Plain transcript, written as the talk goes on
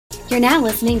You're now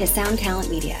listening to Sound Talent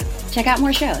Media. Check out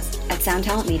more shows at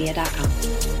soundtalentmedia.com.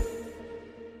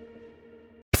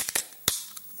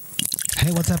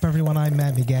 Hey, what's up, everyone? I'm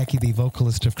Matt McGachy, the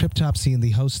vocalist of Cryptopsy and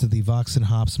the host of the Vox and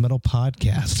Hops Metal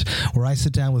Podcast, where I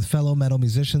sit down with fellow metal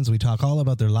musicians. We talk all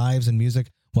about their lives and music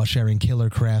while sharing killer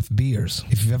craft beers.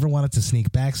 If you've ever wanted to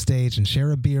sneak backstage and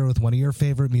share a beer with one of your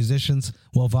favorite musicians,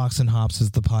 well, Vox and Hops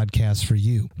is the podcast for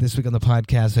you. This week on the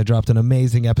podcast, I dropped an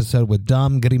amazing episode with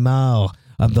Dom Grimal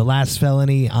of The Last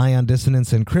Felony, Ion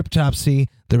Dissonance, and Cryptopsy.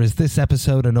 There is this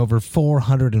episode and over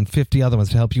 450 other ones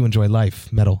to help you enjoy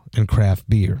life, metal, and craft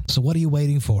beer. So what are you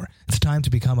waiting for? It's time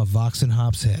to become a Vox and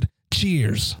Hops head.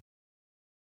 Cheers!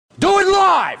 Do it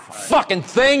live! Fucking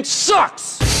thing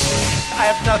sucks! I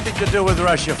have nothing to do with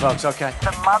Russia, folks, okay?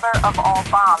 The mother of all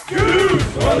bombs. You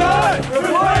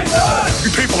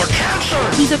people are cancer!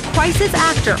 He's a crisis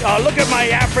actor. Oh, look at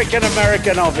my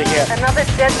African-American over here. Another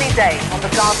deadly day on the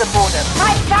Gaza border.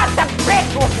 I got the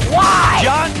bitch with why?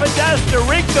 John Podesta,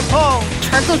 Rick Capone.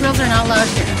 Charcoal grills are not allowed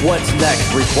here. What's next?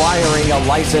 Requiring a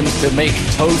license to make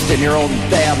toast in your own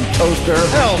damn toaster?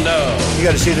 Hell no! You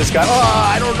gotta see this guy. Oh,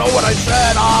 I don't know what I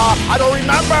said. I don't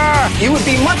remember. You would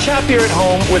be much happier at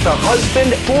home with a husband.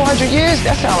 400 years?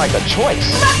 That sounds like a choice.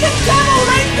 Let the devil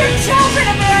rape your children,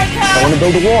 America! I want to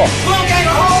build a wall. We'll get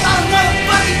a whole lot of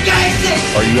motherfucking gangsters!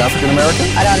 Are you African American?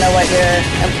 I don't know what you're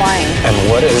implying. And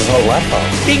what is Aleppo?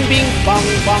 Bing, bing, bong,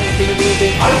 bong, bing, bing,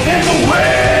 bing. I'll take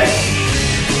away!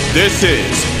 This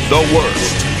is The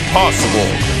Worst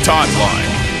Possible Timeline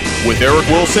with Eric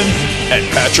Wilson and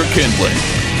Patrick Kindlin.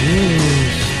 Ooh,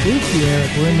 spooky, Eric.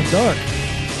 We're in the dark.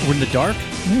 We're in the dark?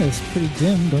 Yeah, it's pretty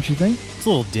dim, don't you think? It's a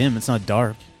little dim. It's not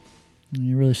dark.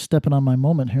 You're really stepping on my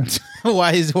moment here.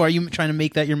 Why are you trying to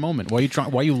make that your moment? Why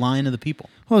are you lying to the people?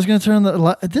 Well, I was going to turn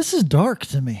the... This is dark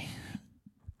to me.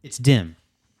 It's dim.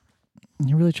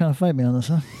 You're really trying to fight me on this,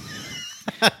 huh?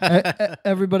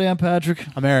 Everybody, I'm Patrick.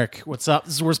 I'm Eric. What's up?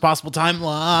 This is the Worst Possible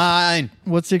Timeline.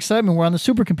 What's the excitement? We're on the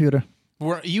supercomputer.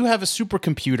 You have a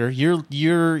supercomputer.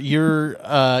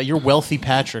 You're wealthy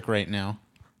Patrick right now.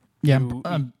 Yeah,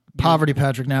 I'm poverty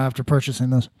Patrick now after purchasing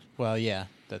this. Well, yeah,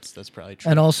 that's probably true.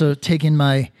 And also taking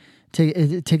my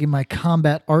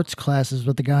combat arts classes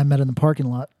with the guy I met in the parking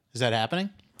lot. Is that happening?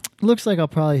 Looks like I'll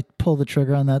probably pull the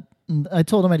trigger on that. I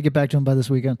told him I'd get back to him by this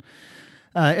weekend.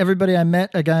 Everybody, I met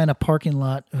a guy in a parking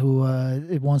lot who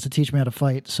wants to teach me how to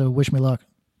fight, so wish me luck.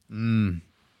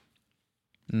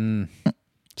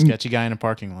 Sketchy guy in a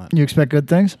parking lot. You expect good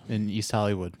things? In East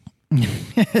Hollywood. You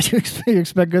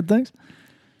expect good things?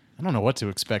 I don't know what to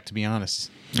expect, to be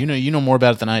honest. You know more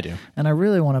about it than I do. And I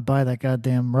really want to buy that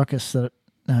goddamn ruckus that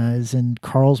is in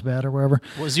Carlsbad or wherever.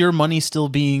 Was your money still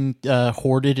being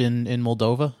hoarded in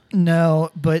Moldova?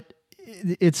 No, but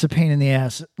it's a pain in the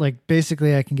ass. Like,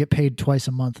 basically, I can get paid twice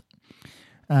a month,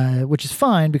 which is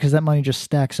fine because that money just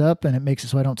stacks up and it makes it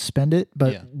so I don't spend it.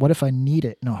 But what if I need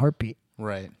it in a heartbeat?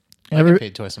 Right. I get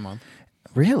paid twice a month.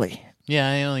 Really? Yeah,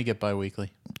 I only get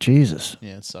bi-weekly. Jesus.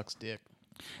 Yeah, it sucks dick.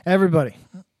 Everybody.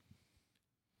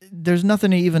 There's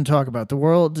nothing to even talk about. The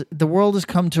world has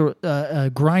come to a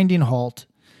grinding halt.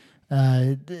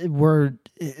 Where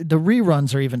the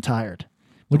reruns are even tired.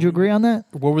 Would you agree on that?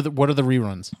 What are the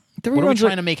reruns? What are we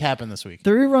trying to make happen this week?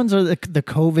 The reruns are the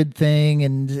COVID thing,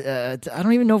 and I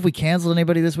don't even know if we canceled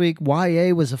anybody this week.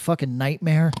 YA was a fucking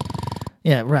nightmare.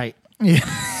 Yeah, right. Yeah.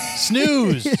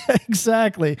 Snooze. Yeah,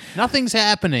 exactly. Nothing's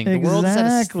happening. Exactly. The world is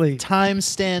at a time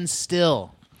stands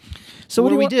still. So what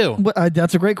do we do?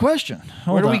 That's a great question.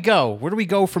 Where do we go? Where do we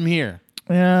go from here?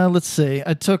 Yeah, let's see.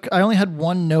 I only had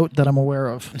one note that I'm aware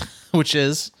of. Which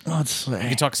is? Let's see. We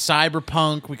could talk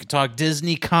Cyberpunk. We could talk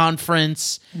Disney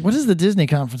conference. What is the Disney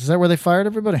conference? Is that where they fired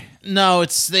everybody? No,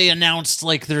 they announced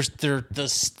like there's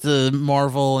the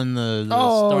Marvel and the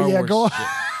Star Wars. Go on.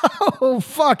 Oh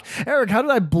fuck, Eric! How did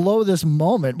I blow this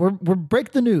moment? We're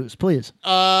break the news, please.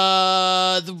 We're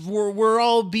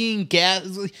all being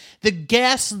the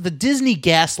Disney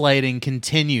gaslighting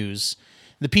continues.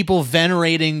 The people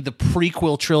venerating the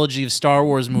prequel trilogy of Star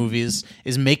Wars movies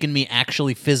is making me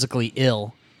actually physically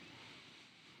ill.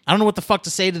 I don't know what the fuck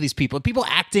to say to these people. People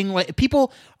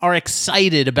are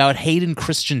excited about Hayden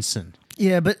Christensen.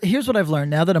 Yeah, but here's what I've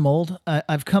learned. Now that I'm old,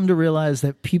 I've come to realize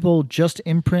that people just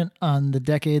imprint on the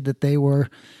decade that they were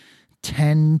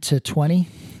 10 to 20.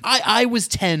 I was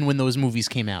 10 when those movies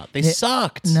came out. They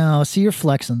sucked. No, see, you're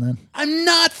flexing then. I'm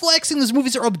not flexing. Those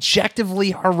movies are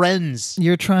objectively horrendous.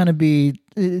 You're trying to be...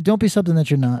 Don't be something that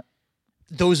you're not.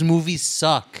 Those movies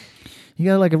suck. You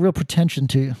got like a real pretension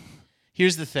to you.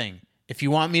 Here's the thing. If you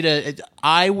want me to...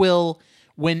 I will...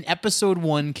 When episode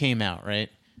 1 came out, right?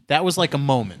 That was like a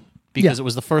moment. because Yeah. it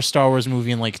was the first Star Wars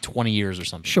movie in like 20 years or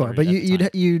something. Sure, but at the time.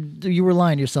 you were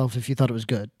lying to yourself if you thought it was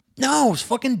good. No, it was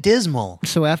fucking dismal.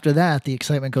 So after that, the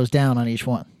excitement goes down on each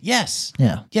one. Yes.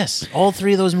 Yeah. Yes. All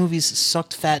three of those movies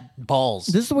sucked fat balls.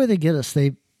 This is the way they get us.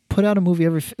 They put out a movie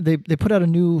they put out a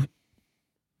new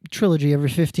trilogy every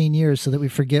 15 years so that we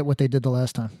forget what they did the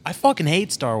last time. I fucking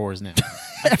hate Star Wars now.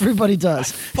 Everybody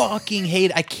does. Fucking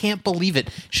hate. I can't believe it.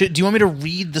 Do you want me to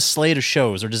read the slate of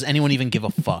shows, or does anyone even give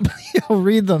a fuck? You'll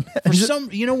read them.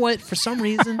 You know what? For some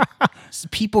reason,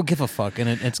 people give a fuck, and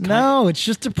it's kind No, it's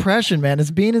just depression, man. It's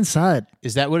being inside.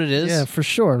 Is that what it is? Yeah, for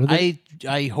sure.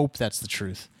 I hope that's the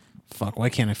truth. Fuck, why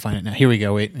can't I find it now? Here we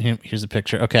go. Wait, here's the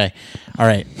picture. Okay. All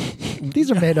right.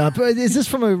 These are made up. Is this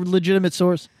from a legitimate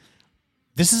source?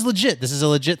 This is legit. This is a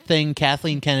legit thing.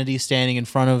 Kathleen Kennedy standing in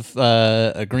front of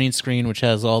a green screen which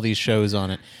has all these shows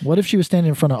on it. What if she was standing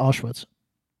in front of Auschwitz?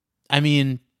 I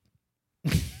mean,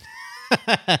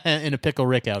 in a Pickle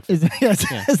Rick outfit.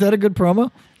 Is that a good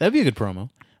promo? That'd be a good promo.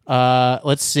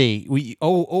 Let's see.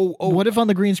 What if on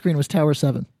the green screen was Tower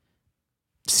 7?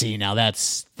 See, now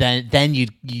then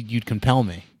you'd compel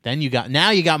me. Then you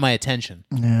got my attention.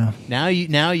 Yeah. Now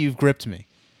you've gripped me.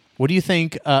 What do you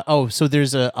think? So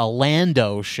there's a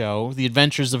Lando show, The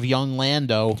Adventures of Young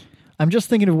Lando. I'm just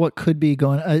thinking of what could be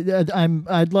going.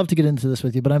 I'd love to get into this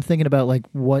with you, but I'm thinking about like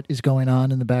what is going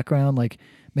on in the background, like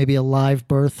maybe a live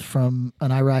birth from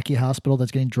an Iraqi hospital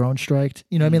that's getting drone striked.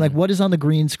 You know what I mean? Like what is on the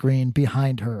green screen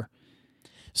behind her?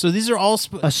 So these are all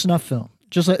a snuff film,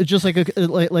 just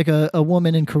like a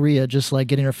woman in Korea, just like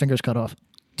getting her fingers cut off.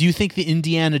 Do you think the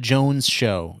Indiana Jones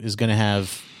show is going to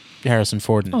have Harrison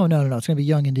Ford in it? Oh no! It's going to be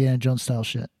young Indiana Jones style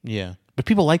shit. Yeah, but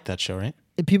people like that show, right?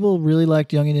 People really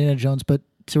liked young Indiana Jones, but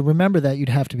to remember that you'd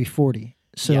have to be 40.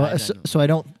 So, Yeah, I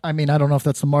don't know if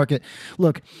that's the market.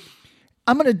 Look,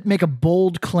 I'm going to make a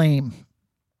bold claim.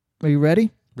 Are you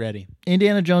ready? Ready.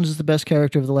 Indiana Jones is the best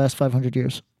character of the last 500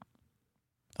 years.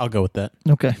 I'll go with that.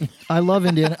 Okay. I love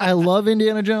Indiana. I love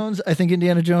Indiana Jones. I think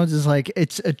Indiana Jones is like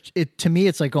to me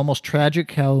it's like almost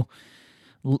tragic how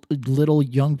little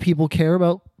young people care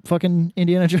about fucking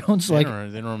Indiana Jones. They Like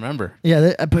don't remember.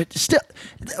 yeah, but still,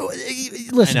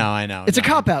 listen. I know. It's a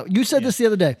cop out. You said this the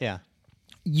other day. Yeah.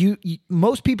 You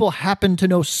most people happen to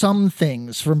know some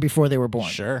things from before they were born.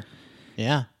 Sure.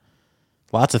 Yeah.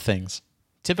 Lots of things.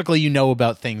 Typically, you know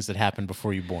about things that happened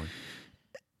before you were born.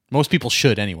 Most people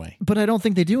should anyway. But I don't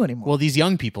think they do anymore. Well, these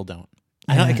young people don't.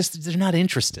 I guess they're not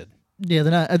interested. Yeah,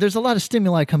 they're not. There's a lot of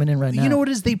stimuli coming in right now. You know what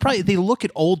it is? They look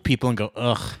at old people and go,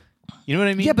 ugh. You know what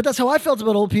I mean? Yeah, but that's how I felt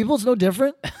about old people. It's no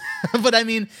different. But I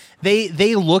mean,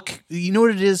 they look. You know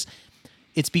what it is?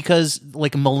 It's because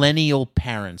like millennial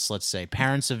parents, let's say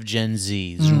parents of Gen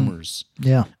Z, Zoomers.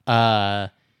 Yeah.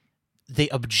 They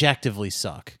objectively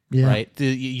suck. Yeah. Right.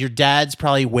 Your dad's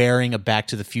probably wearing a Back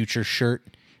to the Future shirt.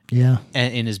 Yeah.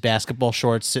 And in his basketball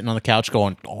shorts, sitting on the couch,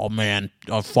 going, "Oh man,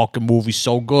 our fucking movie's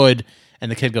so good."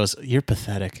 And the kid goes, "You're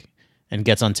pathetic," and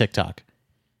gets on TikTok.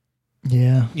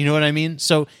 Yeah. You know what I mean?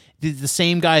 So the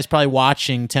same guy is probably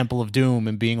watching Temple of Doom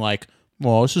and being like,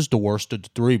 "Well, this is the worst of the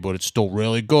three, but it's still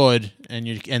really good." And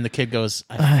the kid goes,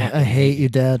 I hate you,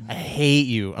 Dad. I hate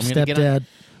you. I'm gonna get Stepdad.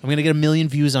 I'm gonna get 1 million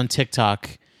views on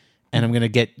TikTok, and I'm gonna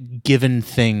get given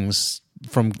things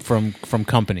from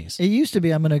companies. It used to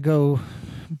be I'm going to go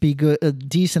be good,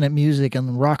 decent at music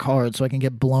and rock hard so I can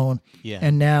get blown. Yeah.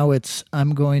 And now it's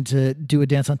I'm going to do a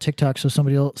dance on TikTok so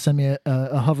somebody will send me a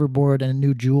hoverboard and a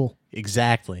new Juul.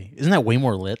 Exactly. Isn't that way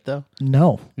more lit though?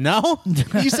 No. No?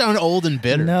 You sound old and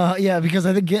bitter. No, yeah, because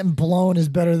I think getting blown is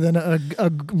better than a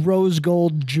rose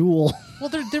gold Juul. Well,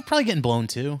 they're probably getting blown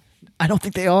too. I don't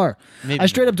think they are. Maybe I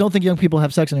straight up don't think young people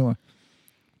have sex anymore.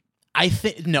 I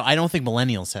don't think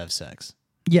millennials have sex.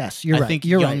 Yes, you're right. I think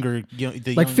you're younger,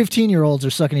 right. Like 15-year-olds are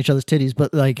sucking each other's titties,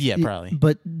 but like Yeah, probably.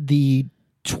 But the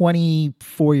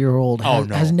 24-year-old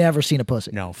has never seen a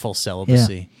pussy. No, full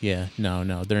celibacy. Yeah.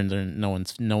 No. They're no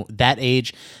one's that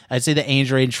age. I'd say the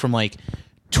age range from like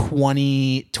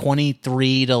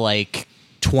 23 to like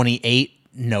 28,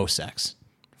 no sex.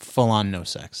 Full on no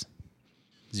sex.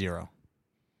 Zero.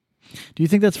 Do you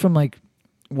think that's from like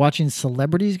watching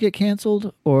celebrities get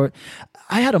canceled? Or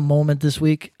I had a moment this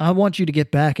week. I want you to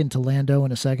get back into Lando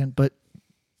in a second, but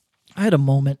I had a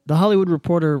moment. The Hollywood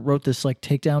Reporter wrote this like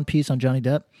takedown piece on Johnny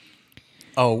Depp.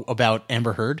 Oh, about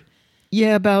Amber Heard?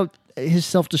 Yeah, about his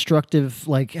self-destructive,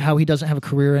 like how he doesn't have a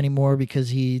career anymore because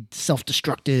he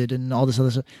self-destructed and all this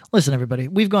other stuff. Listen, everybody,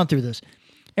 we've gone through this.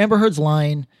 Amber Heard's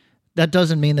lying. That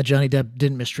doesn't mean that Johnny Depp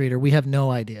didn't mistreat her. We have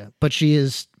no idea, but she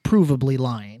is provably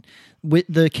lying. With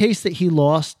the case that he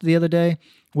lost the other day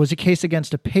was a case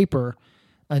against a paper,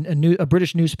 a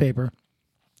British newspaper,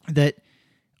 that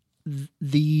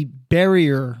the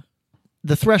barrier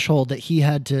the threshold that he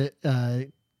had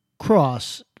to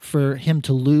cross for him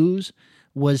to lose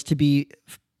was to be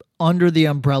under the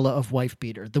umbrella of wife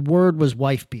beater. The word was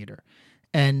wife beater.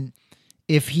 And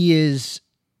if he is,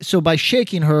 so by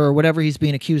shaking her or whatever he's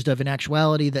being accused of in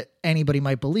actuality that anybody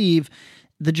might believe,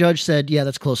 the judge said, yeah,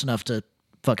 that's close enough to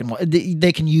fucking,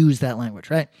 they can use that language,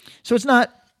 right? So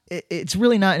it's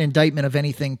really not an indictment of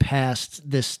anything past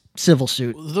this civil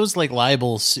suit. Those like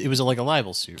libels, it was like a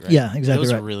libel suit, right? Yeah, exactly.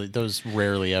 Those right. are really, those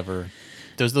rarely ever,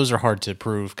 those are hard to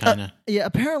prove, kind of. Yeah,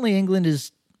 apparently England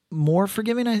is more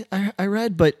forgiving, I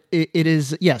read, but it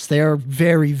is, yes, they are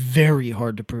very, very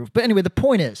hard to prove. But anyway, the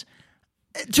point is,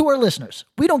 to our listeners,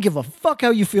 we don't give a fuck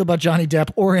how you feel about Johnny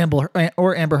Depp or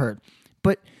Amber Heard.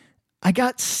 But I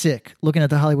got sick looking at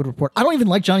the Hollywood Report. I don't even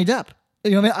like Johnny Depp.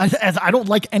 You know what I mean? I don't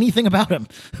like anything about him.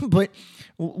 But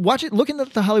watch it, looking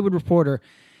at the Hollywood Reporter,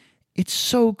 it's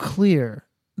so clear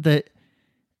that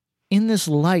in this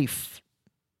life,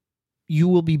 you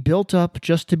will be built up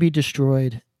just to be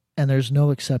destroyed, and there's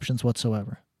no exceptions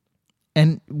whatsoever.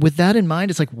 And with that in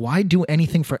mind, it's like, why do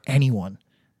anything for anyone?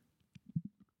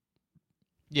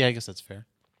 Yeah, I guess that's fair.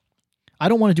 I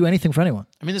don't want to do anything for anyone.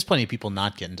 I mean, there's plenty of people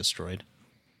not getting destroyed.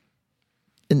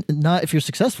 And not if you're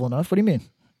successful enough. What do you mean?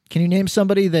 Can you name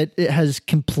somebody that it has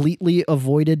completely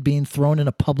avoided being thrown in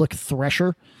a public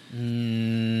thresher?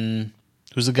 Who's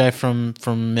the guy from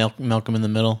Malcolm in the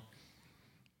Middle?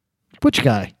 Which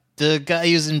guy? The guy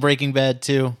who's in Breaking Bad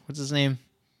too. What's his name?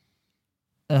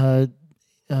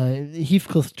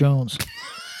 Heathcliff Jones.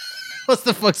 What's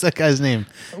the fuck's that guy's name?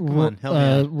 Come on, help me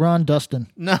out. Ron Dustin.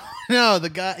 No,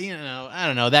 the guy. You know, I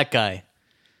don't know that guy.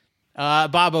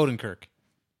 Bob Odenkirk.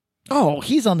 Oh,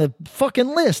 he's on the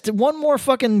fucking list. One more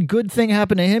fucking good thing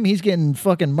happened to him, he's getting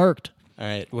fucking murked. All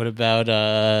right. What about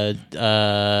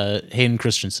Hayden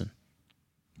Christensen?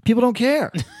 People don't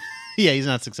care. Yeah, he's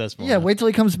not successful. Yeah, wait till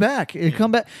he comes back.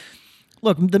 Come back.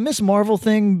 Look, the Miss Marvel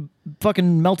thing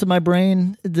fucking melted my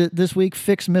brain this week.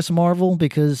 Fix Miss Marvel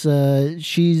because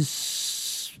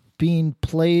she's being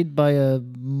played by a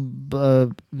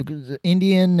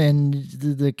Indian and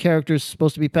the character's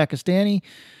supposed to be Pakistani.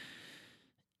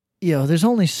 You know, there's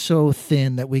only so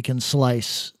thin that we can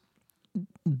slice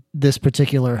this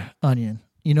particular onion.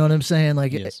 You know what I'm saying?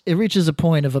 Like, yes. it reaches a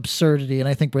point of absurdity, and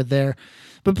I think we're there.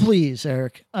 But please,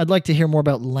 Eric, I'd like to hear more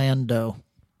about Lando.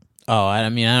 Oh, I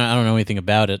mean, I don't know anything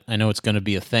about it. I know it's going to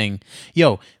be a thing.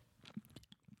 Yo,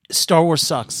 Star Wars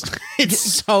sucks. It's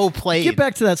so played. Get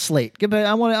back to that slate. Get back.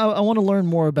 I want to learn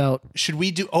more about. Should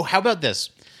we do? Oh, how about this?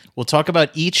 We'll talk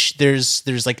about each.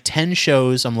 There's like 10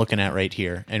 shows I'm looking at right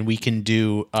here, and we can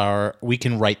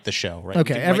write the show. Right?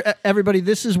 Okay, everybody,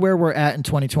 this is where we're at in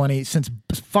 2020 since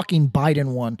fucking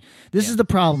Biden won. This is the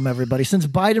problem, everybody. Since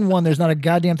Biden won, there's not a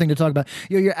goddamn thing to talk about.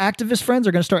 Your activist friends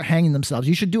are going to start hanging themselves.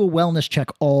 You should do a wellness check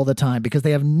all the time because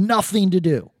they have nothing to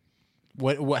do.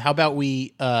 What? How about we're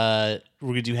gonna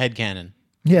do headcanon?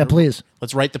 Yeah, please.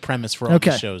 Let's write the premise for all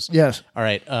these shows. Yes. All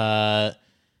right.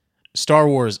 Star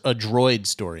Wars: A Droid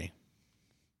Story.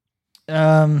 It's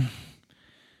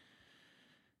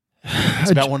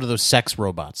about one of those sex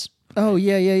robots. Oh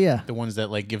yeah. The ones that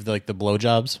like give the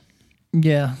blowjobs.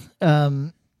 Yeah.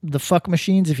 The fuck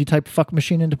machines. If you type "fuck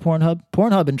machine" into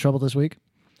Pornhub in trouble this week.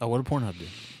 Oh, what did Pornhub do?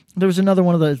 There was another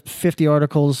one of the 50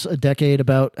 articles a decade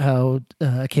about how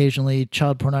occasionally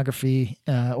child pornography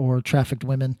or trafficked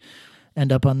women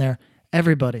end up on there.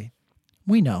 Everybody,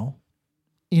 we know.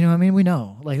 You know what I mean? We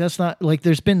know. Like, that's not... Like,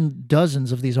 there's been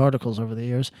dozens of these articles over the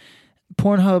years.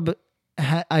 Pornhub...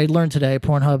 I learned today,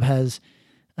 Pornhub has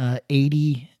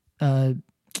 80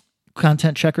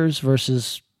 content checkers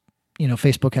versus,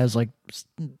 Facebook has, like,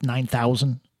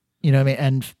 9,000. You know what I mean?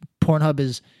 And Pornhub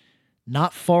is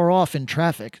not far off in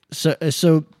traffic. So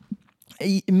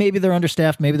maybe they're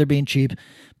understaffed, maybe they're being cheap.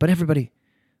 But everybody...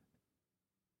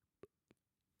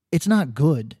 It's not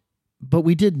good. But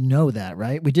we did know that,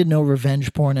 right? We did know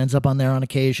revenge porn ends up on there on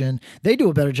occasion. They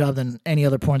do a better job than any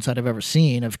other porn site I've ever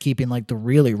seen of keeping like the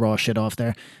really raw shit off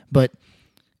there. But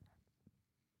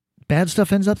bad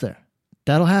stuff ends up there.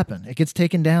 That'll happen. It gets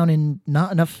taken down in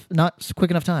not quick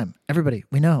enough time. Everybody,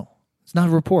 we know. It's not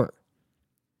a report.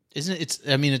 Isn't it?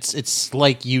 It's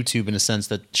like YouTube in a sense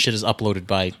that shit is uploaded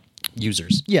by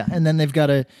users. Yeah, and then they've got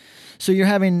to... So you're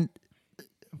having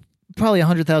probably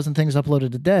 100,000 things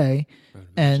uploaded a day,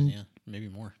 and... Yeah. Maybe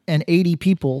more. And 80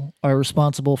 people are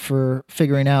responsible for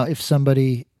figuring out if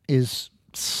somebody is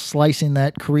slicing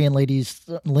that Korean lady's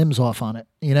limbs off on it,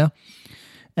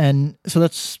 And so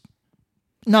that's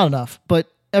not enough. But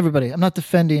everybody, I'm not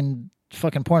defending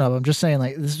fucking Pornhub. I'm just saying,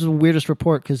 like, this is the weirdest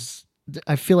report because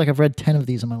I feel like I've read 10 of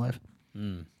these in my life.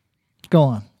 Go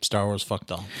on. Star Wars fuck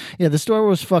doll. Yeah, the Star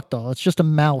Wars fuck doll. It's just a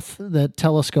mouth that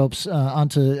telescopes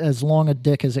onto as long a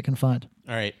dick as it can find.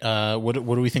 All right. What do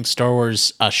we think Star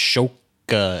Wars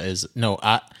Ashoka is? No,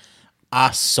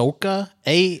 Ahsoka.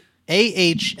 Ahsoka.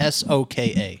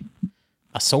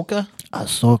 Ahsoka.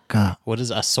 Ahsoka. What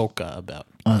is Ahsoka about?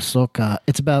 Ahsoka.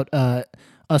 It's about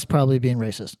us probably being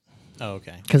racist. Oh,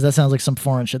 okay. Because that sounds like some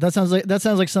foreign shit. That sounds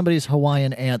like somebody's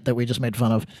Hawaiian aunt that we just made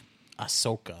fun of.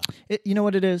 Ahsoka. You know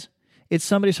what it is? It's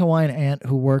somebody's Hawaiian aunt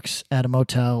who works at a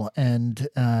motel and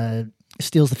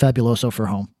steals the Fabuloso for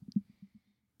home.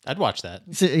 I'd watch that.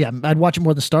 So, yeah, I'd watch it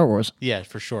more than Star Wars. Yeah,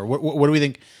 for sure. What do we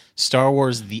think Star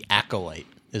Wars The Acolyte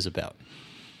is about?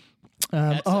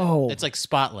 It's like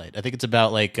Spotlight. I think it's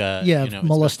about like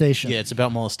molestation. It's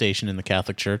about molestation in the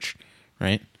Catholic Church,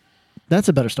 right? That's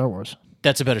a better Star Wars.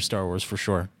 That's a better Star Wars for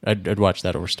sure. I'd watch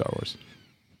that over Star Wars.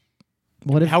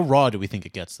 How raw do we think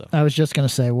it gets though? I was just gonna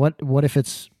say, what if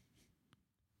it's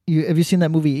you? Have you seen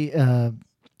that movie?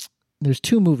 There's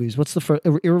two movies. What's the first?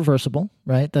 Irreversible,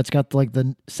 right? That's got like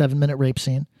the 7-minute rape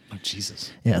scene. Oh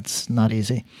Jesus! Yeah, it's not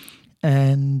easy.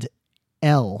 And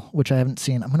L, which I haven't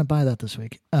seen. I'm gonna buy that this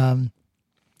week.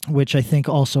 Which I think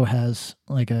also has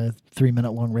like a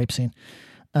 3-minute long rape scene.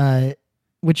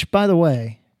 Which, by the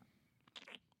way,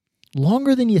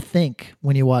 longer than you think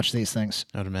when you watch these things.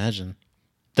 I would imagine.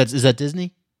 Is that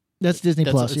Disney? That's Disney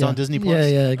Plus. It's on Disney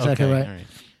Plus? Yeah, exactly okay, right.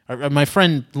 All right. My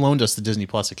friend loaned us the Disney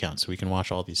Plus account so we can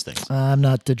watch all these things. I'm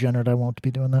not degenerate. I won't be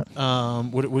doing that.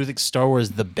 What do you think Star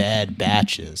Wars The Bad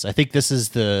Batch is? I think this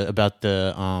is about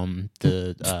the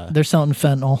They're selling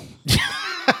fentanyl.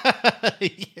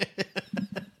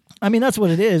 I mean, that's what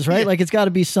it is, right? Yeah. Like, it's got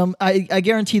to be some. I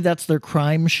guarantee that's their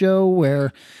crime show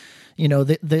where, you know,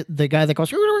 the guy that goes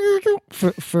for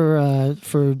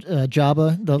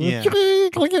Jabba, the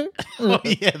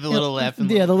the little laughing,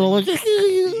 the little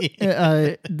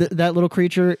that little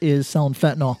creature is selling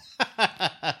fentanyl.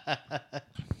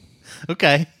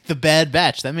 Okay, The Bad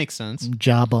Batch, that makes sense.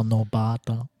 Jabba no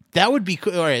bata. That would be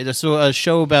cool. All right, so a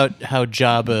show about how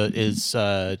Jabba is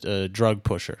a drug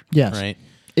pusher. Yes, right.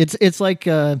 It's like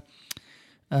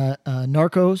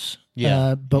Narcos,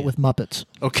 but with Muppets.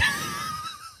 Okay.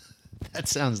 That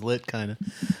sounds lit, kind of.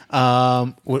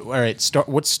 All right,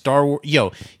 what's Star Wars?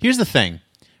 Yo, here's the thing,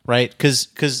 right? Because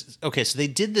okay, so they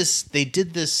did this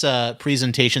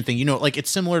presentation thing. You know, like it's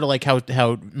similar to like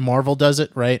how Marvel does it,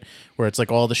 right? Where it's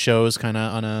like all the shows kind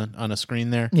of on a screen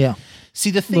there. Yeah.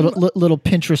 See the thing, little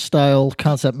Pinterest style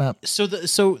concept map. So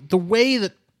the way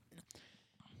that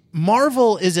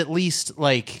Marvel is at least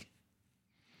like.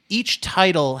 Each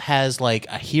title has like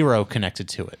a hero connected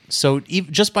to it. So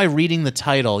just by reading the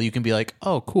title, you can be like,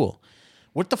 oh, cool.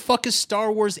 What the fuck is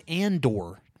Star Wars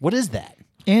Andor? What is that?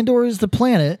 Andor is the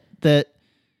planet that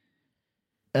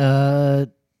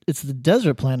it's the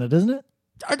desert planet, isn't it?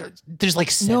 There's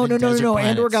like 7 No. planets.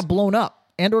 Andor got blown up.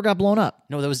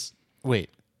 No, that was that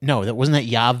wasn't that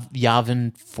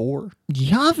Yavin 4?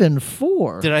 Yavin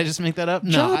 4? Did I just make that up?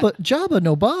 No. Jabba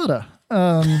Nobata.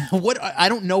 What I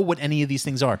don't know what any of these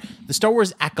things are. The Star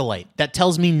Wars Acolyte, that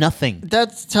tells me nothing.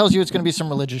 That tells you it's going to be some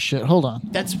religious shit. Hold on.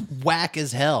 That's whack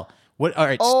as hell. What? All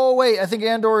right. Oh wait, I think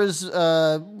Andor is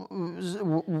where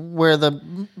the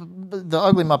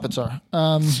ugly Muppets are.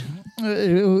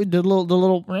 The little the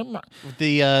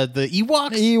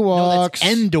Ewoks. No, that's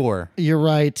Endor. You're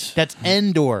right. That's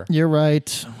Endor. You're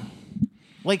right.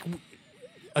 Like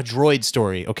a droid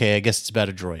story. Okay, I guess it's about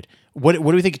a droid. What do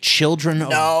we think? Children of...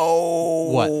 No.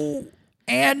 What?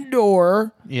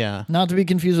 Andor. Yeah. Not to be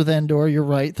confused with Endor. You're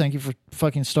right. Thank you for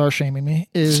fucking star shaming me.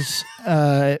 Is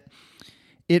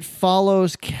it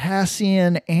follows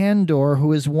Cassian Andor,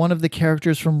 who is one of the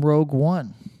characters from Rogue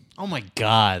One. Oh my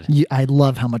God. I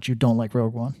love how much you don't like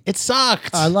Rogue One. It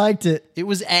sucked. I liked it. It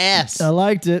was ass. I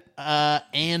liked it.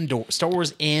 Andor. Star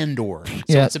Wars Andor. So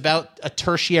yeah. It's about a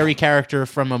tertiary character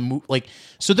from a movie.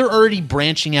 So they're already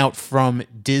branching out from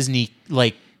Disney,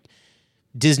 like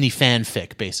Disney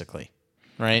fanfic, basically.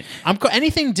 Right?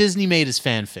 Anything Disney made is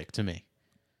fanfic to me.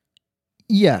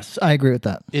 Yes, I agree with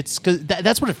that. It's because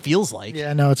that's what it feels like.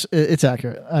 Yeah, no, it's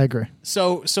accurate. I agree.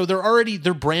 So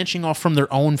they're branching off from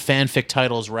their own fanfic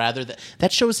titles rather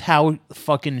that shows how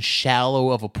fucking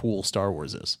shallow of a pool Star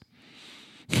Wars is.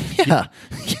 Yeah,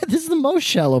 this is the most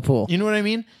shallow pool. You know what I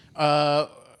mean? All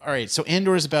right, so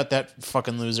Andor is about that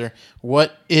fucking loser.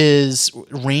 What is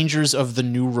Rangers of the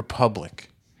New Republic?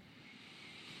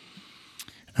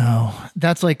 Oh,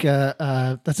 that's like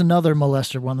that's another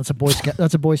molester one. That's a Boy Scout.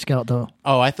 That's a Boy Scout though.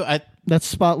 Oh, I thought that's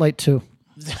Spotlight 2.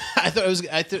 I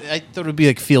thought it would be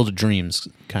like Field of Dreams,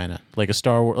 kind of like a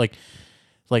Star Wars,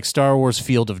 like Star Wars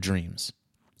Field of Dreams.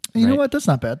 You know Right. what? That's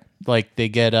not bad. Like they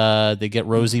get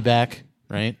Rosie back,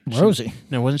 right? Rosie.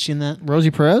 No, wasn't she in that?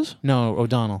 Rosie Perez? No,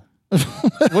 O'Donnell.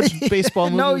 What baseball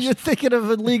movie? No, was you're thinking of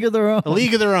A League of Their Own. A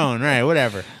League of Their Own, right?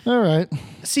 Whatever. All right.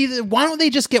 See, why don't they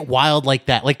just get wild like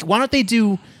that? Like, why don't they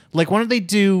do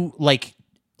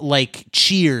like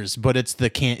Cheers, but it's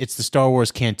the Star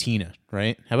Wars Cantina,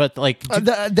 right? How about like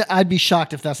I'd be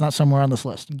shocked if that's not somewhere on this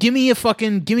list. give me a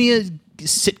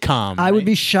sitcom. I would right?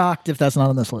 be shocked if that's not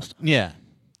on this list. Yeah,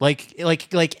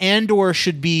 like Andor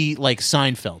should be like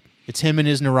Seinfeld. It's him and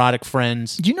his neurotic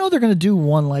friends. Do you know they're going to do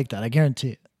one like that? I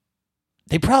guarantee it.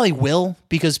 They probably will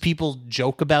because people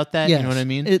joke about that. Yes. You know what I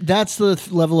mean? That's the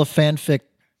level of fanfic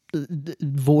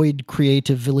void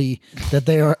creatively that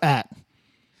they are at.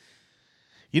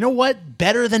 You know what?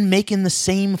 Better than making the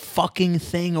same fucking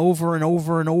thing over and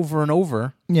over and over and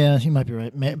over. Yeah, you might be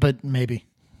right, but maybe.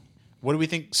 What do we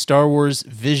think Star Wars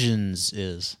Visions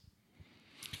is?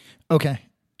 Okay.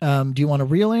 Do you want a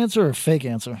real answer or a fake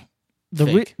answer?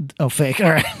 Fake. Fake.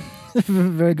 All right.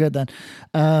 Very good then.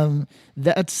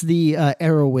 That's the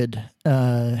Arrowwood,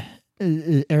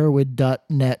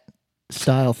 Arrowwood.net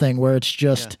style thing where it's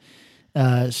just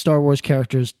Star Wars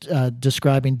characters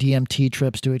describing DMT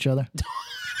trips to each other.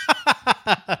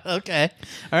 Okay.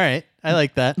 All right. I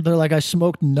like that. They're like, I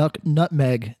smoked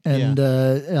nutmeg and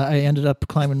I ended up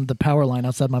climbing the power line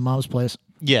outside my mom's place.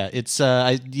 Yeah, it's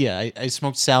I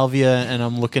smoked salvia and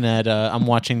I'm looking at I'm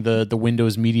watching the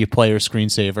Windows Media Player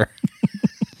screensaver.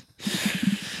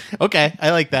 Okay,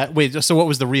 I like that. Wait, so what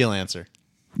was the real answer?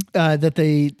 That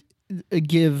they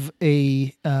give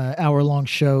a hour-long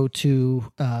show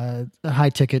to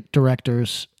high-ticket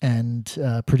directors and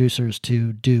producers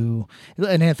to do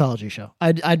an anthology show.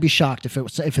 I'd be shocked if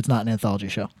it's not an anthology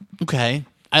show. Okay,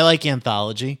 I like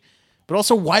anthology, but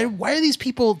also why are these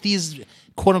people, these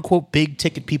quote-unquote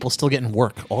big-ticket people, still getting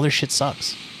work? All their shit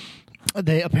sucks.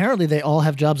 They all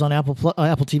have jobs on Apple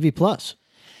TV Plus.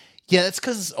 Yeah, that's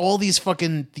because all these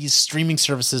streaming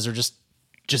services are just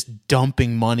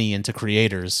dumping money into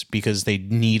creators because they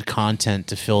need content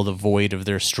to fill the void of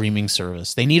their streaming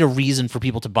service. They need a reason for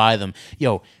people to buy them.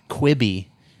 Yo, Quibi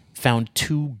found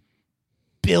 $2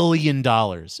 billion,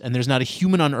 and there's not a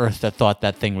human on earth that thought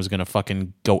that thing was going to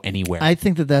fucking go anywhere. I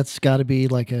think that's got to be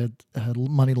like a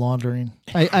money laundering.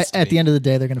 At the end of the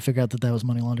day, they're going to figure out that was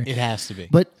money laundering. It has to be.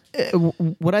 But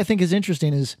what I think is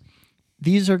interesting is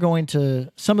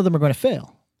some of them are going to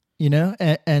fail. You know,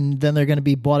 and then they're going to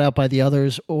be bought out by the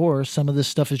others, or some of this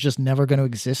stuff is just never going to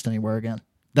exist anywhere again.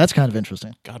 That's kind of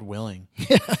interesting. God willing.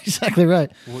 Yeah, exactly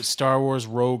right. Star Wars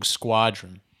Rogue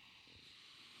Squadron.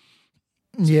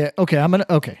 Yeah.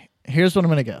 Okay. Here's what I'm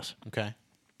gonna guess. Okay.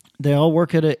 They all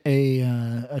work at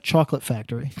a chocolate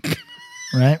factory,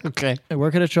 right? Okay. They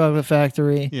work at a chocolate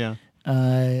factory. Yeah.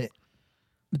 Okay.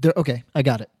 I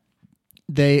got it.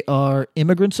 They are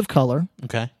immigrants of color.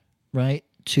 Okay. Right,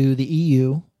 to the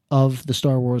EU of the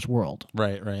Star Wars world.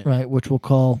 Right. Which we'll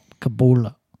call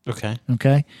Kabula.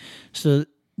 Okay. So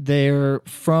they're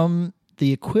from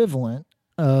the equivalent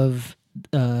of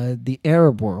the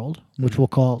Arab world, which we'll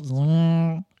call.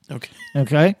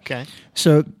 Okay.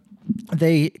 So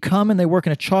they come and they work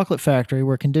in a chocolate factory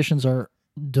where conditions are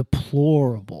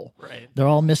deplorable. Right. They're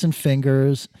all missing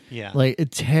fingers. Yeah. Like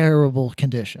terrible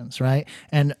conditions, right?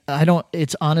 And I don't know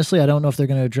if they're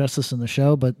going to address this in the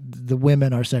show, but the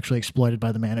women are sexually exploited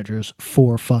by the managers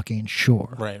for fucking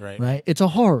sure. Right. It's a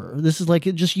horror. This is like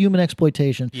just human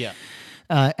exploitation. Yeah.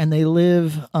 And they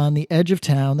live on the edge of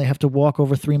town. They have to walk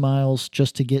over 3 miles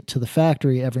just to get to the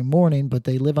factory every morning, but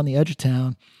they live on the edge of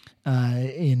town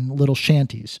in little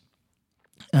shanties.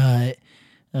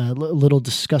 Little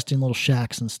disgusting little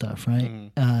shacks and stuff,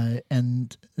 right?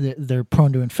 And they're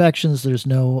prone to infections. There's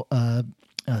no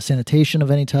sanitation of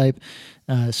any type.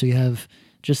 So you have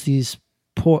just these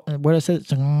poor. What I said,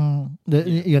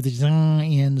 you have these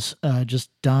ends just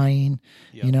dying,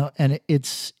 you know. And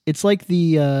it's like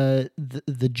the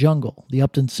Jungle, the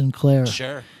Upton Sinclair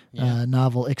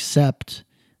novel, except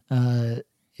in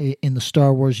the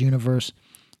Star Wars universe.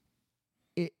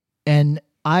 And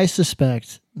I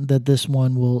suspect that this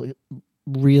one will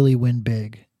really win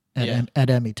big at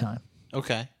Emmy time.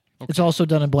 Okay. It's also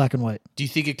done in black and white. Do you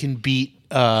think it can beat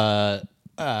Bad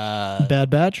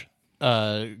Batch?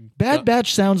 Bad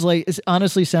Batch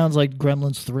honestly sounds like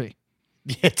Gremlins 3.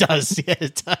 Yeah, it does. Yeah,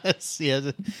 it does.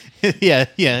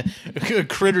 Yeah.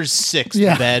 Critters 6,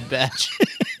 Yeah. The Bad Batch.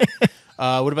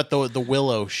 What about the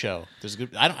Willow show?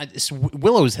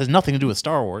 Willow's has nothing to do with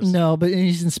Star Wars. No, but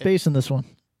he's in space in this one.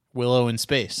 Willow in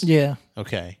space. Yeah.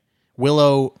 Okay.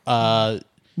 Willow.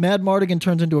 Mad Mardigan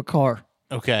turns into a car.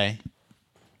 Okay.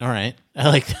 All right. I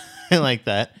like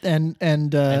that. And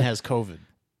has COVID.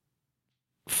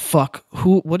 fuck.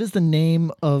 What is the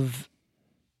name of?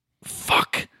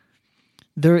 Fuck.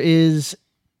 There is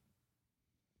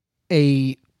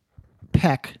a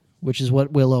peck, which is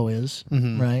what Willow is,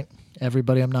 right?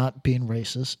 Everybody, I'm not being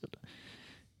racist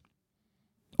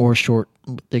or short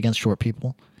against short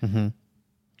people.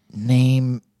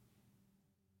 Name.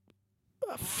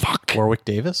 Fuck. Warwick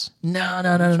Davis? No.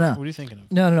 What are you thinking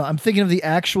of? No. I'm thinking of the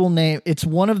actual name. It's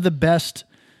one of the best.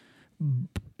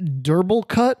 Durble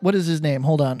cut. What is his name?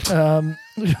 Hold on.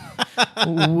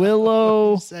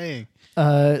 Willow. Saying.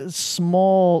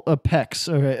 Small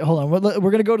pecs. All right, hold on.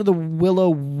 We're gonna go to the Willow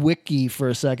wiki for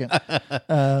a second. Is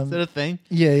that a thing?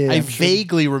 Yeah. I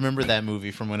vaguely remember that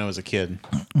movie from when I was a kid.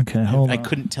 Okay, hold on. I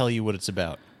couldn't tell you what it's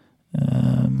about.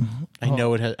 I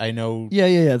know it. I know.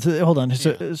 Yeah. So, hold on.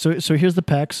 So here's the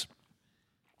pecs.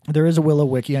 There is a Willow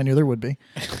wiki. I knew there would be.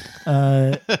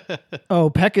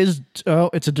 Peck is.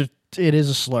 It is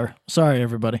a slur. Sorry,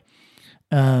 everybody.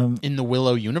 In the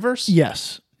Willow universe?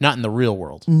 Yes. Not in the real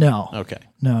world. No. Okay.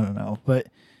 No. But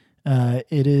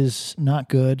it is not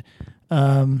good.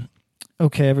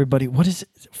 Okay, everybody. What is it?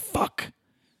 Fuck.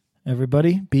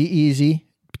 Everybody, be easy.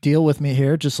 Deal with me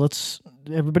here. Just let's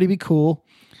everybody be cool.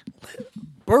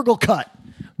 Burgle Cut.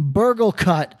 Burgle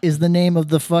Cut is the name of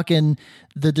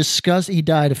the disgust. He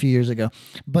died a few years ago,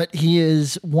 but he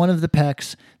is one of the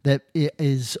pecks that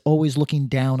is always looking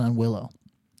down on Willow.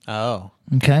 Oh.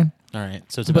 Okay. All right.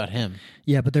 So it's about him.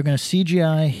 Yeah, but they're going to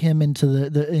CGI him into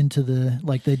the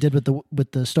like they did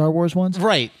with the Star Wars ones.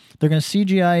 Right. They're going to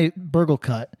CGI Burgle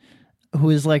Cut, who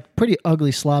is like pretty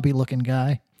ugly, slobby looking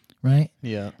guy, right?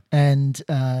 Yeah. And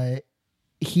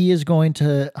he is going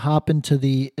to hop into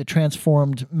the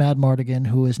transformed Mad Mardigan,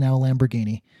 who is now a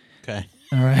Lamborghini. Okay.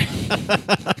 All right.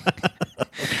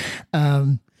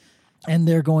 And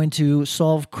they're going to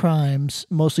solve crimes,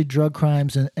 mostly drug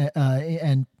crimes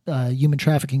and human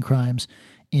trafficking crimes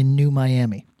in New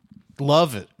Miami.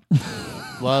 Love it.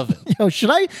 Love it. Yo,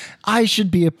 I should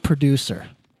be a producer.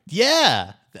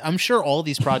 Yeah. I'm sure all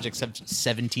these projects have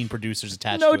 17 producers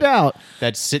attached to it. No doubt.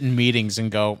 That sit in meetings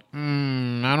and go,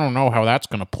 I don't know how that's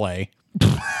going to play.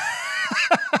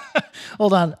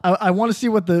 Hold on. I want to see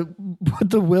what the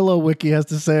Willow wiki has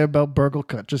to say about Burgle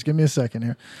Cut. Just give me a second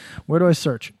here. Where do I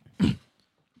search?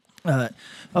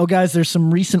 Guys, there's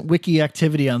some recent wiki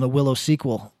activity on the Willow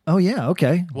sequel. Oh, yeah.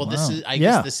 Okay. Well, wow. this is, I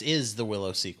guess this is the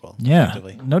Willow sequel. Yeah.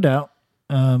 Effectively. No doubt.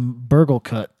 Burgle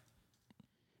Cut.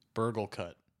 Burgle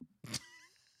Cut.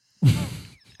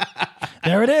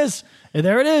 There it is.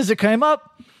 It came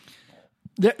up.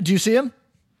 Do you see him?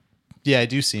 Yeah, I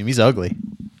do see him. He's ugly.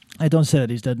 I don't say that.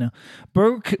 He's dead now.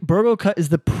 Burgle Cut is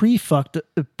the prefect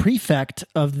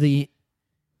of the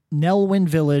Nelwyn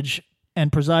village and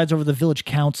presides over the village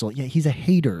council. Yeah, he's a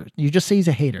hater. You just say he's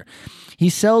a hater. He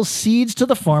sells seeds to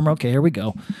the farmer. Okay, here we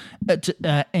go.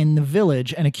 In the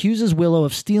village and accuses Willow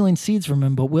of stealing seeds from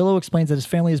him, but Willow explains that his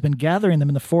family has been gathering them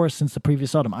in the forest since the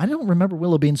previous autumn. I don't remember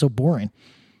Willow being so boring.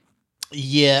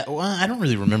 Yeah, well, I don't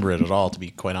really remember it at all, to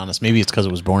be quite honest. Maybe it's because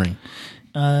it was boring.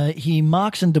 He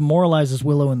mocks and demoralizes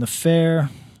Willow in the fair.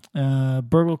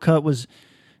 Burgle Cut was...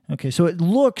 Okay, so it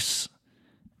looks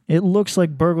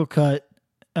like Burgle Cut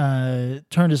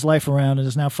turned his life around and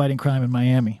is now fighting crime in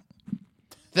Miami.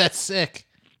 That's sick.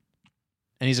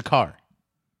 And he's a car.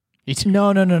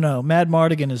 No. Mad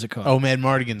Mardigan is a car. Oh, Mad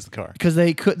Mardigan's the car. Because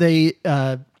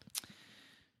that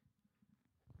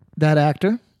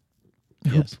actor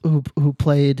who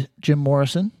played Jim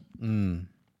Morrison,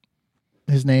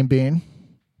 his name being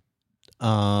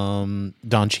Don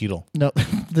Cheadle. No,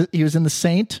 he was in The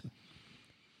Saint.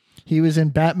 He was in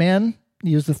Batman.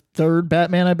 He was the third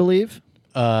Batman, I believe.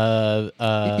 He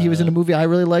was in a movie I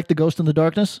really liked, The Ghost in the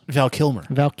Darkness. Val Kilmer.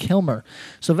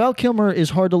 So Val Kilmer is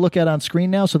hard to look at on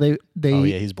screen now. So they oh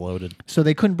yeah, he's bloated. So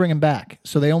they couldn't bring him back.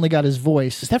 So they only got his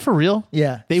voice. Is that for real?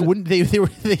 Yeah.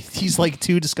 He's like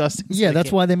too disgusting. Yeah,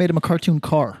 that's why they made him a cartoon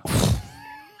car.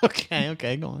 Okay,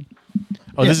 go on.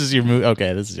 Oh, yeah. This is your movie. Okay,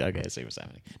 I see what's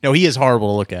happening. No, he is horrible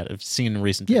to look at. I've seen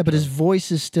recent. Yeah, but his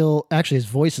voice is still. Actually, his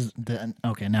voice is.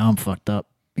 Okay, now I'm fucked up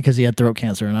because he had throat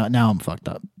cancer, and now I'm fucked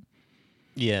up.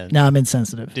 Yeah. Now I'm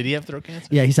insensitive. Did he have throat cancer?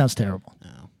 Yeah, he sounds terrible.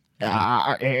 No.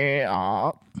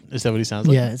 Is that what he sounds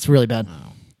like? Yeah, it's really bad.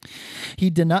 Oh. He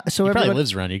denied. So he probably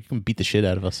lives around here. He can beat the shit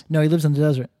out of us. No, he lives in the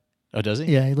desert. Oh, does he?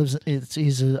 Yeah, he lives.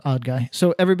 He's an odd guy.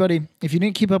 So everybody, if you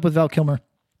didn't keep up with Val Kilmer,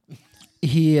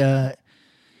 he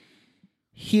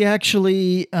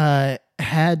actually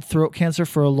had throat cancer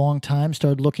for a long time.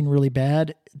 Started looking really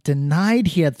bad. Denied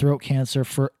he had throat cancer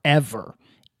forever,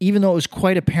 even though it was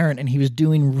quite apparent, and he was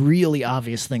doing really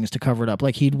obvious things to cover it up.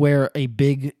 Like he'd wear a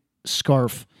big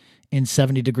scarf in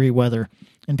 70-degree weather,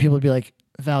 and people would be like,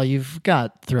 Val, you've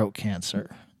got throat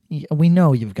cancer. We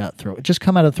know you've got throat. Just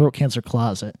come out of the throat cancer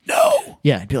closet. No.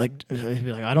 Yeah, he'd be like,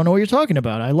 I don't know what you're talking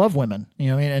about. I love women. You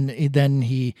know what I mean? And then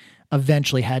he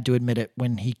eventually had to admit it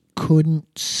when he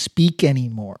couldn't speak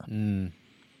anymore.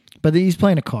 But he's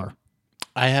playing a car.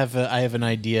 I have an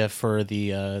idea for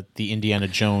the Indiana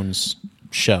Jones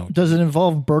show. Does it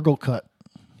involve Burgle Cut?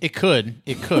 It could.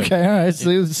 Okay, all right.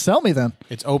 So sell me then.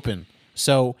 It's open.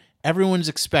 So everyone's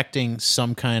expecting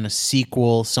some kind of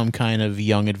sequel, some kind of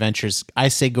Young Adventures. I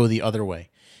say go the other way.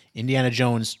 Indiana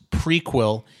Jones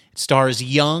prequel. It stars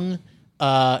young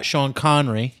Sean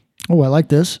Connery. Oh, I like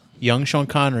this. Young Sean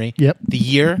Connery. Yep. The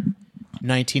year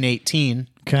 1918.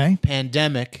 Okay.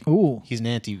 Pandemic. Ooh. He's an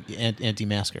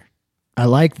anti-masker. I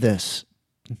like this.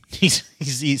 He's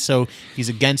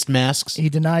against masks. He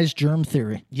denies germ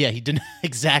theory. Yeah, he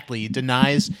exactly. He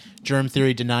denies germ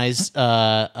theory, denies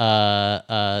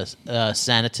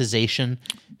sanitization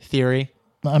theory.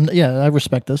 I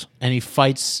respect this. And he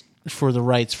fights for the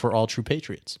rights for all true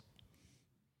patriots.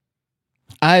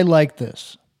 I like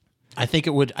this. I think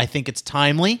it's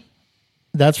timely.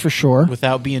 That's for sure.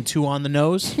 Without being too on the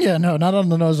nose. Yeah, no, not on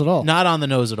the nose at all. Not on the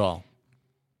nose at all.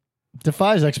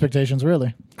 Defies expectations,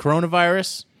 really.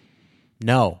 Coronavirus?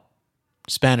 No.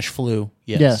 Spanish flu?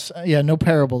 Yes. Yeah, no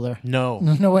parable there. No.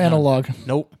 No analog.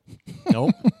 Nope.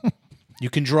 You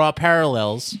can draw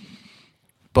parallels,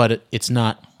 but it's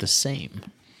not the same.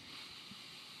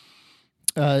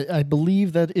 I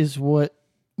believe that is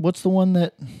what's the one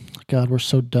that... God, we're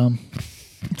so dumb.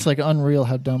 It's like unreal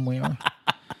how dumb we are.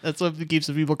 That's what keeps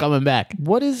the people coming back.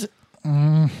 What is...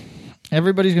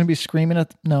 everybody's going to be screaming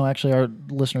at... No, actually, our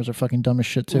listeners are fucking dumb as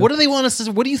shit, too. What do they want us to...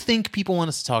 What do you think people want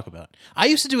us to talk about? I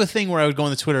used to do a thing where I would go on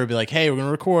the Twitter and be like, hey, we're going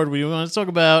to record. What do you want us to talk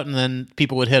about? And then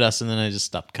people would hit us, and then I just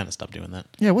stopped doing that.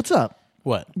 Yeah, what's up?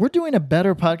 What? We're doing a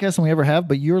better podcast than we ever have,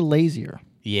 but you're lazier.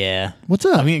 Yeah. What's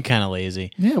up? I'm getting kind of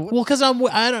lazy. Yeah. Well, because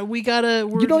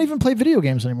you don't even play video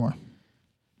games anymore.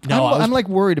 No, I'm like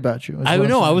worried about you. I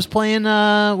know. I was playing,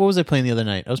 what was I playing the other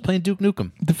night? I was playing Duke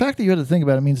Nukem. The fact that you had to think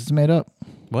about it means it's made up.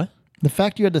 What? The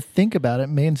fact you had to think about it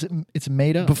means it's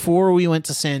made up. Before we went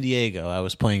to San Diego, I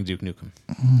was playing Duke Nukem.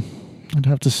 I'd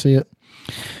have to see it.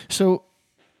 So,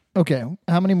 okay,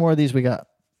 how many more of these we got?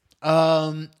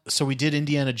 So we did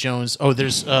Indiana Jones. Oh,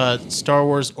 there's Star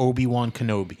Wars Obi-Wan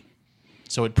Kenobi.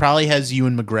 So it probably has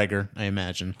Ewan McGregor, I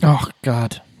imagine. Oh,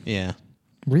 God. Yeah.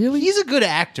 Really? He's a good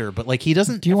actor, but like he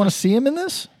doesn't... Do you want to see him in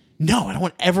this? No, I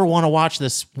don't ever want to watch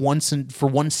this for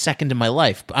 1 second in my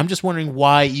life. But I'm just wondering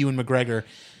why Ewan McGregor,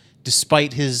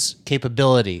 despite his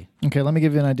capability... Okay, let me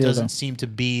give you an idea, doesn't seem to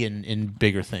be in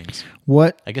bigger things.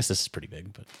 What? I guess this is pretty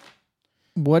big, but...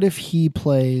 What if he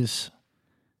plays...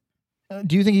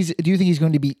 Do you think he's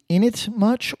going to be in it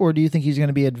much, or do you think he's going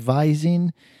to be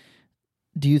advising?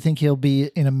 Do you think he'll be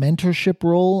in a mentorship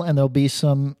role, and there'll be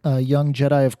some young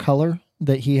Jedi of color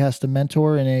that he has to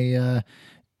mentor in a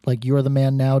like You're the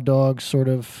Man Now dog sort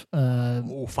of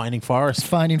Finding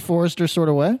Forrester sort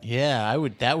of way? Yeah,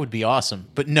 that would be awesome.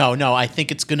 But no, I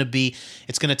think it's going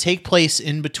to take place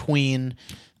in between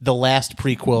the last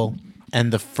prequel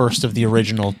and the first of the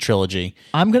original trilogy.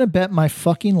 I'm going to bet my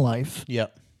fucking life.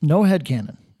 Yep. No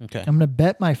headcanon. Okay. I'm going to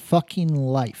bet my fucking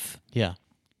life. Yeah.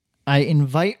 I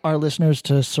invite our listeners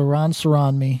to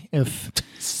Saran me if...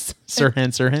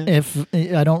 Sirhan? If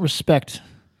I don't respect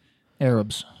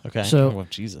Arabs. Okay. So, oh,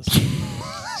 Jesus. We're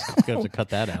going to have to cut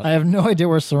that out. I have no idea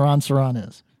where Saran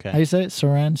is. Okay. How do you say it?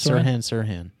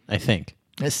 Sirhan, I think.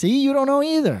 See, you don't know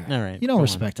either. All right. You don't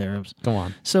respect Arabs. Go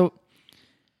on. So,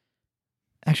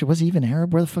 actually, was he even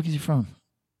Arab? Where the fuck is he from?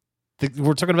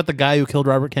 We're talking about the guy who killed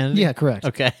Robert Kennedy? Yeah, correct.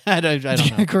 Okay. I don't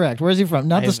know. Correct. Where's he from?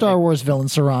 Not the Star Wars villain,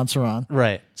 Saran.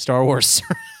 Right. Star Wars.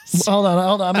 Hold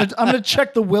on. I'm gonna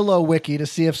check the Willow wiki to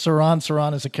see if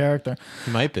Saran is a character.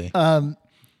 He might be.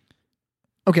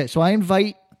 Okay, so I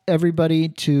invite everybody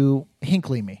to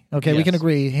Hinckley me. Okay, we can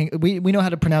agree. We know how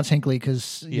to pronounce Hinckley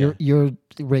because you're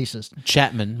racist.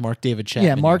 Chapman, Mark David Chapman.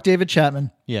 Yeah, Mark David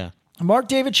Chapman. Yeah. Mark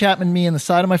David Chapman me in the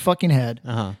side of my fucking head.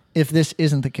 Uh-huh. If this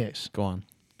isn't the case. Go on.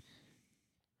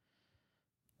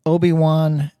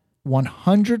 Obi-Wan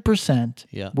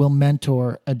 100% will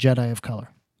mentor a Jedi of color.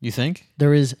 You think?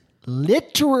 There is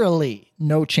literally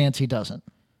no chance he doesn't.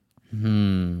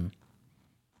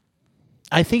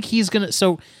 I think he's going to...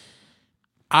 So,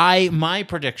 my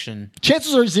prediction...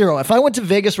 Chances are zero. If I went to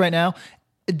Vegas right now,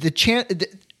 the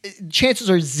chances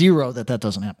are zero that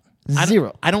doesn't happen.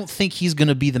 Zero. I don't think he's going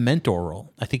to be the mentor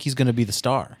role. I think he's going to be the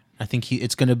star. I think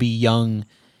it's going to be young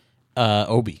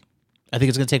Obi. I think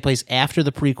it's going to take place after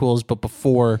the prequels, but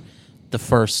before the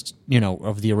first,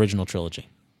 of the original trilogy.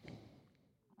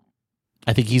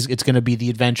 I think it's going to be the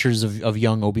adventures of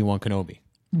young Obi-Wan Kenobi.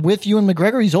 With Ewan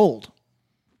McGregor, he's old.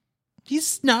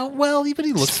 He's not but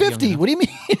he looks He's 50. young. What do you mean?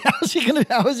 How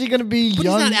is he gonna be But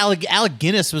young? he's not Alec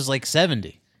Guinness was like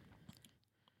 70.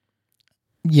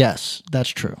 Yes, that's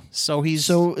true. So he's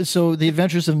So the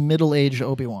adventures of middle-aged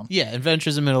Obi-Wan. yeah,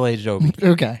 Adventures of Middle-Aged Obi.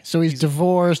 Okay, so he's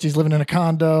divorced. He's living in a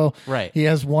condo. Right. He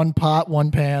has one pot,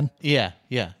 one pan. Yeah.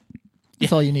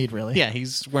 That's all you need, really. Yeah,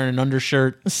 he's wearing an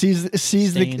undershirt. Sees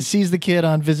the kid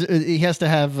on visit. He has to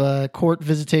have court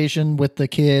visitation with the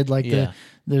kid.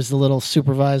 There's the little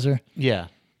supervisor. Yeah.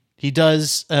 He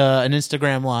does an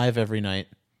Instagram live every night.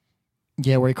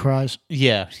 Yeah, where he cries.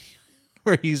 Yeah.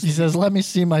 Where He says, "Let me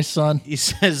see my son." he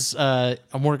says,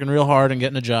 I'm working real hard and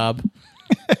getting a job.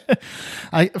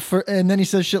 And then he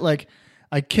says shit like,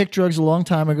 "I kicked drugs a long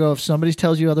time ago. If somebody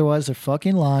tells you otherwise, they're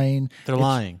fucking lying. They're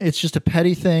lying. It's just a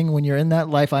petty thing when you're in that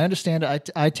life. I understand it.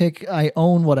 I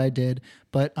own what I did,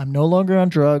 but I'm no longer on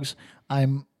drugs.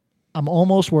 I'm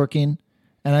almost working,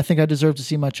 and I think I deserve to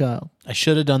see my child." I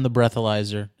should have done the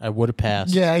breathalyzer. I would have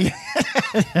passed. Yeah.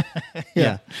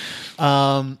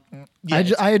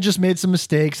 I had just made some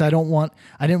mistakes. I didn't want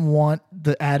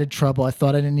the added trouble. I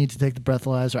thought I didn't need to take the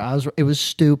breathalyzer. It was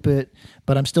stupid,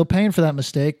 but I'm still paying for that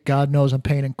mistake. God knows I'm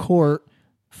paying in court.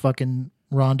 Fucking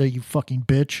Rhonda, you fucking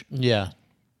bitch. Yeah.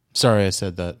 Sorry I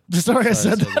said that. Sorry I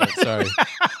said that. Sorry.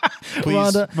 Please,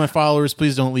 Rhonda. my followers,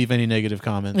 please don't leave any negative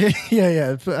comments.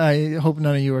 Yeah. I hope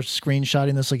none of you are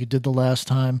screenshotting this like you did the last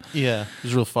time. Yeah. It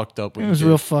was real fucked up. It was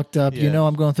real fucked up. Yeah. You know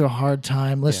I'm going through a hard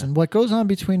time. Listen, what goes on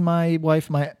between my wife,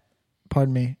 my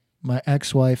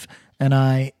ex-wife and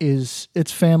I it's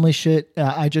family shit.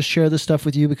 I just share this stuff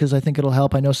with you because I think it'll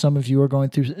help. I know some of you are going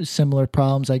through similar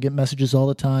problems. I get messages all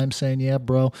the time saying, "Yeah,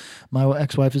 bro, my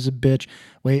ex-wife is a bitch."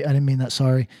 Wait, I didn't mean that.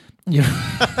 Sorry.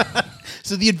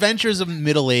 So the adventures of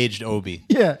middle-aged Obi.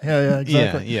 Yeah,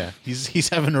 exactly. Yeah. He's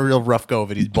having a real rough go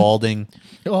of it. He's balding.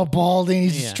 Oh, balding.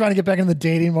 He's just trying to get back in the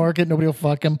dating market. Nobody will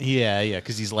fuck him. Yeah,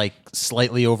 because he's like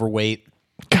slightly overweight.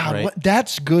 God, right?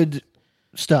 That's good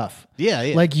stuff.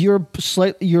 Yeah. Like you're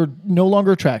no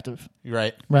longer attractive,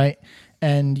 Right.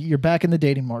 and you're back in the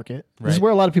dating market. This is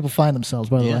where a lot of people find themselves,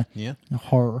 by the way. Yeah.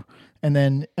 Horror. And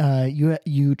then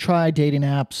you try dating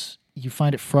apps. You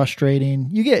find it frustrating.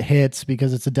 You get hits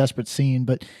because it's a desperate scene,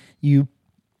 but you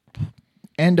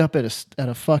end up at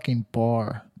a fucking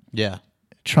bar. Yeah.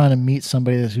 Trying to meet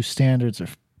somebody whose standards are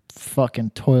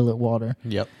fucking toilet water.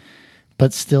 Yep.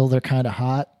 But still, they're kind of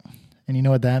hot. And you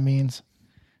know what that means?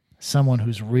 Someone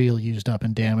who's real used up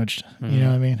and damaged. You know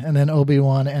what I mean? And then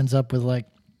Obi-Wan ends up with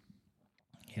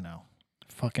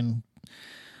fucking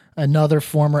another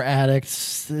former addict,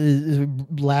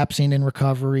 lapsing in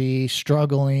recovery,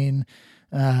 struggling.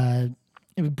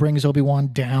 It brings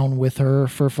Obi-Wan down with her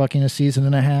for fucking a season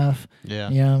and a half. Yeah.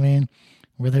 You know what I mean?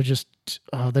 Where they're just,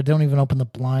 they don't even open the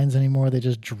blinds anymore. They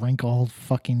just drink all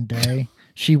fucking day.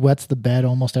 She wets the bed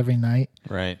almost every night.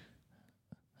 Right.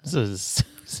 This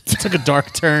took a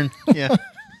dark turn. Yeah.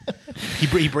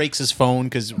 He breaks his phone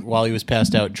because while he was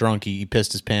passed out drunk, he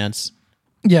pissed his pants.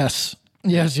 Yes. He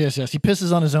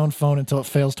pisses on his own phone until it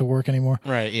fails to work anymore.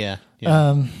 Right. Yeah.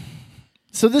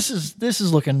 So this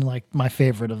is looking like my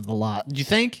favorite of the lot. Do you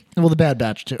think? Well, the Bad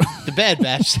Batch too. The Bad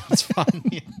Batch sounds fun.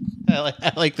 Yeah.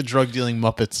 I like the drug dealing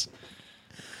Muppets.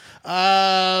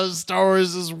 Star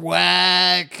Wars is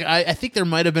whack. I think there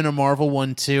might have been a Marvel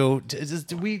one too.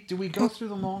 Do we go through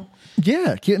them all?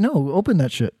 Yeah. No, open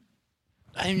that shit.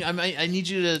 I need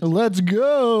you to Let's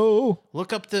go.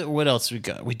 look up what else we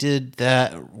got. We did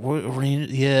that.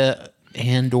 Yeah,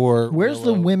 Andor. Where's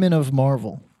the women of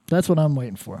Marvel? That's what I'm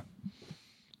waiting for.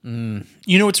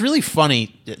 You know, it's really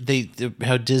funny.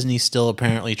 How Disney still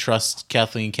apparently trusts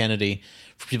Kathleen Kennedy.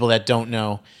 For people that don't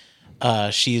know,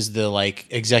 she's the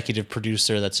executive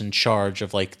producer that's in charge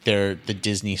of the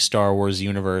Disney Star Wars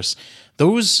universe.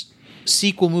 Those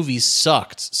sequel movies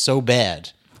sucked so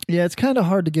bad. Yeah, it's kind of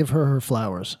hard to give her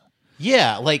flowers.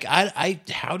 Yeah,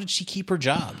 how did she keep her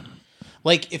job?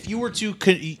 If you were to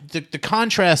the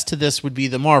contrast to this would be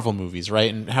the Marvel movies,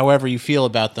 right? And however you feel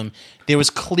about them, there was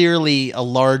clearly a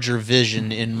larger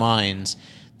vision in mind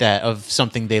that of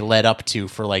something they led up to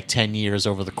for 10 years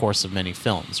over the course of many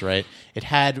films, right? It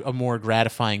had a more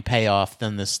gratifying payoff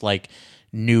than this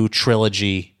new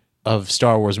trilogy of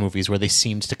Star Wars movies where they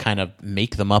seemed to kind of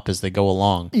make them up as they go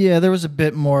along. Yeah, there was a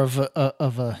bit more of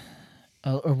a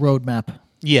roadmap.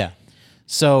 Yeah.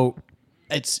 So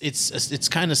it's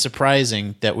kind of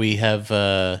surprising that we have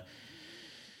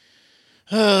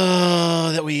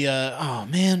oh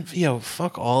man,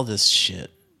 fuck all this shit.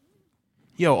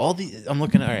 I'm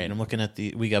looking at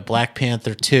we got Black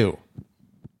Panther 2.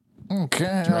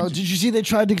 Okay. Did you see they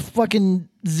tried to fucking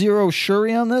zero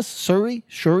Shuri on this. Shuri.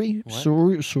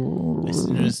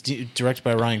 It's directed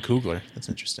by Ryan Coogler. That's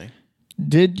interesting.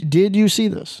 Did you see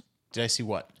this? Did I see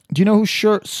what? Do you know who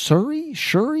Shuri? I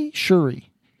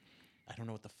don't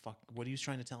know what the fuck. What are you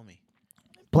trying to tell me?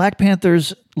 Black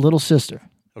Panther's little sister.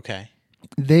 Okay.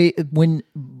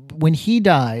 When he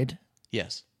died,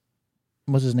 Yes.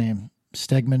 what's his name?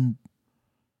 Stegman.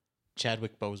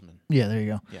 Chadwick Boseman. Yeah, there you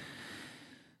go. Yeah.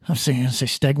 I was going to say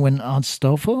Stegman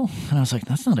Onstofo, and I was like,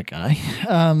 that's not a guy.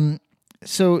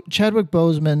 So Chadwick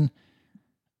Boseman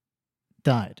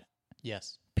died.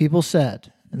 Yes. People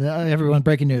said, everyone,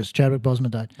 breaking news, Chadwick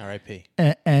Boseman died. R.I.P.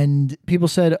 And people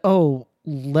said, oh,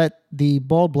 let the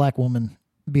bald black woman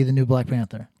be the new Black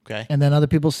Panther. Okay. And then other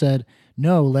people said,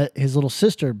 no, let his little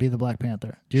sister be the Black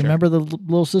Panther. Do you remember the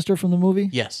little sister from the movie?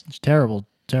 Yes. It's terrible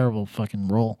fucking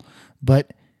role.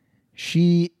 But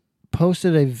she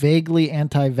posted a vaguely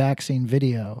anti-vaccine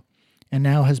video and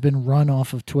now has been run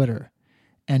off of Twitter.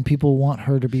 And people want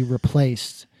her to be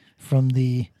replaced from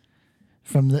the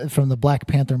Black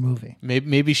Panther movie.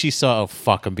 Maybe she saw, oh,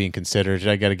 fuck, I'm being considered.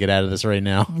 I got to get out of this right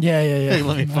now. Yeah. Hey,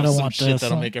 let me I post don't some want shit this.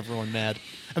 that'll make everyone mad.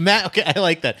 Okay, I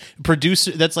like that.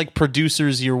 That's like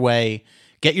producers your way.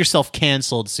 Get yourself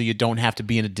canceled so you don't have to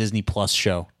be in a Disney Plus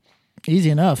show.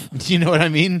 Easy enough. Do you know what I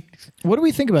mean? What do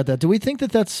we think about that? Do we think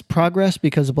that that's progress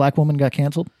because a black woman got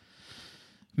canceled?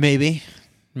 Maybe.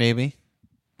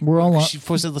 We're all on. She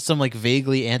posted some like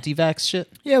vaguely anti-vax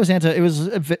shit. Yeah, it was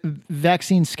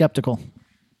vaccine skeptical.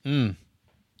 No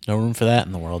room for that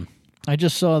in the world. I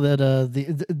just saw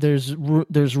that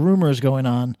there's rumors going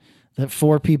on that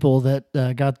 4 people that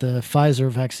got the Pfizer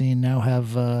vaccine now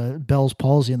have Bell's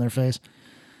palsy in their face.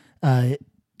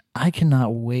 I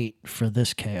cannot wait for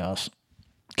this chaos.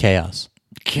 Chaos.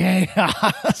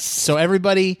 So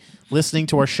everybody listening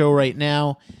to our show right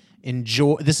now,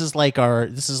 enjoy. This is like our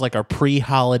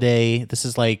pre-holiday. This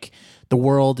is like the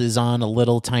world is on a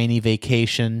little tiny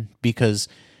vacation because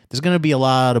there's going to be a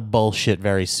lot of bullshit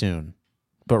very soon.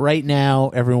 But right now,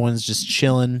 everyone's just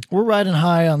chilling. We're riding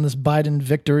high on this Biden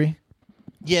victory.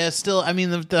 Yeah, still, I mean,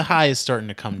 the high is starting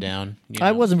to come down.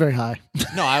 I wasn't very high.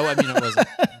 No, I mean, it wasn't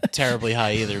terribly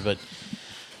high either, but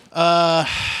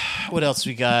what else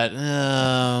we got?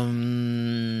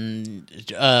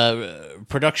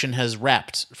 Production has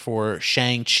wrapped for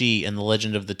Shang-Chi and the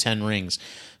Legend of the Ten Rings.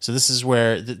 So this is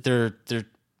where they're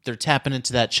tapping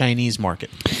into that Chinese market.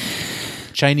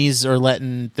 Chinese are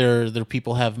letting their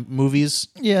people have movies.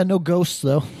 Yeah, no ghosts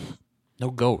though. No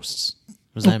ghosts.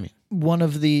 What does that mean? One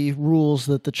of the rules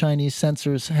that the Chinese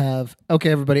censors have. Okay,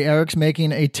 everybody, Eric's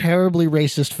making a terribly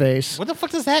racist face. What the fuck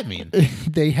does that mean?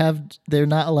 They're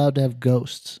not allowed to have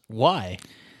ghosts. Why?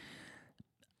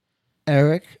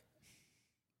 Eric,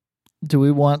 do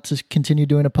we want to continue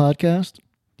doing a podcast?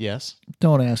 Yes.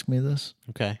 Don't ask me this.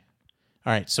 Okay.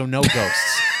 All right, so no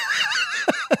ghosts.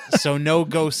 So no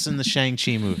ghosts in the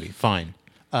Shang-Chi movie. Fine.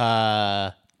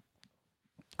 I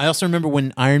also remember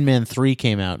when Iron Man 3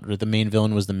 came out, where the main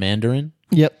villain was the Mandarin.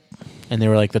 Yep. And they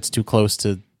were like, that's too close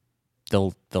to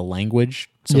the language.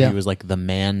 So he was like the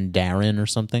Mandarin or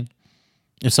something.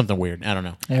 It's something weird. I don't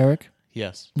know. Eric?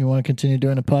 Yes. You want to continue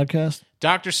doing a podcast?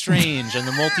 Doctor Strange and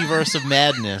the Multiverse of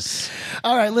Madness.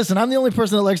 All right, listen, I'm the only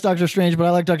person that likes Doctor Strange, but I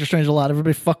like Doctor Strange a lot.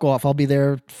 Everybody fuck off. I'll be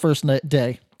there first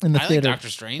day in the theater. I like Doctor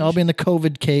Strange. I'll be in the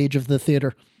COVID cage of the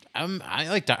theater.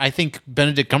 I think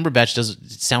Benedict Cumberbatch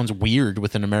sounds weird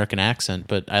with an American accent,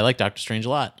 but I like Doctor Strange a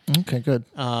lot. Okay, good.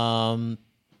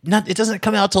 It doesn't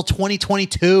come out till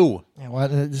 2022.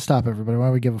 Yeah, stop, everybody. Why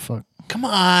do we give a fuck? Come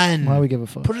on. Why do we give a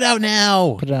fuck? Put it out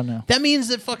now. Put it out now. That means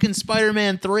that fucking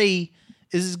Spider-Man 3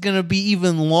 is going to be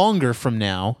even longer from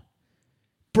now.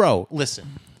 Bro,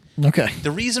 listen. Okay.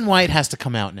 The reason why it has to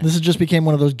come out now. This has just became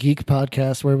one of those geek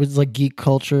podcasts where it was like geek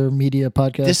culture media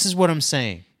podcast. This is what I'm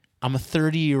saying. I'm a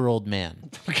 30-year-old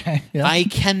man. Okay. Yeah. I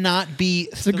cannot be.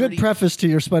 It's a good preface to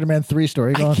your Spider-Man 3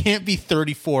 story. Go on. Can't be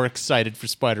 34 excited for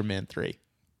Spider-Man 3.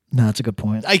 No, that's a good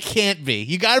point. I can't be.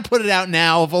 You got to put it out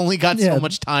now. I've only got so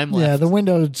much time left. Yeah, the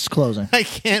window's closing. I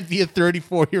can't be a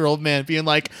 34-year-old man being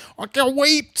like, I can't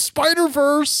wait,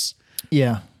 Spider-Verse.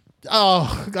 Yeah.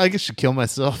 Oh, I guess I should kill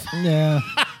myself. Yeah.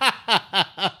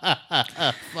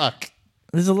 Fuck.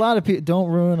 There's a lot of people. Don't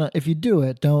ruin it. If you do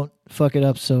it, don't fuck it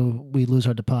up so we lose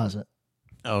our deposit.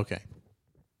 Oh, okay.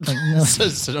 Like, no.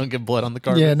 so don't get blood on the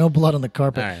carpet? Yeah, no blood on the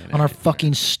carpet. All right, our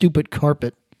fucking stupid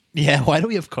carpet. Yeah, why do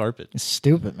we have carpet? It's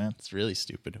stupid, man. It's really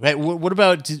stupid. Hey, what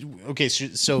about... Okay,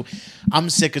 so I'm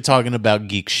sick of talking about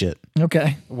geek shit.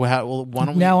 Okay. Well, why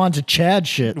don't now on to Chad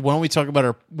shit. Why don't we talk about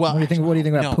our... Well, what do you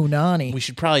think about Punani? We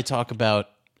should probably talk about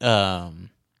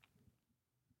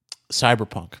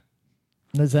Cyberpunk.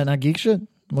 Is that not geek shit?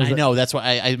 I know. That's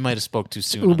why I might have spoke too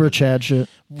soon. Uber Chad shit.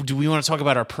 Do we want to talk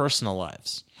about our personal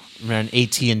lives? Around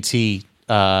AT&T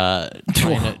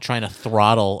trying to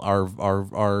throttle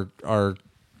our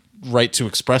right to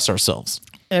express ourselves.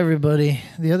 Everybody,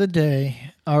 the other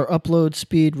day, our download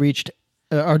speed reached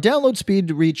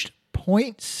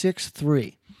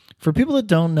 0.63. For people that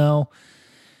don't know,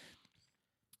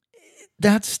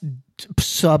 that's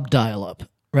sub dial-up,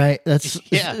 right? That's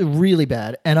really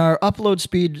bad. And our upload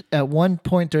speed at one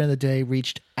point during the day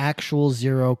reached actual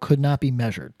zero, could not be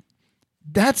measured.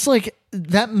 That's like,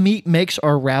 that makes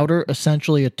our router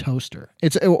essentially a toaster.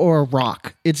 Or a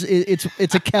rock. It's a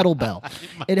kettlebell.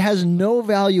 It has no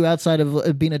value outside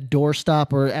of being a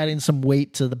doorstop or adding some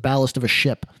weight to the ballast of a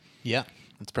ship. Yeah,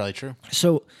 that's probably true.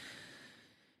 So,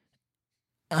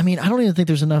 I mean, I don't even think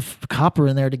there's enough copper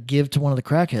in there to give to one of the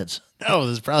crackheads. No,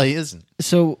 this probably isn't.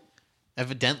 So,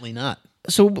 evidently not.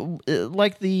 So,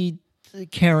 like the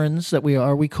Karens that we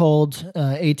are, we called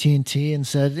AT&T and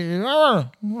said, yeah.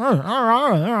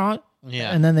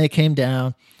 Yeah. And then they came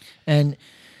down, and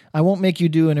I won't make you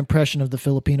do an impression of the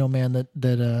Filipino man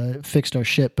that fixed our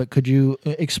shit, but could you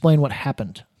explain what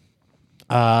happened?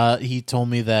 He told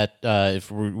me that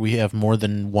if we have more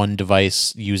than one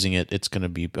device using it, it's going to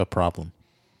be a problem.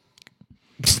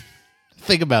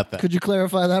 Think about that. Could you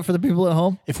clarify that for the people at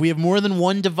home? If we have more than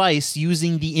one device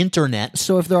using the internet.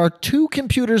 So if there are 2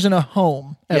 computers in a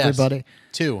home, everybody. Yes,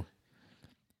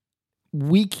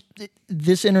 2.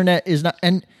 This internet is not,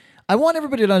 and I want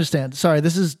everybody to understand, sorry,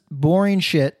 this is boring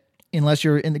shit unless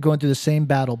you're going through the same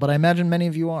battle, but I imagine many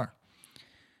of you are.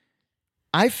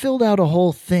 I filled out a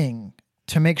whole thing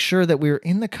to make sure that we were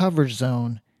in the coverage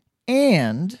zone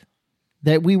and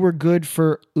that we were good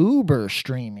for Uber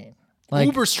streaming.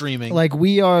 Uber streaming? Like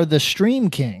we are the stream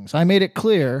kings. I made it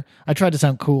clear. I tried to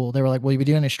sound cool. They were like, will you be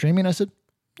doing any streaming? I said,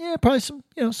 yeah, probably some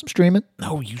streaming.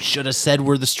 No, you should have said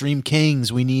we're the stream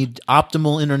kings. We need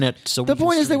optimal internet. So the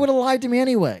point is they would have lied to me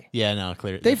anyway. Yeah, no,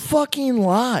 clear. They fucking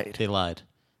lied. They lied.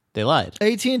 They lied.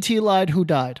 AT&T lied. Who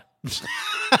died?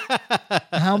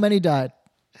 How many died?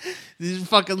 These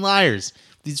fucking liars.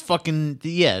 These fucking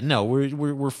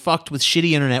we're fucked with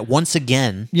shitty internet once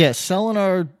again. Yes, selling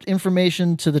our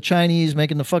information to the Chinese,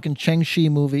 making the fucking Cheng-Chi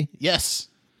movie. Yes.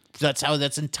 That's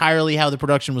entirely how the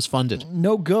production was funded.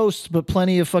 No ghosts, but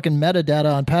plenty of fucking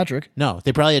metadata on Patrick. No,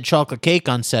 they probably had chocolate cake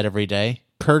on set every day,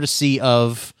 courtesy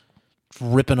of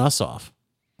ripping us off.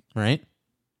 Right?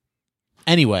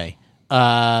 Anyway,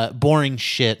 boring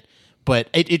shit, but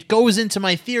it goes into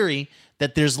my theory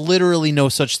that there's literally no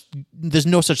such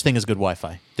thing as good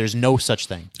Wi-Fi. There's no such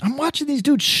thing. I'm watching these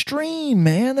dudes stream,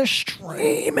 man. They're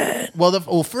streaming.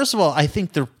 Well, first of all, I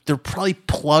think they're probably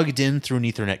plugged in through an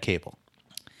Ethernet cable.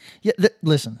 Yeah,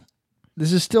 listen,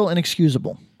 this is still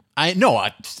inexcusable. I know,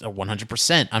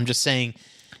 100%. I'm just saying.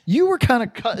 You were kind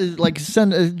of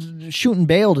shooting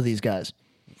bail to these guys.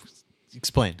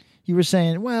 Explain. You were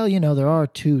saying, well, there are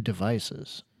 2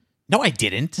 devices. No, I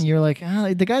didn't. And you're like,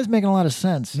 the guy's making a lot of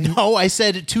sense. No, I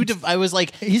said I was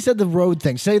like... He said the road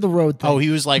thing. Say the road thing. Oh, he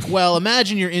was like, well,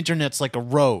 imagine your internet's like a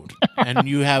road, and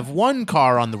you have one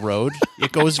car on the road.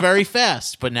 It goes very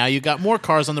fast, but now you got more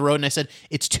cars on the road. And I said,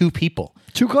 it's 2 people.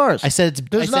 2 cars. I said,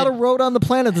 there's not a road on the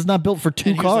planet that's not built for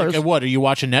 2 cars. Like, what, are you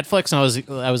watching Netflix? And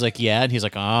I was like, yeah. And he's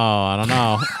like, oh, I don't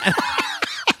know.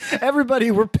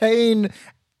 Everybody, we're paying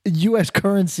U.S.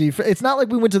 currency. It's not like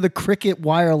we went to the Cricket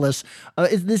Wireless.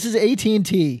 This is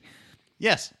AT&T.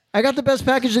 Yes. I got the best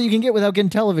package that you can get without getting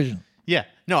television. Yeah.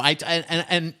 No,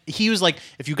 and he was like,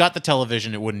 if you got the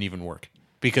television, it wouldn't even work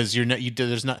because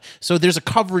there's not. So there's a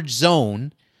coverage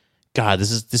zone. God,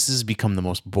 this has become the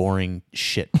most boring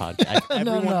shit podcast.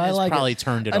 Everyone has probably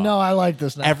turned it off. No, I like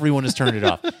this now. Everyone has turned it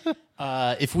off.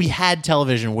 If we had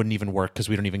television, it wouldn't even work because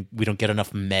we don't get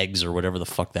enough megs or whatever the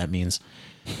fuck that means.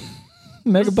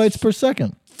 Megabytes per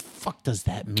second. Fuck does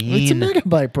that mean? It's a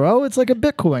megabyte, bro. It's like a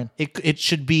Bitcoin. It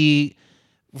should be.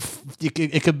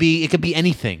 It could be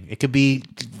anything. It could be.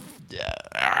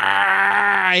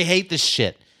 I hate this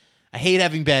shit. I hate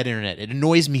having bad internet. It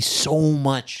annoys me so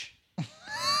much.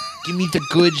 Give me the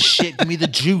good shit. Give me the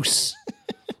juice.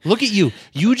 Look at you.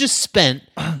 You just spent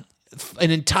an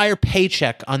entire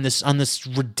paycheck on this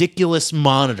ridiculous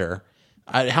monitor.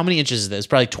 How many inches is this?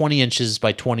 Probably 20 inches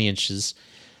by 20 inches.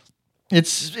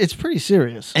 It's pretty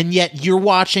serious. And yet you're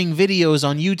watching videos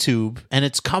on YouTube and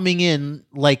it's coming in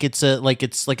like it's from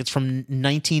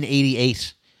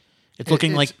 1988. It's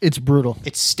looking like it's brutal.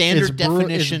 It's standard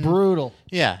definition. It's brutal.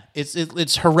 Yeah,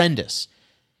 it's horrendous.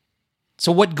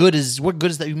 So what good is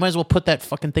that? You might as well put that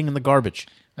fucking thing in the garbage.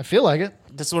 I feel like it.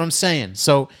 That's what I'm saying.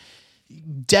 So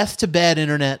death to bad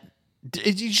internet.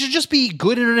 It should just be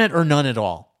good internet or none at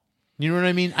all. You know what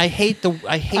I mean? I hate.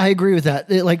 I agree with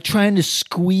that. Like trying to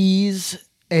squeeze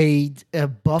a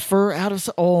buffer out of.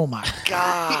 Oh my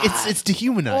god! It's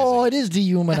dehumanizing. Oh, it is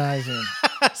dehumanizing.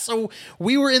 So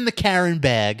we were in the Karen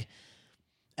bag,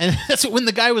 and that's when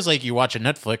the guy was like, "You watching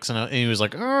Netflix?" And he was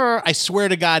like, "I swear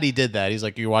to God, he did that." He's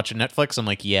like, "You watching Netflix?" I'm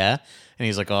like, "Yeah." And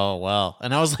he's like, "Oh well."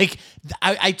 And I was like,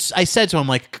 I said to him,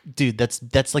 like, "Dude,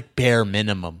 that's like bare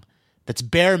minimum. That's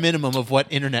bare minimum of what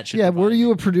internet should." Yeah, provide. were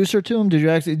you a producer to him? Did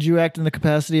you act in the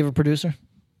capacity of a producer?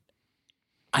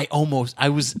 I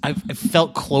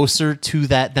felt closer to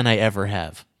that than I ever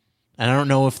have, and I don't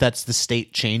know if that's the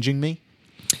state changing me.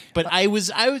 But I was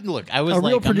a like,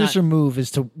 real producer move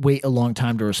is to wait a long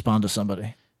time to respond to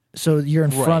somebody. So you're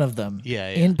in front of them,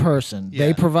 in person. Yeah.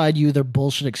 They provide you their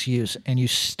bullshit excuse, and you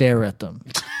stare at them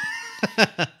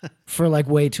for like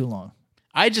way too long.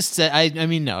 I just said, I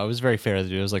mean, no, I was very fair to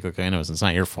do. I was like, okay, I know it's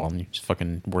not your fault. You just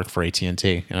fucking work for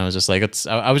AT&T. And I was just like,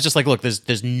 I was just like, look,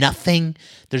 there's nothing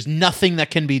that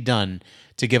can be done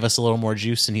to give us a little more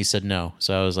juice. And he said no.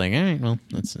 So I was like, all right, well,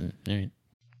 that's all right.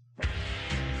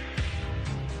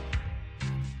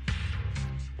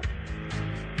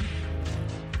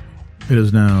 It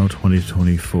is now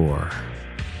 2024,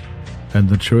 and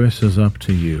the choice is up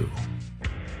to you.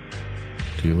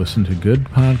 Do you listen to good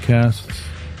podcasts,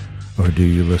 or do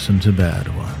you listen to bad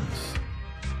ones?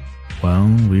 Well,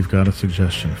 we've got a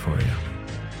suggestion for you.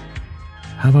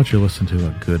 How about you listen to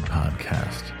a good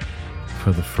podcast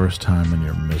for the first time in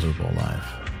your miserable life?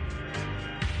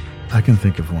 I can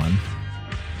think of one.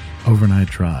 Overnight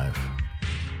Drive.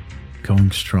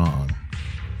 Going strong.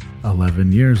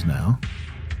 11 years now.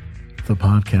 The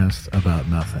podcast about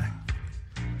nothing.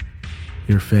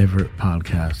 Your favorite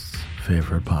podcast's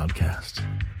favorite podcast.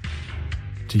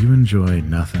 Do you enjoy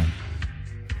nothing?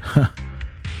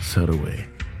 So do we. Why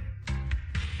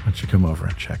don't you come over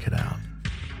and check it out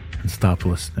and stop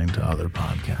listening to other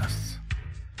podcasts?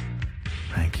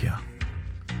 Thank you.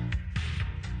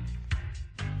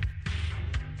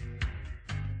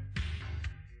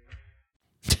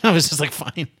 I was just like,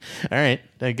 fine. All right.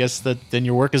 I guess that then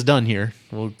your work is done here.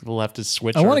 We'll have to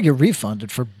switch. I want to get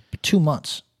refunded for 2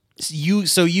 months. You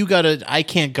gotta. I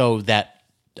can't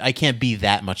be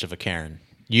that much of a Karen.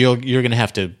 You're gonna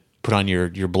have to put on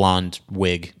your blonde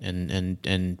wig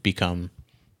and become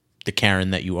the Karen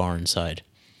that you are inside.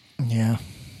 Yeah.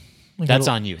 That's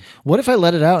on you. What if I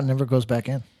let it out and never goes back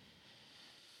in?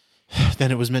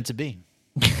 Then it was meant to be.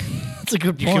 That's a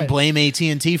good point. You can blame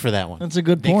AT&T for that one. That's a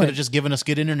good They point. could have just given us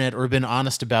good internet or been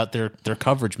honest about their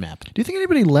coverage map. Do you think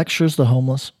anybody lectures the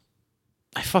homeless?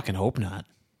 I fucking hope not.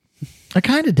 I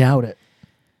kind of doubt it.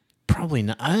 Probably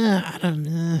not. I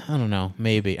don't know.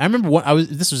 Maybe. I remember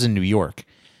this was in New York,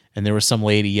 and there was some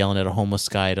lady yelling at a homeless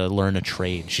guy to learn a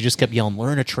trade. She just kept yelling,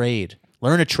 "Learn a trade.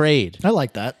 Learn a trade." I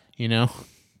like that. You know?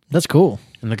 That's cool.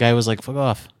 And the guy was like, "Fuck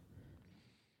off."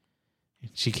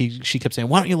 She kept saying,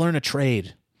 "Why don't you learn a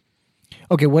trade?"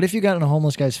 Okay, what if you got in a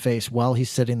homeless guy's face while he's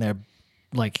sitting there,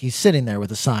 like he's sitting there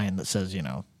with a sign that says,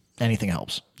 anything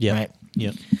helps. Yeah. Right?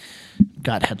 Yep.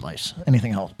 Got head lice.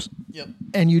 Anything helps. Yep.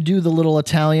 And you do the little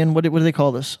Italian, what do they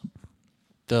call this?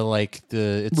 It's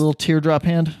little teardrop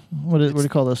hand? What do you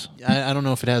call this? I don't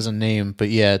know if it has a name, but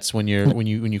yeah, it's when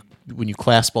you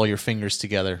clasp all your fingers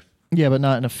together. Yeah, but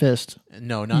not in a fist.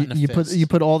 No, not in a fist. You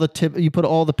put all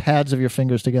the pads of your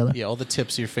fingers together. Yeah, all the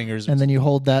tips of your fingers. And then you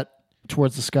hold that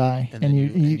towards the sky, and then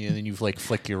you like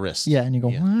flick your wrist. Yeah, and you go,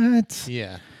 what?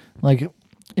 Yeah. Like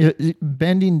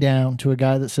bending down to a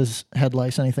guy that says head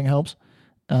lice, anything helps,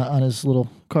 on his little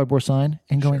cardboard sign,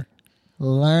 and going,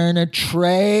 learn a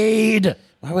trade.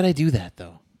 Why would I do that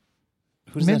though?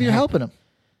 Maybe you're helping him.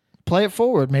 Play it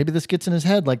forward. Maybe this gets in his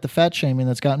head, like the fat shaming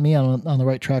that's gotten me on the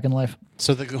right track in life.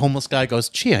 So the homeless guy goes,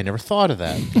 "Gee, I never thought of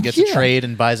that." He gets a trade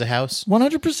and buys a house.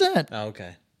 100%. Oh,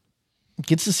 okay.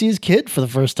 Gets to see his kid for the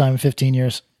first time in 15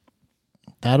 years.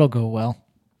 That'll go well.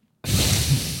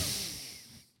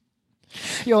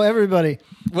 Yo, everybody.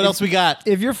 What else we got?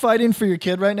 If you're fighting for your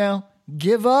kid right now,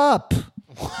 give up.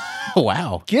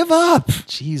 Wow. Give up.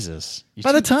 Jesus.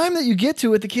 By the time that you get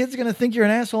to it, the kid's going to think you're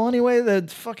an asshole anyway. That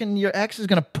fucking your ex is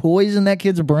going to poison that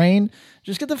kid's brain.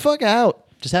 Just get the fuck out.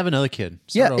 Just have another kid.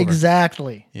 Start over.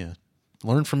 Exactly. Yeah.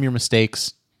 Learn from your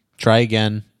mistakes. Try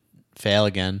again. Fail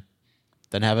again.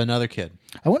 Then have another kid.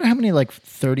 I wonder how many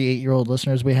 38-year-old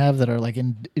listeners we have that are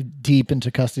deep into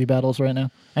custody battles right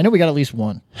now. I know we got at least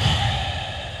one.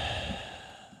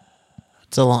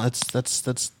 It's a lot.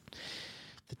 That's.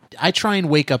 I try and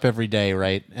wake up every day,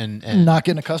 right, and not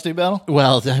get in a custody battle.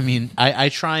 Well, I mean, I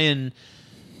try and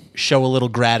show a little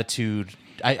gratitude.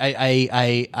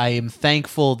 I am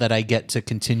thankful that I get to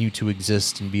continue to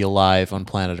exist and be alive on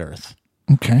planet Earth.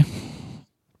 Okay.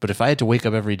 But if I had to wake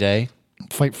up every day,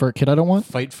 Fight for a kid I don't want?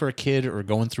 fight for a kid or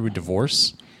going through a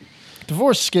divorce,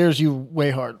 Divorce scares you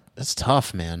way hard. that's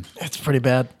tough, man. It's pretty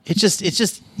bad. It's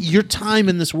just your time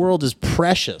in this world is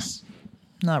precious.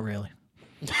 Not really.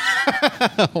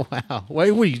 Wow.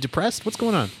 Why were you depressed? What's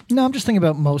going on? No, I'm just thinking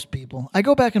about most people. I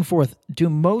go back and forth. Do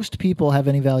most people have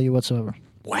any value whatsoever?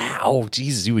 Wow.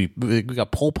 Jesus, we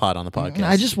got Pol Pot on the podcast.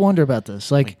 I just wonder about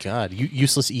this. Like, God, you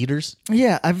useless eaters.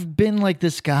 yeah, I've been like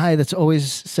this guy that's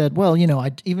always said, well, you know,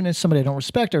 even if somebody I don't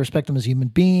respect, I respect them as a human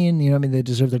being. You know what I mean? They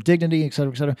deserve their dignity, et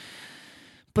cetera, et cetera.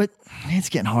 But it's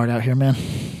getting hard out here, man.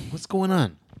 What's going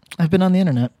on? I've been on the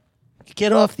internet.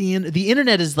 Get off the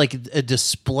internet is like a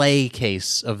display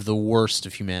case of the worst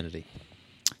of humanity.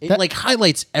 It like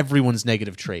highlights everyone's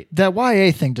negative trait. That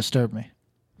YA thing disturbed me.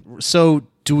 So,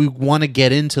 do we want to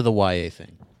get into the YA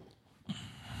thing?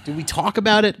 Did we talk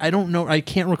about it? I don't know. I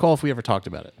can't recall if we ever talked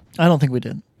about it. I don't think we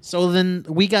did. So then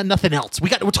we got nothing else. We're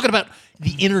talking about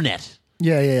the internet.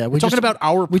 Yeah. We're talking about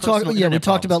our personal internet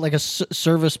talked problems. about like a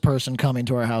service person coming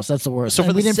to our house. That's the worst. So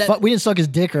And for we the didn't we didn't suck his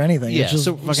dick or anything. Yeah, It's just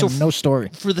so fucking no story.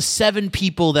 For the 7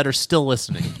 people that are still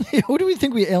listening. Who do we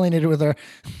think we alienated with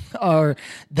our?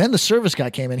 Then the service guy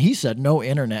came in. He said no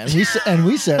internet, and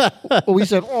we said,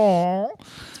 oh,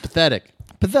 It's pathetic.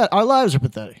 pathetic. Our lives are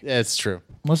pathetic. Yeah, it's true.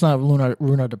 Let's not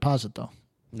ruin our deposit though.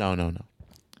 No.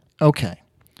 Okay.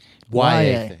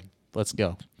 YA thing. Let's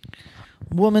go.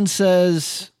 Woman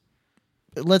says,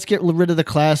 let's get rid of the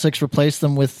classics, replace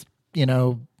them with,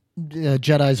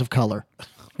 Jedis of color,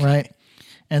 right?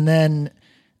 And then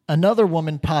another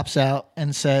woman pops out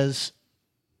and says,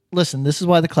 listen, this is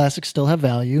why the classics still have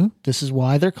value. This is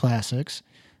why they're classics.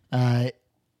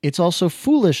 It's also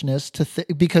foolishness to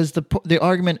because the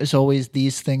argument is always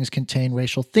these things contain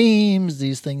racial themes.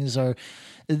 These things are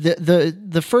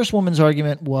the first woman's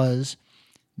argument was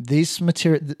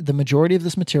the majority of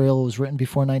this material was written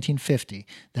before 1950.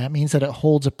 That means that it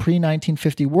holds a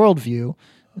pre-1950 worldview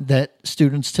that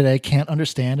students today can't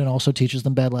understand and also teaches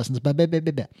them bad lessons.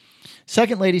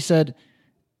 Second lady said,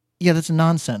 yeah, that's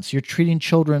nonsense. You're treating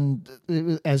children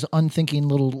as unthinking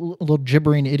little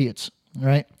gibbering idiots,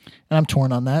 right? And I'm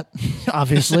torn on that,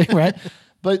 obviously, right?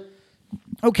 But,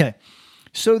 okay.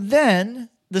 So then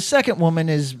the second woman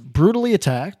is brutally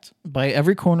attacked by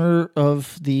every corner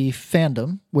of the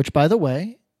fandom, which, by the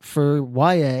way, for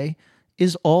YA,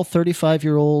 is all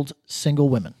 35-year-old single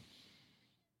women.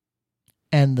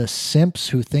 And the simps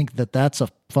who think that that's a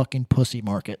fucking pussy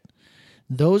market.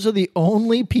 Those are the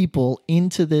only people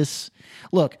into this.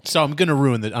 Look. So I'm gonna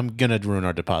ruin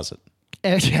our deposit.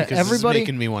 Everybody, this is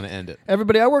making me want to end it.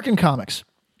 Everybody, I work in comics.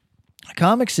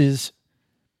 Comics is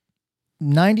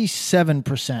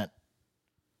 97%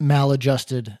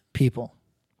 maladjusted people.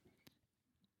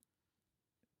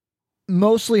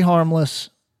 Mostly harmless,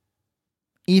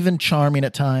 even charming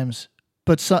at times,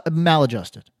 but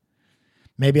maladjusted.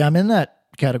 Maybe I'm in that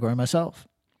category myself.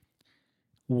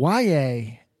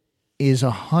 YA is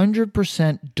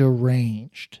 100%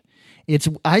 deranged.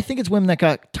 I think it's women that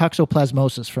got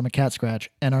toxoplasmosis from a cat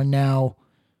scratch and are now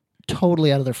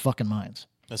totally out of their fucking minds.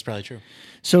 That's probably true.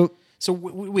 So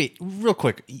wait, real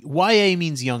quick. YA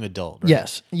means young adult, right?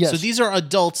 Yes. So these are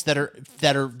adults that are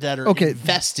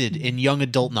invested in young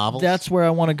adult novels. That's where I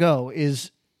want to go.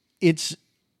 It's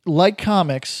like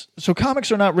comics. So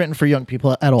comics are not written for young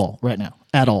people at all right now.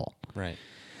 At all. Right.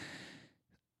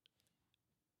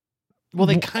 Well,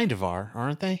 they kind of are,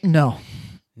 aren't they? No.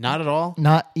 Not at all?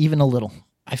 Not even a little.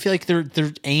 I feel like they're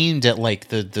aimed at like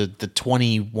the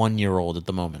 21-year-old at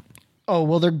the moment. Oh,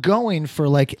 well, they're going for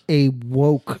like a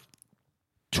woke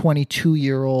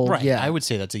 22-year-old. Right. Yeah. I would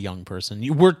say that's a young person.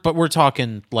 But we're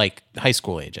talking like high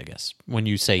school age, I guess, when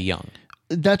you say young.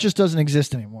 That just doesn't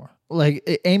exist anymore.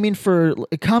 Like aiming for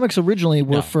comics originally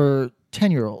were for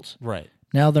 10-year-olds. Right.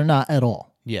 Now they're not at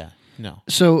all. Yeah. No.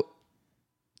 So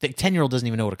the 10-year-old doesn't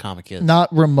even know what a comic is.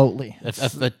 Not remotely. A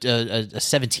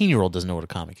 17-year-old doesn't know what a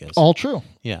comic is. All true.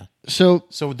 Yeah. So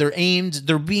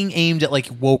they're being aimed at like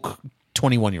woke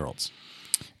 21-year-olds.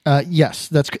 Yes,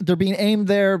 they're being aimed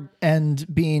there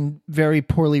and being very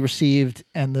poorly received,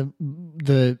 and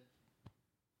the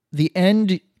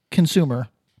end consumer,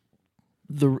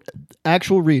 the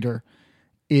actual reader,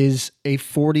 is a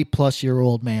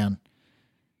 40-plus-year-old man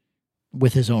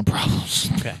with his own problems.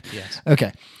 Okay. Yes.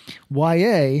 Okay.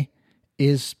 YA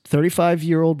is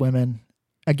 35-year-old women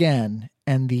again,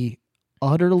 and the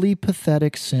utterly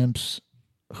pathetic simps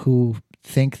who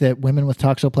think that women with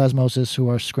toxoplasmosis who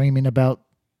are screaming about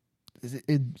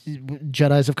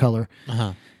Jedis of color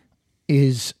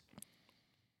is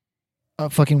a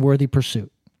fucking worthy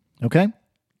pursuit. Okay?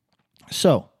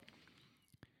 So,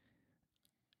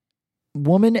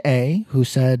 woman A, who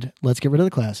said, let's get rid of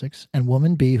the classics, and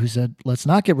woman B, who said, let's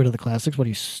not get rid of the classics. What are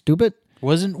you, stupid?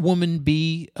 Wasn't woman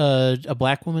B a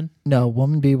black woman? No,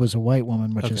 woman B was a white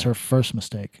woman, which is her first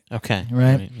mistake. Okay.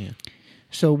 Right? Yeah.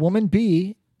 So woman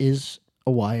B is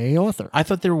a YA author. I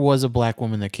thought there was a black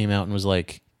woman that came out and was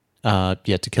like,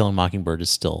 To Kill a Mockingbird is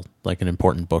still like an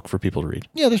important book for people to read.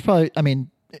 Yeah, there's probably, I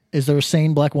mean, is there a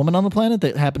sane black woman on the planet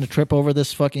that happened to trip over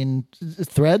this fucking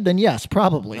thread? Then yes,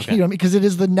 probably. Okay. You know what I mean? Because it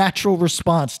is the natural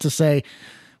response to say,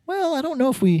 well, I don't know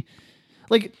if we,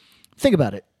 like, think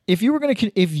about it. If you were going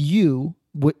to,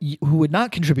 who would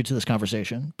not contribute to this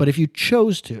conversation, but if you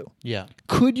chose to, Yeah.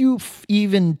 could you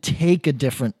even take a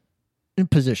different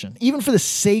position, even for the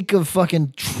sake of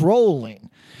fucking trolling?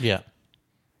 Yeah.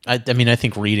 I mean, I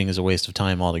think reading is a waste of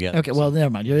time altogether. Okay, well,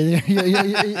 never mind.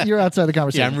 You're outside the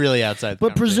conversation. Yeah, I'm really outside the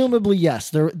But presumably,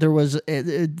 yes, there was.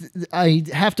 I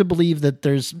have to believe that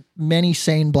there's many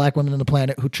sane black women on the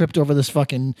planet who tripped over this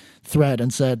fucking thread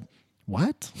and said,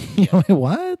 "What?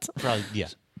 What?" Probably, yeah.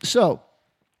 So,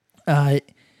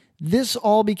 this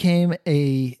all became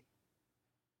a.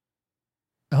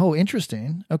 Oh,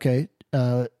 interesting. Okay.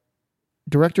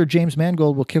 Director James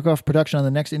Mangold will kick off production on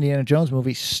the next Indiana Jones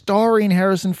movie starring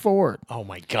Harrison Ford. Oh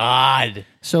my God.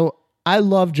 So I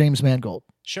love James Mangold.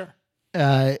 Sure.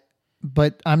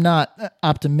 But I'm not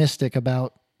optimistic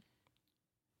about.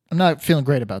 I'm not feeling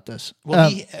great about this.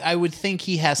 Well, I would think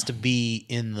he has to be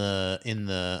in the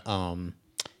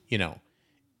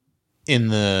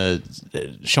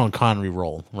Sean Connery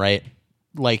role, right?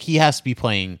 Like he has to be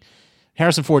playing.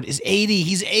 Harrison Ford is 80.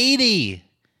 He's 80.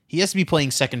 He has to be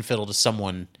playing second fiddle to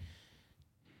someone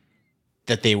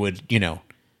that they would,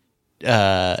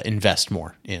 invest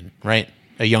more in, right?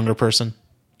 A younger person.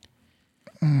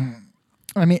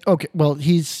 I mean, okay. Well,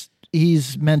 he's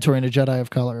mentoring a Jedi of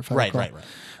color. If I recall. Right.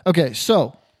 Okay,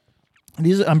 so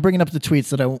I'm bringing up the tweets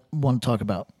that I want to talk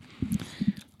about.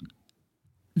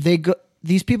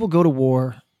 These people go to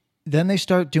war, then they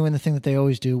start doing the thing that they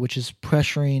always do, which is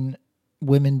pressuring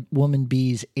woman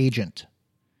B's agent,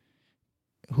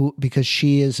 because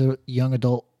she is a young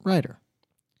adult writer.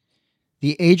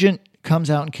 The agent comes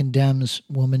out and condemns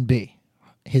woman B,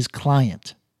 his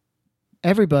client.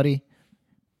 Everybody,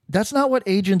 that's not what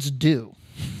agents do.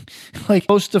 Like,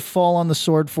 supposed to fall on the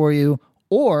sword for you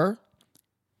or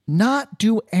not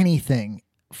do anything.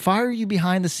 Fire you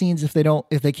behind the scenes if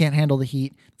they can't handle the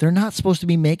heat. They're not supposed to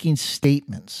be making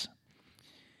statements.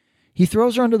 He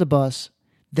throws her under the bus,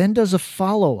 then does a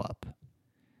follow-up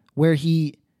where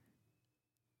he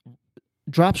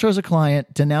drops her as a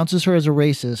client, denounces her as a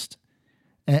racist,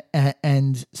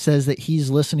 and says that he's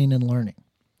listening and learning.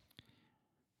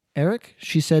 Eric,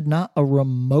 she said not a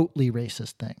remotely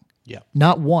racist thing. Yeah.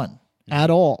 Not one at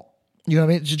all. You know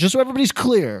what I mean? Just so everybody's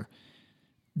clear,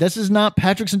 this is not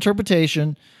Patrick's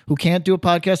interpretation, who can't do a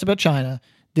podcast about China.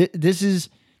 This is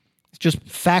just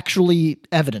factually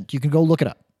evident. You can go look it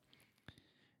up.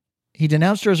 He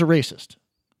denounced her as a racist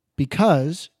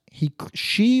because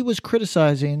she was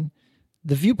criticizing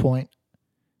the viewpoint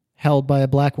held by a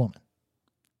black woman.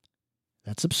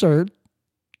 That's absurd.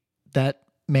 That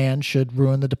man should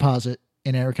ruin the deposit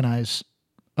in Eric and I's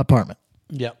apartment.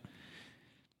 Yep.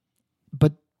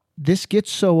 But this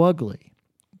gets so ugly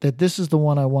that this is the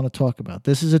one I want to talk about.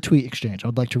 This is a tweet exchange I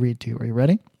would like to read to you. Are you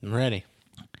ready? I'm ready.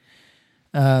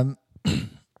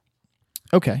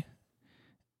 Okay.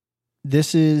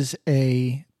 This is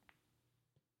a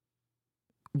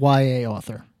YA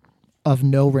author of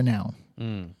no renown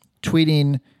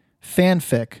tweeting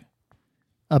fanfic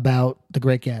about The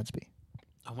Great Gatsby.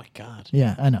 Oh my God.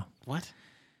 Yeah, I know. What?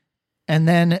 And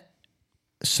then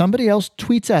somebody else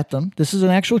tweets at them. This is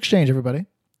an actual exchange, everybody.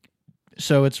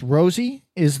 So it's Rosie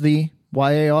is the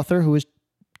YA author who is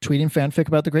tweeting fanfic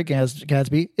about The Great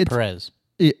Gatsby. Perez.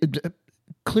 It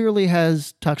clearly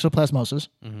has toxoplasmosis.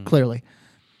 Mm-hmm. Clearly.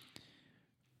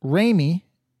 Raimi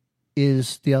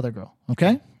is the other girl.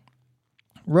 Okay?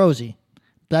 Rosie.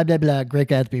 Blah, blah, blah. Great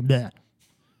Gatsby. Blah.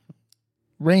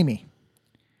 Raimi.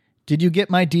 Did you get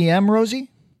my DM,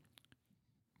 Rosie?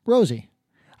 Rosie.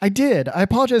 I did. I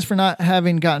apologize for not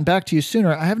having gotten back to you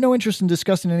sooner. I have no interest in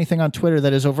discussing anything on Twitter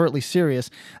that is overtly serious,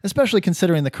 especially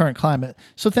considering the current climate.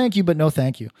 So thank you, but no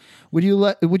thank you. Would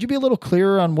you be a little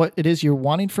clearer on what it is you're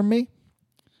wanting from me?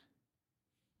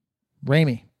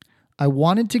 Raimi. I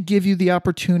wanted to give you the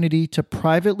opportunity to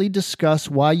privately discuss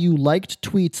why you liked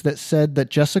tweets that said that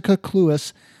Jessica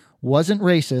Cluess wasn't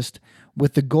racist,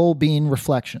 with the goal being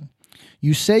reflection.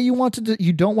 You say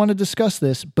you don't want to discuss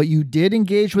this, but you did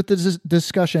engage with the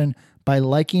discussion by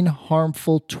liking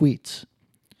harmful tweets.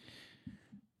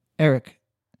 Eric,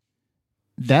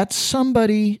 That's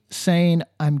somebody saying,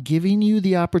 I'm giving you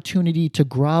the opportunity to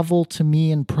grovel to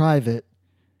me in private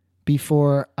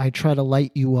before I try to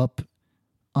light you up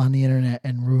on the internet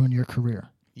and ruin your career.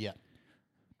 Yeah.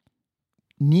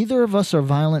 Neither of us are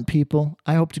violent people.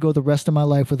 I hope to go the rest of my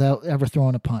life without ever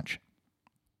throwing a punch.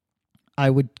 I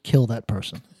would kill that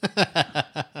person.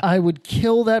 I would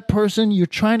kill that person. You're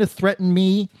trying to threaten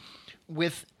me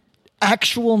with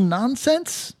actual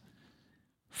nonsense?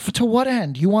 To what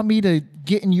end? You want me to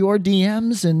get in your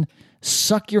DMs and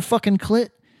suck your fucking clit?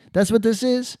 That's what this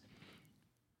is?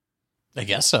 I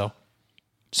guess so.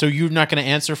 So you're not going to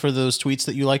answer for those tweets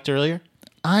that you liked earlier?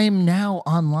 I'm now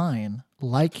online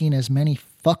liking as many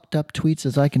fucked up tweets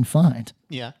as I can find.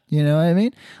 Yeah. You know what I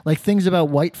mean? Like things about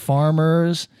white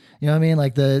farmers, you know what I mean?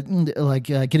 Like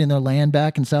getting their land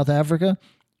back in South Africa.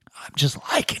 I'm just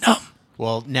liking them.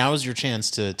 Well, now is your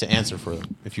chance to answer for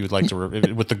them if you would like to,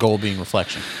 with the goal being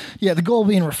reflection. Yeah, the goal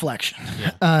being reflection.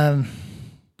 Yeah.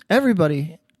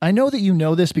 Everybody, I know that you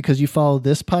know this because you follow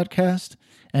this podcast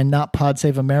and not Pod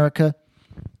Save America.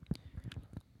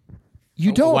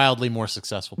 You don't wildly more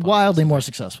successful. Podcast. Wildly more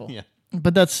successful. Yeah.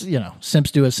 But that's,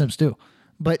 simps do as simps do.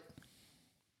 But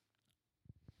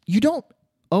you don't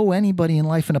owe anybody in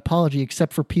life an apology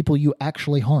except for people you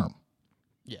actually harm.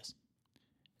 Yes.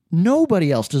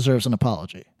 Nobody else deserves an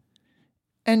apology.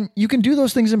 And you can do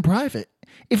those things in private.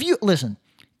 If you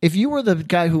were the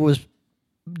guy who was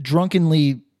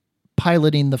drunkenly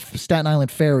piloting the Staten Island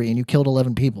ferry and you killed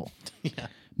 11 people, yeah,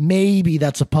 maybe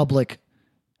that's a public,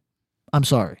 I'm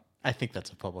sorry. I think that's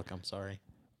a public, I'm sorry.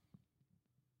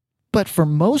 But for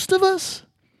most of us,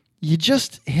 you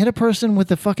just hit a person with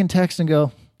a fucking text and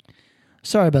go,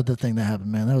 sorry about the thing that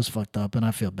happened, man. That was fucked up and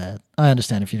I feel bad. I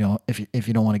understand if you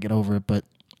don't want to get over it, but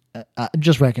I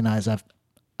just recognize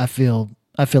I feel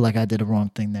like I did a wrong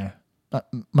thing there.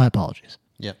 My apologies.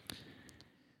 Yep.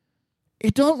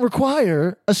 It don't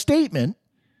require a statement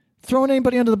throwing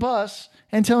anybody under the bus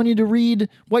and telling you to read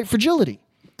White Fragility.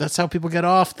 That's how people get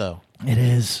off, though. It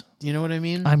is. You know what I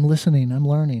mean? I'm listening. I'm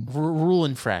learning. Rule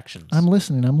infractions. I'm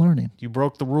listening. I'm learning. You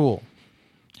broke the rule.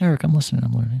 Eric, I'm listening.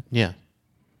 I'm learning. Yeah.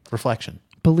 Reflection.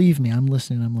 Believe me, I'm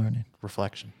listening. I'm learning.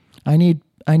 Reflection. I need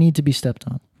to be stepped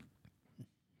on.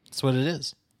 That's what it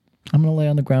is. I'm going to lay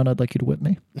on the ground. I'd like you to whip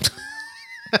me.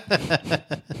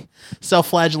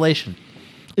 Self-flagellation.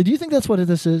 Do you think that's what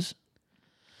this is?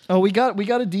 Oh, we got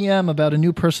a DM about a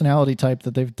new personality type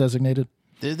that they've designated.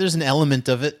 There's an element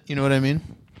of it. You know what I mean?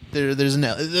 There's an.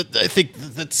 I think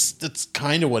that's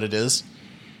kind of what it is.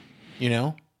 You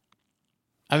know.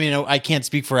 I mean, I can't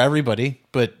speak for everybody,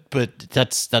 but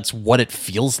that's what it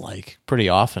feels like pretty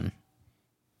often.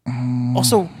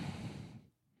 Also,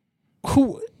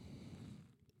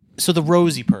 so the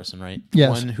Rosie person, right? Yes.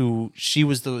 One who she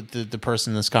was the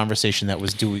person in this conversation that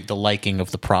was doing the liking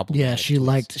of the problem. Yeah, she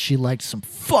liked some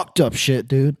fucked up shit,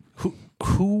 dude.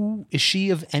 Who is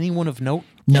she of anyone of note?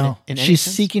 No, in she's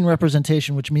sense? seeking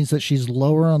representation, which means that she's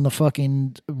lower on the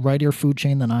fucking right ear food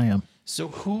chain than I am. So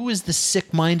who is the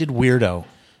sick-minded weirdo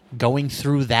going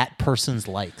through that person's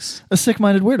likes? A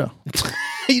sick-minded weirdo.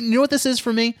 You know what this is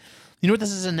for me? You know what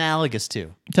this is analogous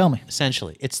to? Tell me.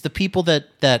 Essentially, it's the people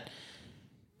that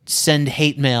send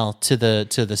hate mail to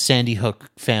the Sandy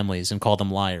Hook families and call them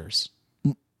liars.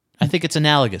 I think it's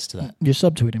analogous to that. You're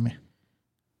subtweeting me.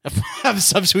 I'm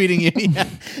subtweeting you.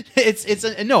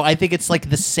 Yeah. No, I think it's like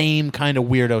the same kind of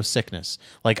weirdo sickness.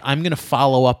 Like I'm going to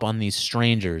follow up on these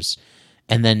strangers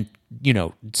and then,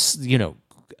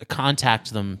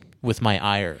 contact them with my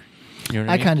ire. You know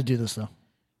what I mean? kind of do this though.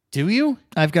 Do you?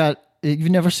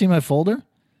 You've never seen my folder?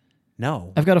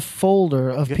 No. I've got a folder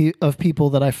of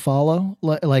people that I follow.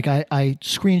 Like I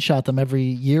screenshot them every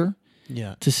year.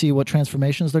 Yeah. To see what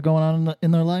transformations they're going on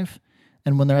in their life.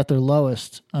 And when they're at their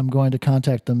lowest, I'm going to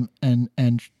contact them and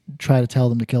try to tell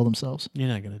them to kill themselves. You're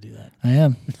not going to do that. I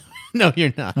am. No,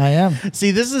 you're not. I am. See,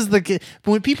 this is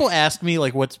when people ask me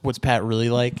like, what's Pat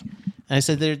really like? And I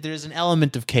said there's an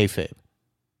element of kayfabe.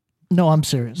 No, I'm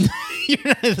serious.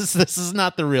 This is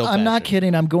not the real. I'm not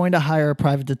kidding. I'm going to hire a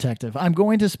private detective. I'm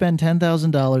going to spend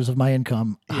 $10,000 of my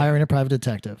income hiring a private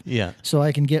detective. Yeah. So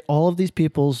I can get all of these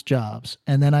people's jobs,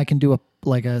 and then I can do a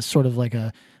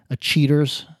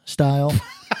Cheaters style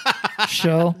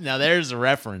show. Now there's a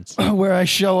reference where I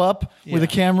show up with a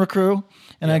camera crew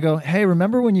and I go, "Hey,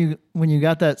 remember when you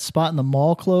got that spot in the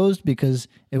mall closed because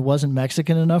it wasn't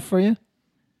Mexican enough for you?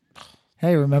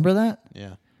 Hey, remember that?"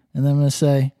 Yeah. And then I'm gonna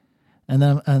say, and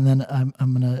then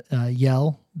I'm gonna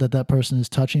yell that person is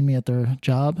touching me at their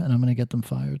job, and I'm gonna get them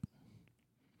fired.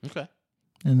 Okay.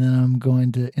 And then I'm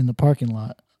going to, in the parking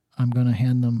lot, I'm gonna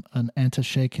hand them an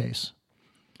attaché case.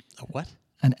 A what?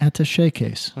 an attaché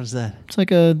case. What is that? It's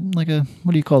like a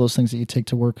what do you call those things that you take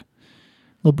to work? A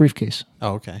little briefcase.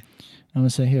 Oh, okay. I'm gonna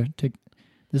say, here, take.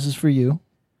 This is for you,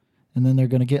 and then they're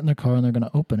gonna get in their car and they're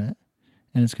gonna open it,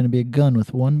 and it's gonna be a gun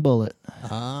with one bullet.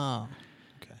 Oh,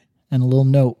 okay. And a little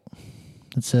note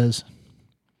that says,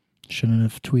 "Shouldn't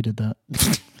have tweeted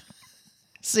that."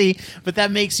 See, but that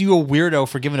makes you a weirdo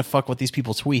for giving a fuck what these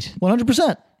people tweet.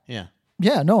 100%. Yeah.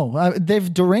 Yeah, no,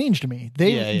 they've deranged me.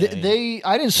 They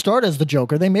I didn't start as the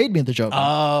Joker. They made me the Joker.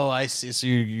 Oh, I see. So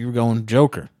you're going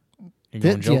Joker. You're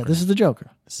going Joker. Yeah, this is the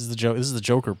Joker. This is the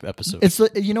Joker episode. It's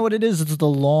you know what it is? It's the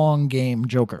long game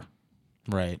Joker.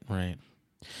 Right.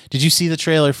 Did you see the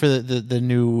trailer for the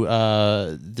new?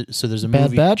 So there's a Bad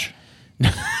movie. Batch.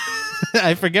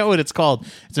 I forget what it's called.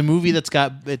 It's a movie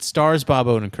it stars Bob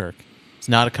Odenkirk. It's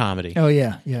not a comedy. Oh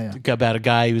yeah. About a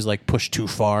guy who's like pushed too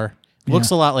far.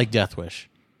 Looks a lot like Death Wish.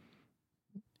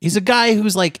 He's a guy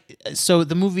who's like, so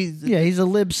the movie. Yeah, he's a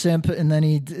lib simp, and then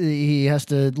he has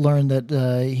to learn that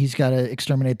he's got to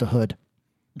exterminate the hood.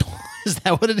 Is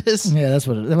that what it is? Yeah, that's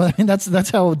what it is. I mean, that's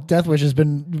how Death Wish has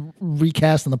been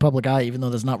recast in the public eye, even though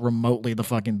that's not remotely the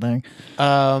fucking thing.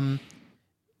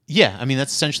 Yeah, I mean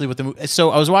that's essentially what the movie. So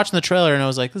I was watching the trailer and I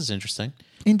was like, this is interesting.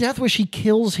 In Death Wish, he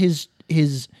kills his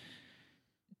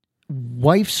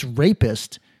wife's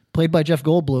rapist, played by Jeff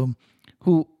Goldblum,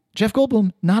 who Jeff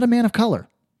Goldblum, not a man of color.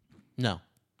 No.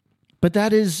 But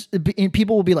that is,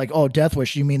 people will be like, oh, Death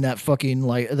Wish, you mean that fucking,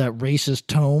 like, that racist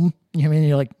tome? You know what I mean?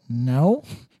 You're like, no.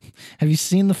 Have you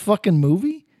seen the fucking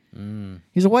movie?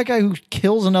 He's a white guy who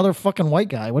kills another fucking white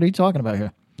guy. What are you talking about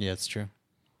here? Yeah, it's true.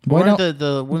 White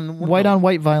on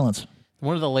white violence.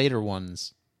 One of the later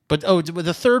ones. But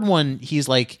the third one, he's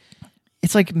like...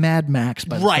 It's like Mad Max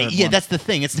by the right, third yeah, one. that's the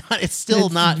thing. It's still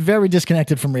not... very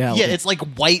disconnected from reality. Yeah, it's like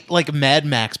white, like Mad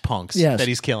Max punks that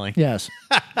he's killing. Yes.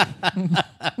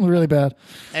 Really bad.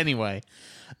 Anyway.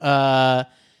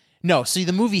 No, see,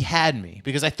 the movie had me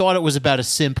because I thought it was about a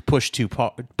simp push too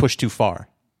far.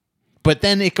 But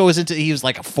then it goes into he was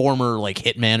like a former like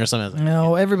hitman or something. Like,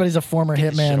 no, everybody's a former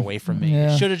get this hitman. shit away from me.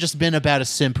 Yeah. It should have just been about a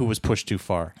simp who was pushed too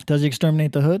far. Does he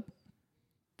exterminate the hood?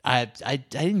 I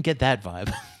didn't get that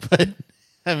vibe, but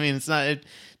I mean it's not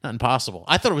impossible.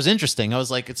 I thought it was interesting. I was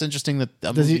like, it's interesting that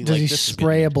does he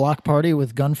spray a block party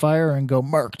with gunfire and go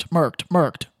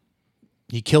murked?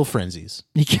 He kill frenzies.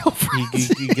 He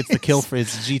gets the kill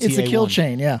frenzy. GTA. It's a kill 1.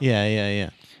 chain. Yeah.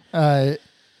 Yeah.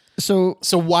 So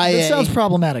YA. This sounds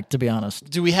problematic, to be honest.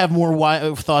 Do we have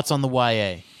more thoughts on the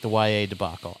YA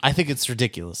debacle? I think it's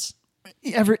ridiculous.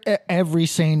 Every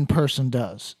sane person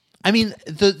does. I mean,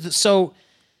 the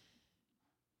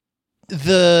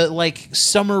like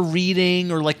summer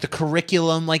reading or like the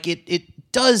curriculum, like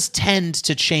it does tend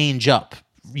to change up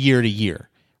year to year,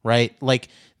 right? Like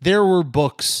there were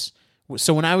books.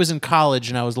 So when I was in college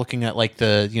and I was looking at like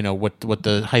the, you know, what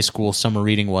the high school summer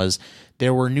reading was,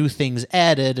 there were new things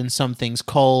added and some things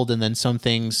culled and then some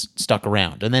things stuck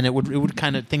around. And then it would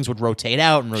kind of, things would rotate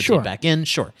out and rotate back in.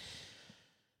 Sure.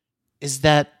 Is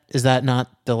that not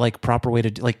the like proper way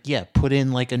to like, yeah, put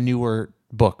in like a newer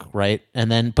book, right?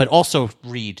 And then, but also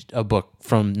read a book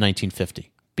from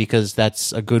 1950 because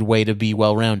that's a good way to be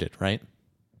well-rounded, right?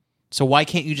 So why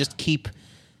can't you just keep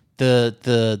the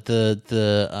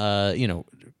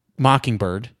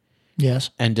Mockingbird, yes,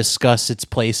 and discuss its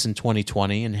place in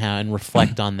 2020 and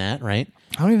reflect on that, right?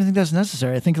 I don't even think that's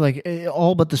necessary. I think like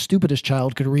all but the stupidest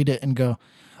child could read it and go,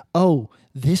 "Oh,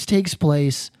 this takes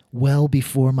place well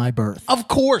before my birth." Of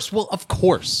course. Well, of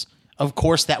course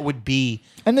that would be.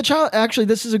 And the child, actually,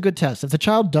 this is a good test. If the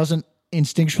child doesn't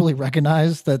instinctually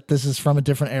recognize that this is from a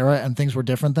different era and things were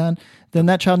different then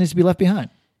that child needs to be left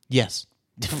behind. Yes.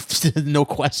 No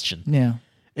question. Yeah.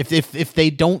 If they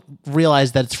don't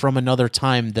realize that it's from another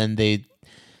time, then they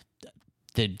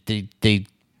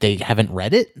haven't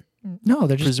read it. No,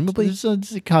 they're just presumably it's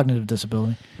a cognitive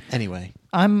disability. Anyway,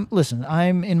 I'm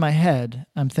in my head.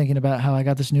 I'm thinking about how I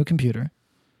got this new computer,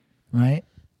 right?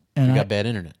 And you got bad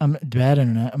internet. Bad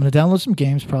internet. I'm going to download some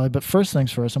games probably, but first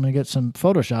things first, I'm going to get some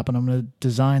Photoshop and I'm going to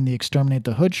design the Exterminate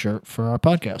the Hood shirt for our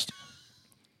podcast.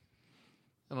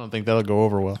 I don't think that'll go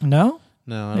over well. No?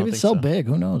 No, I maybe don't it's think so so big.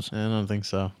 Who knows? I don't think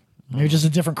so. Maybe just a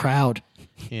different crowd.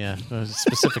 Yeah, a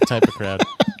specific type of crowd.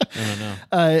 I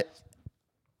don't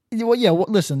know.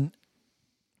 Listen.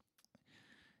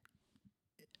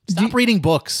 Stop reading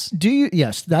books. Do you?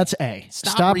 Yes, that's A.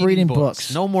 Stop reading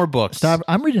books. No more books. Stop.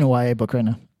 I'm reading a YA book right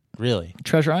now. Really?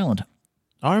 Treasure Island.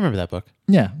 Oh, I remember that book.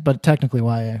 Yeah, but technically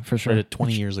YA for sure. Read it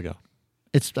 20 years ago.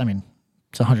 It's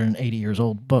 180 years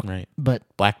old book. Right. But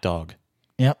Black Dog.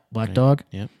 Yep, Black Dog.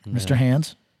 Yep. Mr.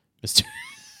 Hands. Mr.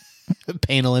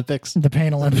 Pain Olympics. The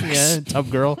Pain Olympics. Yeah,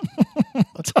 Tub Girl.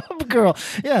 Top Girl.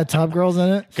 Yeah, Top Girl's in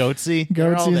it. Goatsy.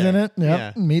 They're all Goatsy's in there. it.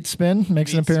 Yep. Yeah. Meat Spin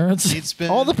makes an appearance. Meat Spin.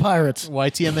 All the pirates.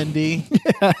 YTMND.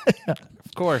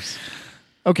 Of course.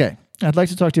 Okay. I'd like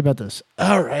to talk to you about this.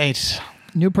 All right.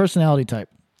 New personality type.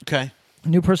 Okay.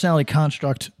 New personality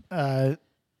construct.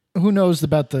 Who knows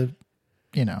about who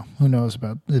knows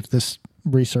about if this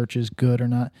research is good or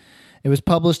not. It was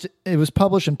published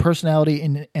in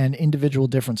Personality and Individual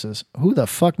Differences. Who the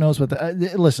fuck knows what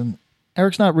that... listen,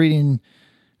 Eric's not reading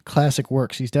classic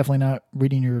works. He's definitely not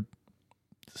reading your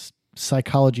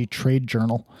psychology trade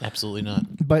journal. Absolutely not.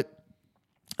 But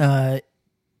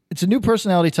it's a new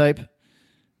personality type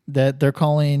that they're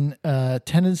calling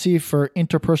Tendency for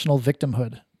Interpersonal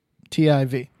Victimhood,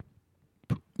 TIV,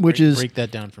 which is... Break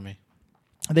that down for me.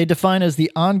 They define as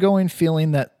the ongoing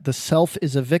feeling that the self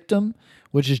is a victim,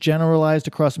 which is generalized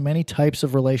across many types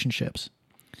of relationships.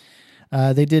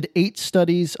 They did 8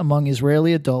 studies among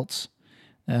Israeli adults,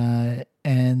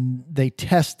 and they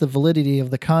test the validity of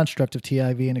the construct of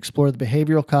TIV and explore the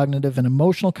behavioral, cognitive, and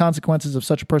emotional consequences of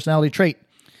such a personality trait.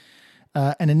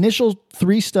 An initial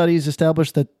 3 studies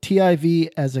established that TIV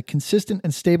as a consistent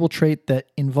and stable trait that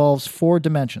involves 4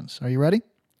 dimensions. Are you ready?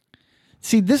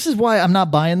 See, this is why I'm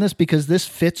not buying this, because this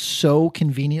fits so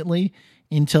conveniently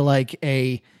into like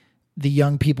the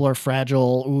young people are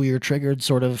fragile, ooh, you're triggered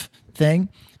sort of thing,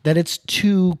 that it's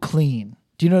too clean.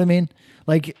 Do you know what I mean?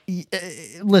 Like,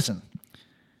 listen,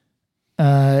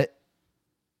 let's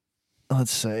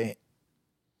say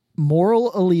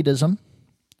moral elitism,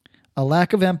 a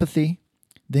lack of empathy,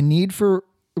 the need for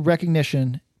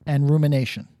recognition, and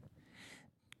rumination.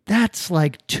 That's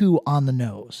like 2 on the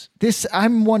nose.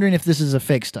 I'm wondering if this is a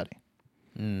fake study.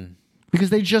 Because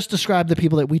they just describe the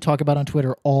people that we talk about on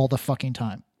Twitter all the fucking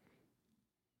time.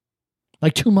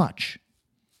 Like, too much.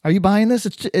 Are you buying this?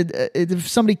 If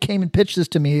somebody came and pitched this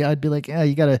to me, I'd be like, yeah,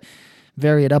 you got to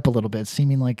vary it up a little bit. It's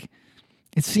seeming like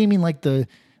the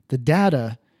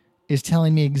data is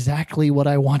telling me exactly what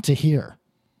I want to hear.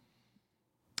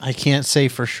 I can't say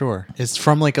for sure. It's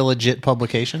from like a legit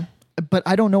publication. But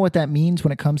I don't know what that means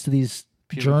when it comes to these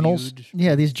journals.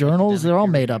 Yeah, these journals, they're all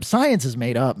made up. Science is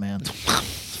made up, man.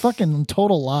 It's fucking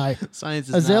total lie. Science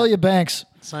is Azalea Banks.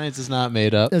 Science is not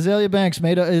made up. Azalea Banks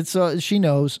made up. It's she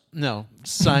knows. No,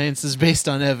 science is based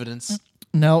on evidence.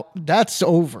 No, that's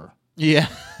over. Yeah,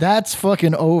 that's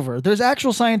fucking over. There's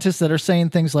actual scientists that are saying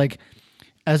things like,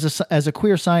 as a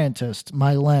queer scientist,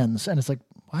 my lens, and it's like,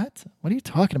 what? What are you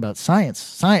talking about?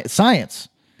 Science,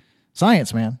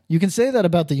 man. You can say that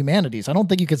about the humanities. I don't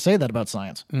think you can say that about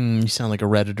science. You sound like a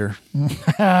Redditor.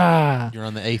 You're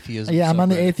on the atheism. Yeah, I'm on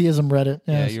the atheism Reddit.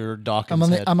 Yeah, Yes. you're Dawkins.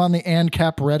 I'm on the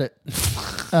ANCAP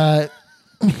Reddit.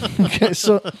 Okay,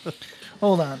 so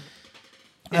hold on.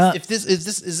 Is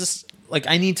this like,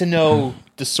 I need to know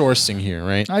the sourcing here,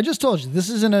 right? I just told you this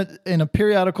is in a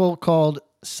periodical called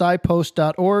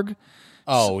SciPost.org.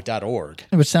 Oh, .org.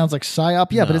 Which sounds like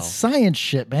psyop. Yeah, but No. it's science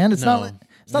shit, man. It's not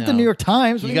the New York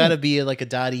Times. What You do got to mean? be like a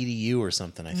 .edu or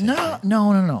something, I think.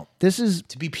 No. This is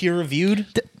To be peer reviewed?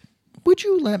 Would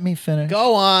you let me finish?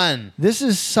 Go on. This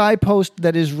is SciPost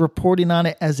that is reporting on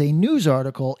it as a news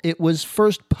article. It was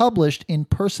first published in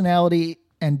Personality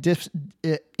and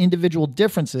Individual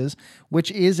Differences, which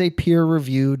is a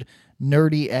peer-reviewed,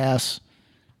 nerdy-ass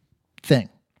thing.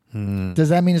 Does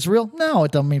that mean it's real? No,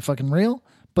 it doesn't mean fucking real.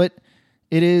 But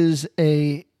it is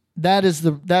that's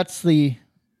the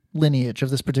lineage of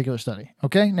this particular study.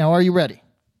 Okay? Now, are you ready?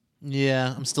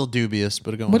 Yeah, I'm still dubious,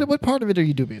 but go on. What part of it are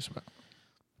you dubious about?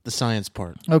 The science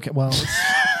part. Okay, well,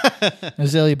 it's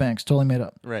Azalea Banks, totally made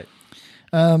up. Right.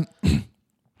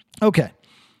 Okay.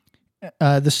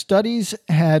 The studies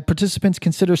had participants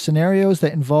consider scenarios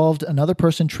that involved another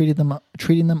person treating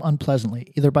them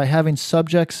unpleasantly, either by having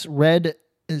subjects read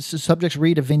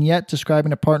a vignette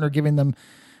describing a partner giving them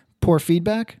poor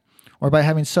feedback, or by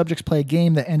having subjects play a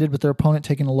game that ended with their opponent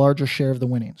taking a larger share of the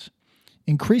winnings.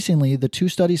 Increasingly, the 2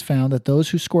 studies found that those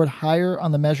who scored higher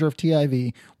on the measure of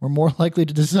TIV were more likely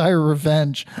to desire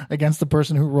revenge against the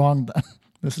person who wronged them.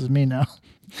 This is me now.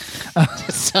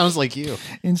 It sounds like you.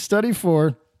 In study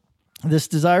 4, this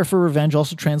desire for revenge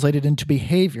also translated into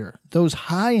behavior. Those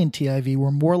high in TIV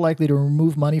were more likely to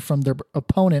remove money from their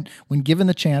opponent when given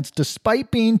the chance,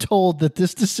 despite being told that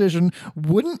this decision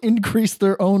wouldn't increase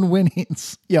their own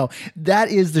winnings. That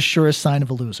is the surest sign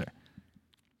of a loser.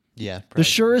 Yeah. The probably.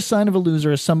 surest sign of a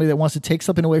loser is somebody that wants to take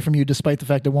something away from you despite the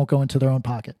fact it won't go into their own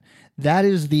pocket. That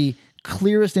is the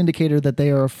clearest indicator that they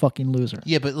are a fucking loser.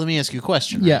 Yeah, but let me ask you a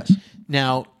question. Right? Yes.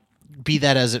 Now, be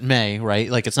that as it may, right?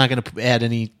 Like, it's not going to add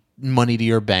any money to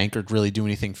your bank or really do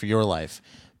anything for your life.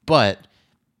 But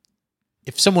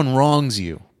if someone wrongs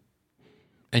you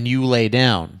and you lay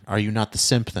down, are you not the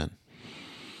simp then?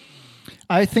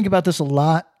 I think about this a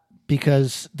lot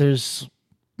because there's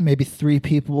maybe 3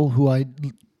 people who I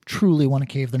truly want to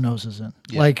cave their noses in.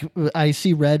 Yeah. Like I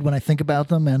see red when I think about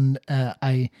them, and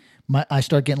I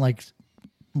start getting like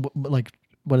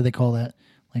what do they call that?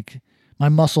 Like my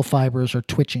muscle fibers are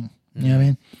twitching. You know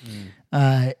what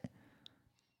I mean?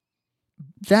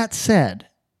 That said,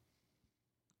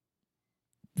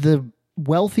 the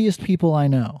wealthiest people I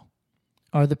know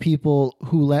are the people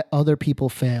who let other people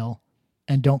fail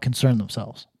and don't concern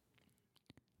themselves.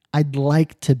 I'd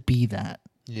like to be that.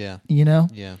 Yeah. You know?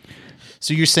 Yeah.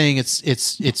 So you're saying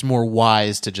it's more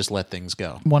wise to just let things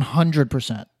go.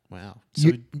 100%. Wow.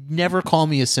 So never call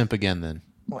me a simp again then.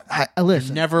 Listen.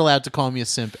 You're never allowed to call me a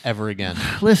simp ever again.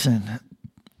 Listen.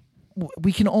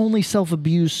 We can only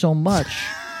self-abuse so much.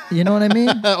 You know what I mean?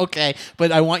 Okay,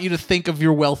 but I want you to think of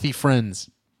your wealthy friends.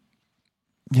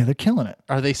 Yeah, they're killing it.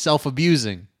 Are they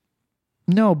self-abusing?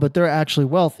 No, but they're actually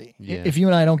wealthy. Yeah. If you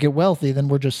and I don't get wealthy, then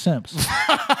we're just simps.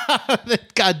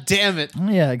 God damn it.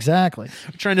 Yeah, exactly.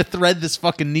 I'm trying to thread this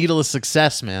fucking needle of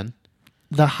success, man.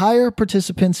 The higher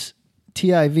participants'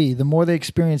 TIV, the more they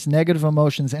experienced negative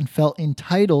emotions and felt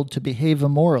entitled to behave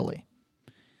immorally.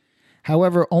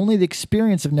 However, only the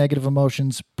experience of negative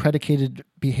emotions predicated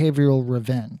behavioral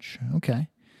revenge. Okay.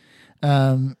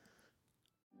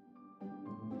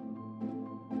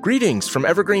 Greetings from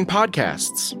Evergreen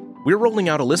Podcasts. We're rolling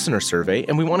out a listener survey,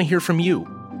 and we want to hear from you.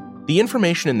 The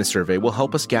information in the survey will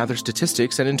help us gather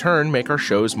statistics and in turn make our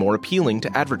shows more appealing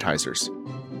to advertisers.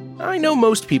 I know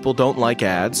most people don't like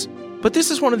ads, but this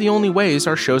is one of the only ways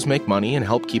our shows make money and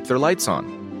help keep their lights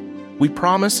on. We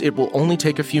promise it will only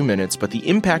take a few minutes, but the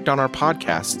impact on our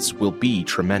podcasts will be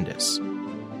tremendous.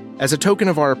 As a token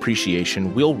of our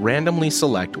appreciation, we'll randomly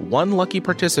select one lucky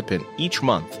participant each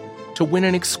month to win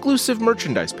an exclusive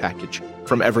merchandise package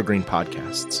from Evergreen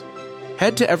Podcasts.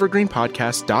 Head to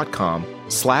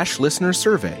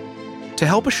evergreenpodcast.com/listenersurvey to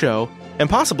help a show and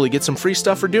possibly get some free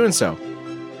stuff for doing so.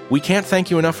 We can't thank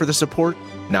you enough for the support.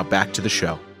 Now back to the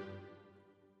show.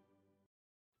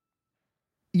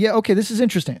 Yeah, okay, this is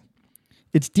interesting.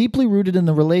 It's deeply rooted in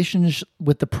the relationship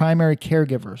with the primary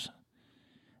caregivers.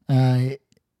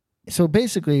 So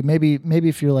basically, maybe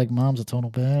if you're like, mom's a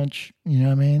total bitch, you know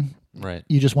what I mean? Right.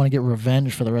 You just want to get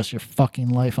revenge for the rest of your fucking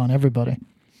life on everybody.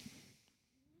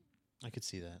 I could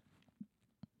see that.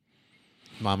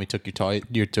 Mommy took your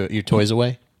toys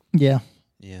away? Yeah.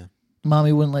 Yeah.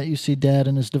 Mommy wouldn't let you see dad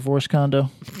in his divorce condo.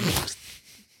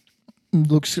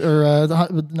 Luke's, or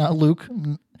not Luke,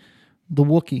 the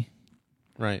Wookiee.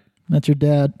 Right. That's your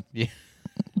dad. Yeah.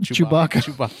 Chewbacca.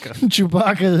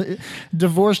 Chewbacca.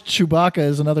 Divorced Chewbacca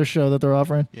is another show that they're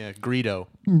offering. Yeah, Greedo.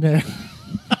 Yeah.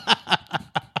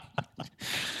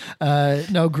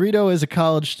 No, Greedo is a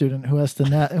college student who has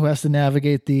to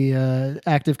navigate the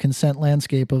active consent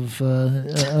landscape of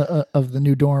the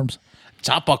new dorms.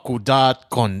 Chapakudat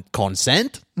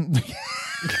consent?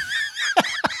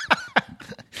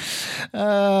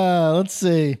 Let's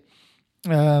see.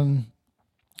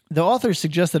 The authors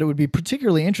suggest that it would be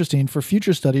particularly interesting for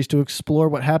future studies to explore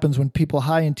what happens when people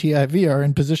high in TIV are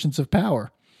in positions of power.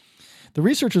 The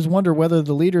researchers wonder whether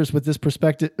the leaders with this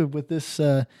persistent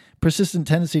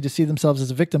tendency to see themselves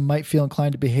as a victim might feel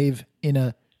inclined to behave in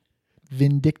a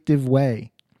vindictive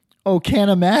way. Oh,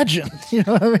 can't imagine. You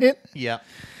know what I mean? Yeah.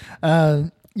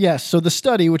 Yes. So the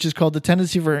study, which is called The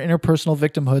Tendency for Interpersonal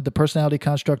Victimhood, the Personality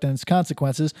Construct and Its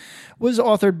Consequences, was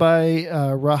authored by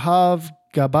Rahav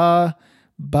Gaba,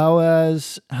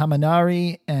 Boaz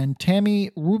Hamanari, and Tammy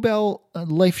Rubel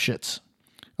Leifschitz.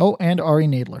 Oh, and Ari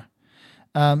Nadler.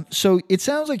 So it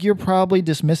sounds like you're probably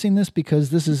dismissing this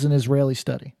because this is an Israeli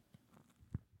study.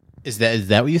 Is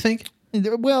that what you think?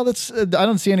 Well, that's I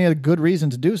don't see any other good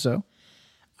reason to do so.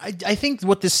 I think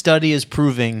what this study is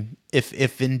proving,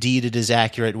 if indeed it is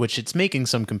accurate, which it's making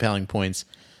some compelling points,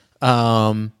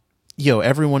 everyone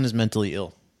is mentally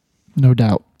ill. No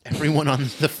doubt. Everyone on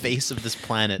the face of this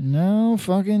planet. No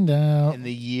fucking doubt. In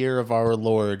the year of our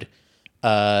Lord,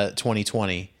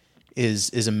 2020,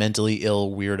 is a mentally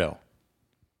ill weirdo.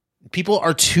 People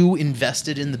are too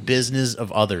invested in the business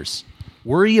of others.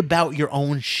 Worry about your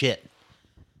own shit.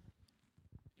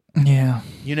 Yeah.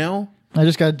 You know? I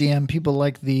just got a DM. People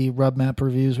like the Rub Map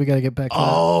reviews. We got to get back to that.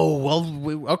 Oh,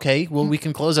 well, okay. Well, we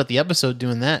can close out the episode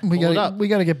doing that. We got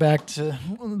to get back to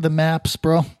the maps,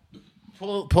 bro.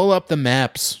 Pull up the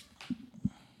maps.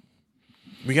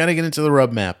 We got to get into the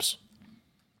Rub Maps.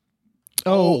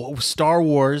 Oh, Star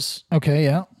Wars. Okay,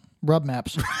 yeah. Rub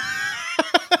Maps.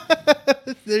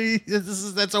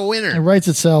 That's a winner. It writes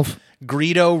itself.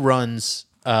 Greedo runs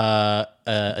a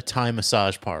Thai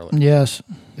massage parlor. Yes.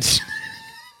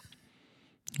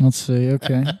 Let's see.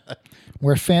 Okay.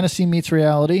 Where fantasy meets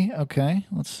reality. Okay,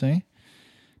 let's see.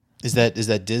 Is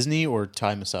that Disney or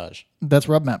Thai massage? That's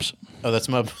Rub Maps. Oh, that's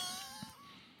my.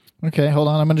 Okay, hold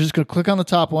on. I'm just going to click on the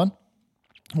top one,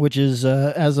 which is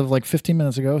as of like 15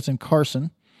 minutes ago. It's in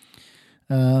Carson.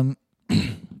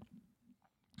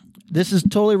 This is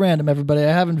totally random, everybody.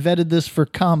 I haven't vetted this for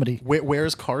comedy.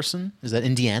 Where's Carson? Is that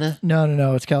Indiana?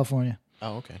 No. It's California.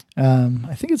 Oh, okay.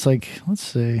 I think it's like, let's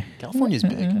see. California's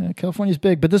big. California's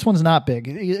big, but this one's not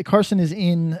big. Carson is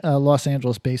in Los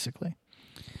Angeles, basically.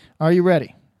 Are you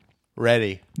ready?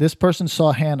 Ready. This person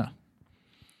saw Hannah.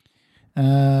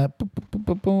 Hannah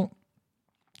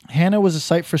was a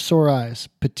sight for sore eyes,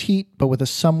 petite but with a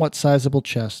somewhat sizable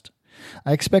chest.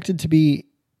 I expected it to be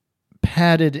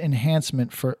padded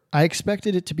enhancement for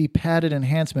added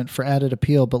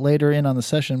appeal, but later in on the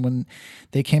session when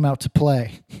they came out to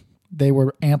play, they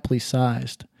were amply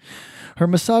sized. Her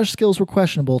massage skills were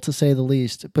questionable to say the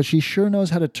least, but she sure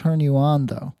knows how to turn you on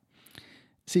though.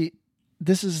 See,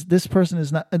 this person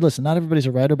is not, listen, not everybody's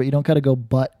a writer, but you don't got to go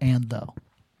but and though.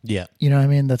 Yeah. You know what I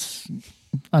mean? That's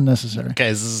unnecessary. Okay,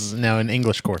 this is now an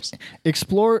English course.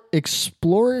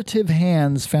 Explorative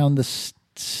hands found the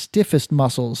stiffest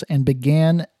muscles and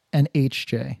began an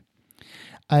HJ.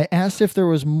 I asked if there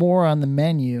was more on the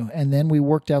menu, and then we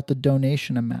worked out the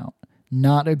donation amount.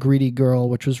 Not a greedy girl,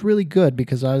 which was really good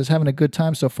because I was having a good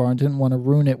time so far and didn't want to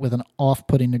ruin it with an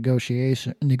off-putting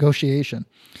negotiation.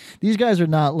 These guys are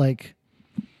not like,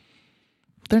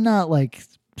 they're not like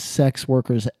sex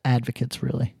workers advocates,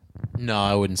 really. No,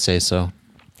 I wouldn't say so.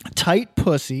 Tight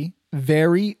pussy,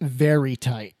 very, very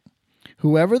tight.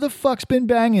 Whoever the fuck's been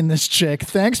banging this chick,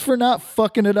 thanks for not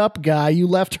fucking it up, guy. You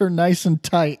left her nice and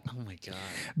tight. Oh my god.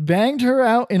 Banged her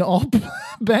out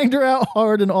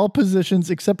hard in all positions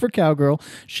except for cowgirl.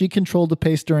 She controlled the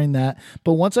pace during that.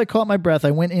 But once I caught my breath,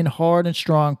 I went in hard and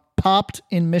strong, popped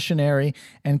in missionary,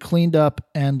 and cleaned up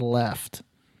and left.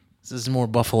 This is more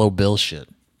Buffalo Bill shit.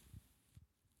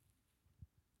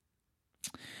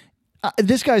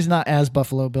 This guy's not as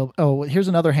Buffalo Bill. Oh, here's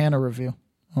another Hannah review.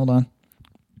 Hold on.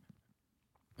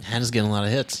 Hannah's getting a lot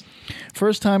of hits.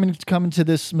 First time coming to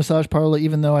this massage parlor,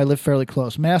 even though I live fairly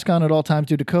close. Mask on at all times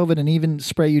due to COVID and even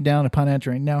spray you down upon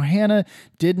entering. Now, Hannah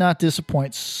did not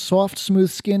disappoint. Soft,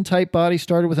 smooth skin, tight body,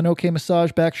 started with an okay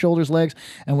massage, back, shoulders, legs,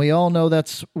 and we all know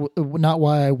that's not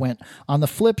why I went. On the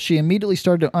flip, she immediately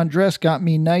started to undress, got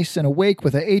me nice and awake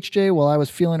with a HJ while I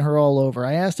was feeling her all over.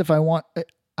 I asked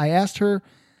her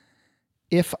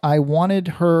if I wanted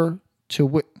her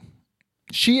to...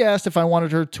 She asked if I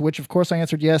wanted her to, which of course I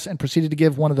answered yes, and proceeded to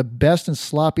give one of the best and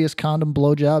sloppiest condom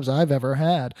blowjobs I've ever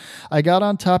had. I got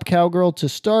on top cowgirl to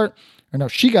start, or no,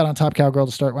 she got on top cowgirl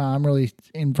to start. Wow, I'm really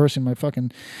inversing my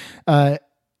fucking,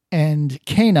 and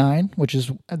canine, which is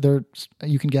there,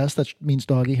 you can guess that means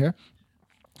doggy here.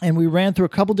 And we ran through a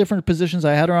couple different positions.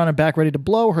 I had her on her back ready to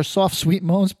blow. Her soft, sweet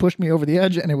moans pushed me over the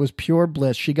edge, and it was pure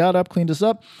bliss. She got up, cleaned us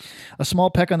up, a small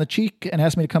peck on the cheek, and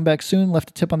asked me to come back soon, left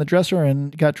a tip on the dresser,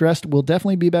 and got dressed. We'll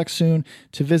definitely be back soon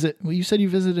to visit. Well, you said you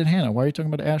visited Hannah. Why are you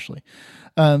talking about Ashley?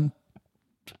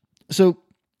 So,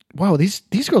 wow,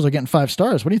 these girls are getting 5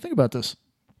 stars. What do you think about this?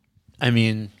 I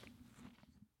mean,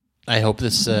 I hope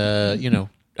this, I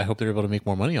hope they're able to make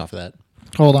more money off of that.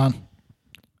 Hold on.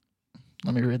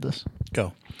 Let me read this.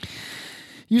 Go.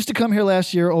 Used to come here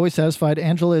last year, always satisfied.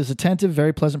 Angela is attentive,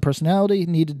 very pleasant personality,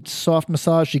 needed soft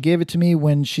massage. She gave it to me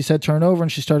when she said turn over,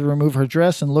 and she started to remove her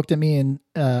dress and looked at me and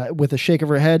with a shake of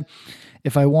her head.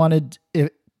 If I want,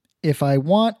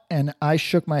 and I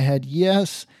shook my head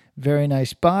yes. Very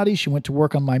nice body. She went to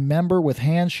work on my member with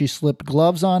hands. She slipped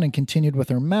gloves on and continued with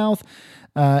her mouth.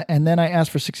 And then I asked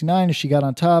for 69 and she got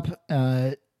on top.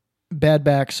 Bad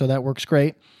back, so that works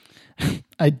great.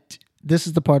 This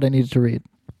is the part I needed to read.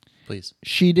 Please.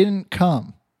 She didn't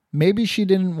come. Maybe she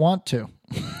didn't want to.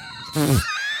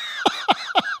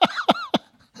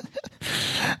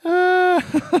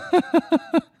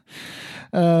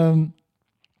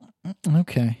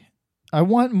 Okay. I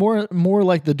want more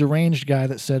like the deranged guy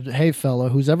that said, hey, fella,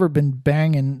 who's ever been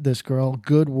banging this girl,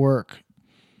 good work.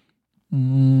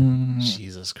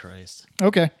 Jesus Christ.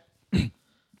 Okay.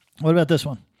 What about this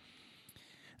one?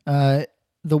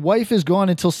 The wife is gone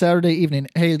until Saturday evening.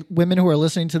 Hey, women who are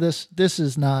listening to this, this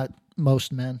is not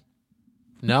most men.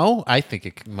 No, I think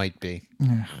it might be.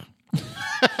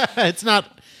 It's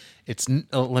not. It's.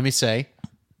 Let me say.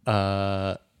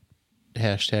 Hashtag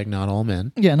not all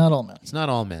men. Yeah, not all men. It's not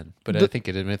all men, but I think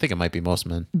it might be most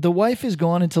men. The wife is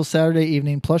gone until Saturday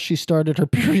evening. Plus, she started her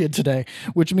period today,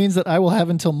 which means that I will have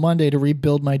until Monday to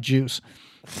rebuild my juice.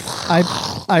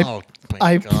 Oh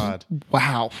my God!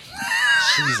 Wow.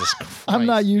 Jesus Christ. I'm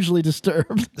not usually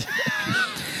disturbed.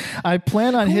 I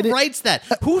plan on Who writes that?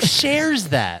 Who shares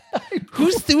that?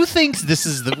 Who thinks this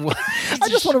is the? I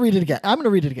just want to read it again. I'm going to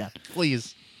read it again.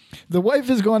 Please. The wife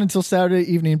is gone until Saturday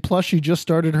evening, plus she just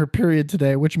started her period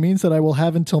today, which means that I will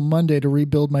have until Monday to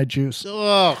rebuild my juice.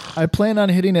 Ugh. I plan on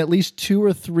hitting at least 2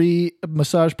 or 3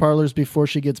 massage parlors before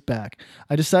she gets back.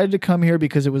 I decided to come here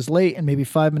because it was late and maybe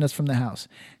 5 minutes from the house.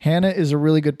 Hannah is a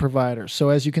really good provider, so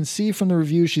as you can see from the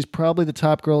review, she's probably the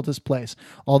top girl at this place.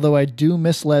 Although I do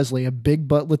miss Leslie, a big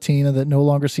butt Latina that no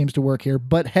longer seems to work here,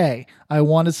 but hey, I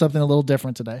wanted something a little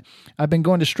different today. I've been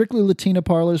going to strictly Latina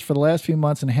parlors for the last few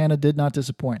months, and Hannah did not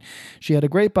disappoint. She had a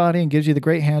great body and gives you the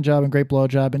great hand job and great blow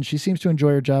job, and she seems to enjoy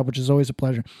her job, which is always a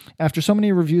pleasure. After so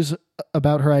many reviews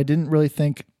about her, I didn't really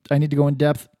think I need to go in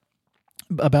depth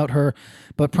about her,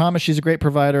 but promise she's a great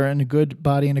provider and a good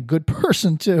body and a good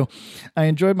person too. I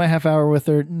enjoyed my half hour with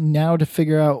her. Now to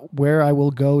figure out where I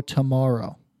will go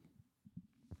tomorrow.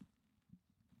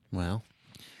 Well,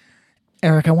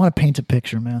 Eric, I want to paint a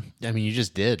picture, man. I mean, you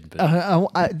just did.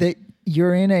 But...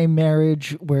 You're in a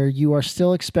marriage where you are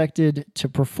still expected to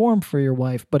perform for your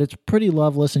wife, but it's pretty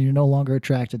loveless and you're no longer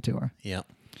attracted to her. Yeah.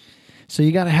 So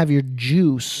you got to have your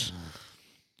juice,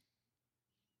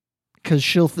 because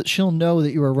she'll know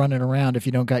that you are running around if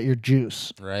you don't got your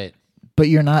juice. Right. But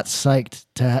you're not psyched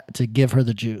to give her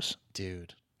the juice,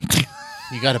 dude.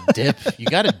 You got to dip. You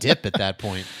got to dip at that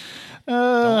point.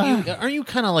 Aren't you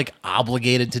kind of like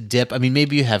obligated to dip? I mean,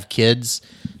 maybe you have kids,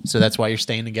 so that's why you're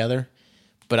staying together.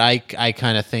 But I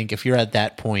kind of think if you're at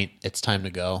that point, it's time to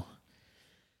go.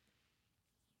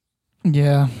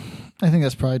 Yeah, I think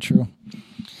that's probably true.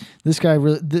 This guy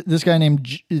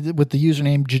named with the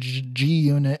username G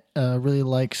Unit really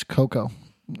likes Coco,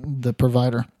 the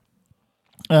provider.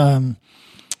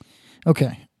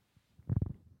 Okay.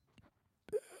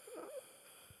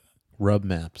 Rub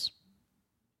maps.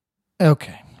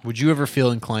 Okay. Would you ever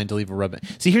feel inclined to leave a rub map?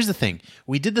 See, here's the thing.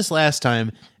 We did this last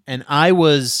time, and I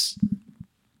was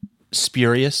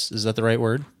spurious, is that the right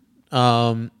word?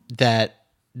 That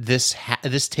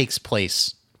this takes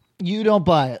place. You don't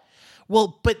buy it.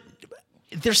 Well, but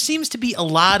there seems to be a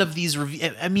lot of these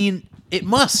reviews. I mean, it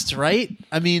must, right?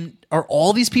 I mean, are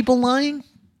all these people lying?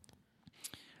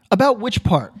 About which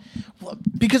part?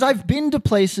 Because I've been to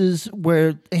places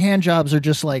where hand jobs are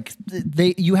just like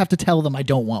you have to tell them I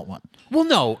don't want one. Well,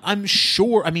 no, I'm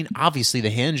sure. I mean, obviously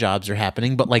the hand jobs are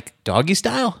happening, but like doggy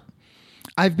style?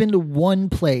 I've been to one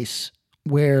place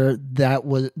where that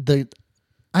was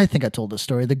I think I told this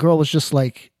story. The girl was just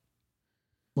like,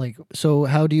 so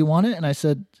how do you want it? And I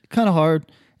said, kind of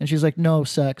hard. And she's like, no,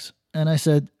 sex. And I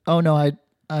said, oh no, I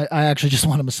actually just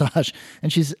want a massage.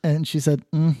 And she said,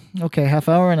 okay, half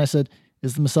hour. And I said,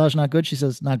 is the massage not good? She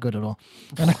says, not good at all.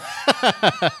 And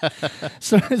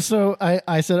so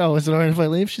I said, oh, is it all right if I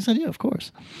leave? She said, yeah, of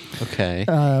course. Okay.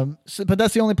 But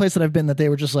that's the only place that I've been that they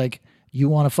were just like, you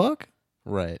want to fuck?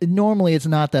 Right. Normally it's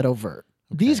not that overt.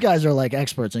 Okay. These guys are like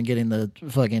experts in getting the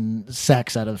fucking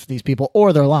sex out of these people,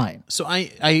 or they're lying. So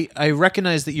I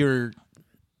recognize that you're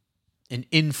an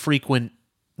infrequent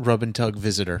rub and tug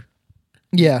visitor.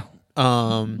 Yeah.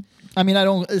 I mean, I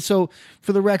don't. So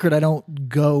for the record, I don't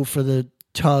go for the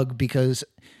tug because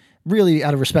really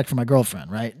out of respect for my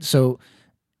girlfriend, right? So,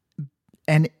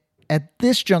 and at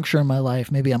this juncture in my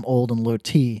life, maybe I'm old and low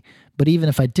T, but even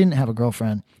if I didn't have a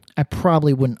girlfriend, I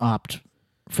probably wouldn't opt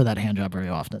for that hand job very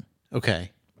often.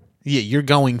 Okay. Yeah, you're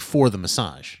going for the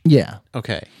massage. Yeah.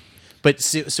 Okay. But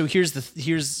so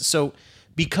so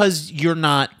because you're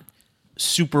not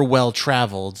super well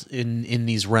traveled in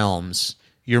these realms,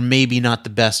 you're maybe not the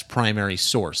best primary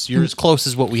source. You're as close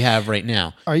as what we have right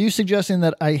now. Are you suggesting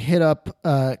that I hit up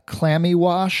Clammy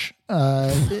Wash,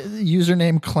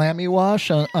 username Clammy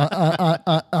Wash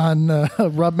on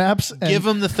Rub Maps? Give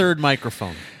him the third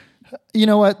microphone. You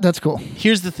know what? That's cool.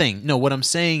 Here's the thing. No, what I'm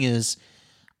saying is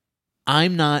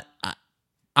I'm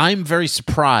very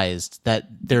surprised that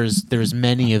there's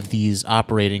many of these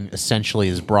operating essentially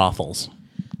as brothels.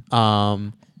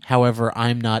 However,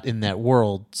 I'm not in that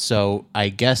world, so I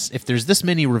guess if there's this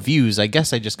many reviews, I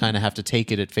guess I just kind of have to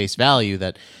take it at face value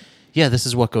that, yeah, this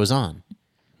is what goes on,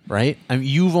 right? I mean,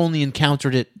 you've only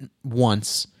encountered it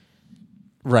once,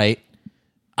 right?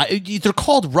 They're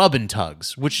called rub and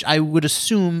tugs, which I would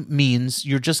assume means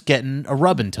you're just getting a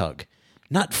rub and tug,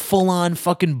 not full on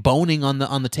fucking boning on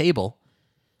the table.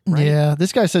 Right? Yeah,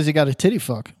 this guy says he got a titty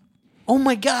fuck. Oh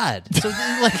my God. So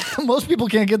like most people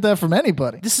can't get that from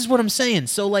anybody. This is what I'm saying.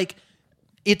 So like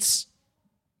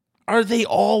are they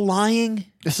all lying?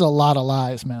 This is a lot of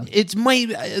lies, man. It's my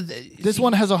this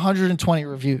one has 120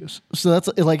 reviews. So that's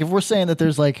like if we're saying that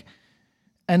there's like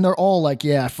and they're all like,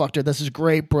 yeah, I fucked her. This is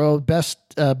great, bro. Best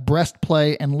breast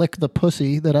play and lick the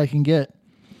pussy that I can get.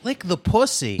 Lick the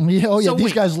pussy. Yeah, oh yeah, So these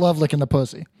wait, guys love licking the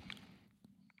pussy.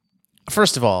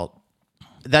 First of all,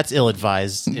 that's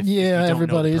ill-advised. If you don't know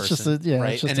everybody. the It's just person, yeah,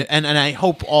 right? it's just and I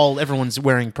hope everyone's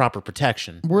wearing proper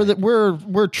protection.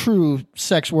 we're true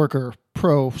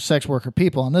pro sex worker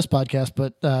people on this podcast,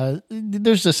 but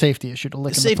there's a safety issue to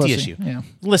licking the Safety pussy. issue. Yeah.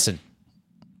 Listen,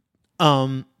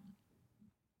 I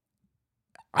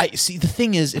see. The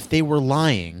thing is, if they were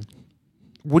lying,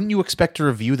 wouldn't you expect a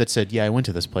review that said, "Yeah, I went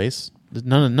to this place.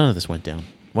 None of this went down."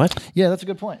 What? Yeah, that's a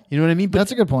good point. You know what I mean? But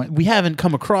that's a good point. We haven't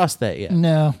come across that yet.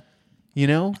 No. You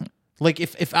know, like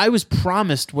if I was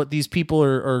promised what these people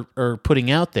are putting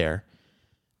out there,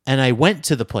 and I went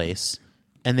to the place,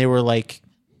 and they were like,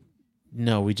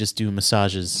 "No, we just do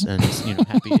massages and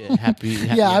happy."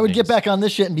 Yeah, I would get back on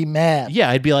this shit and be mad. Yeah,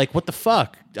 I'd be like, "What the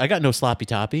fuck? I got no sloppy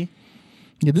toppy."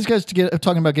 Yeah, this guy's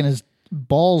talking about getting his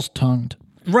balls tongued.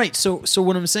 Right. So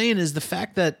what I'm saying is the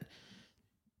fact that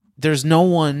there's no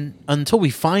one until we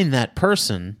find that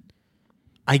person.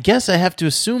 I guess I have to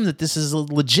assume that this is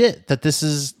legit. That this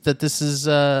is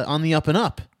on the up and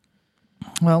up.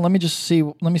 Well, let me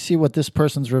see what this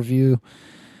person's review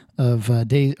of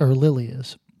Lily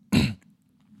is.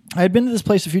 I had been to this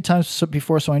place a few times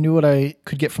before, so I knew what I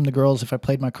could get from the girls if I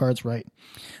played my cards right.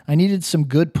 I needed some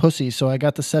good pussy, so I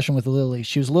got the session with Lily.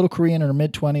 She was a little Korean in her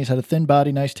mid-20s, had a thin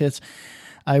body, nice tits.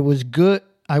 I was good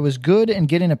and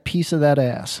getting a piece of that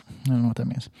ass. I don't know what that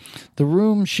means. The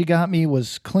room she got me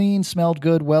was clean, smelled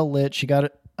good, well lit. She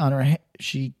got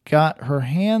her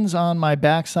hands on my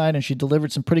backside, and she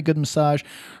delivered some pretty good massage.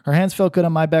 Her hands felt good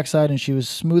on my backside, and she was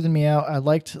smoothing me out. I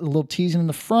liked a little teasing in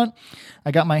the front.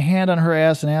 I got my hand on her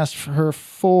ass and asked her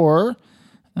for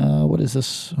what is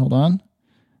this? Hold on.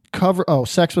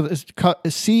 Sex with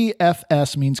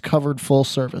CFS means covered full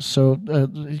service. So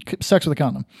sex with a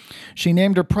condom. She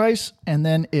named her price, and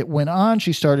then it went on.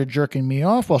 She started jerking me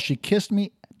off while she kissed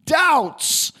me.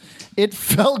 Doubts. It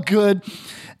felt good.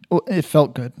 It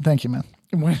felt good. Thank you, man.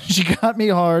 When she got me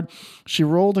hard, she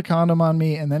rolled a condom on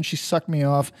me, and then she sucked me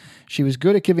off. She was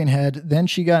good at giving head. Then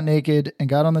she got naked and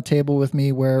got on the table with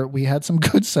me where we had some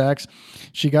good sex.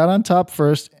 She got on top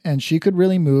first, and she could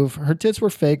really move. Her tits were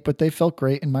fake, but they felt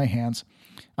great in my hands.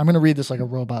 I'm going to read this like a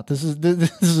robot. This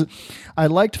is. I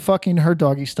liked fucking her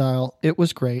doggy style. It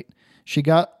was great. She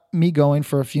got me going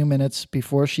for a few minutes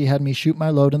before she had me shoot my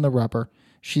load in the rubber.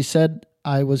 She said,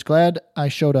 I was glad I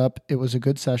showed up. It was a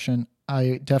good session.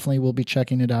 I definitely will be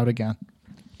checking it out again.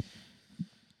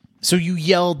 So you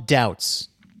yelled doubts.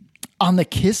 On the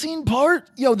kissing part?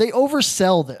 Yo, they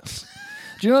oversell this.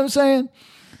 Do you know what I'm saying?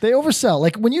 They oversell.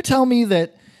 Like when you tell me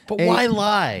that... But why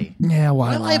lie? Yeah,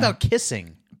 why lie about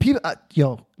kissing? People,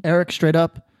 Eric, straight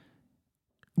up,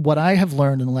 what I have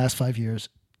learned in the last 5 years,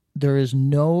 there is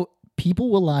no...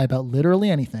 People will lie about literally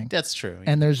anything. That's true.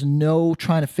 Yeah. And there's no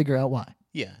trying to figure out why.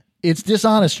 Yeah. It's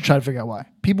dishonest to try to figure out why.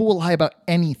 People will lie about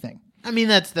anything. I mean,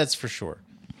 that's for sure.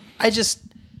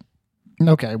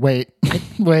 Okay, wait.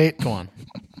 Go on.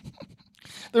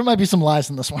 There might be some lies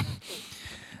in this one.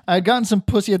 I had gotten some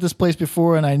pussy at this place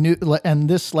before, and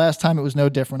this last time it was no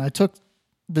different. I took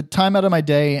the time out of my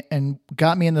day and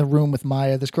got me in the room with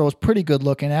Maya. This girl was pretty good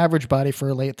looking, average body for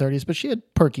her late 30s, but she had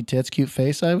perky tits, cute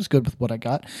face. I was good with what I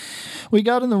got. We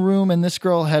got in the room, and this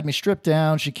girl had me stripped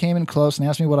down. She came in close and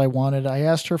asked me what I wanted. I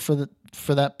asked her for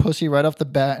that pussy right off the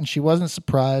bat, and she wasn't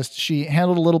surprised. She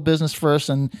handled a little business first,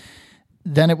 and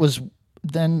then it was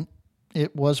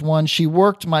one. She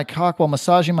worked my cock while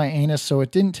massaging my anus, so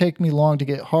it didn't take me long to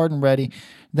get hard and ready.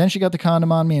 Then she got the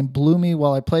condom on me and blew me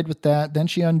while I played with that. Then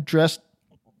she undressed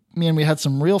me, and we had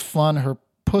some real fun. Her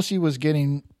pussy was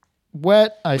getting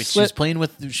wet. She was playing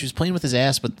with his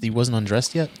ass, but he wasn't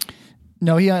undressed yet?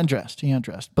 No, he undressed.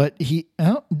 But she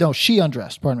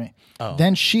undressed, pardon me. Oh.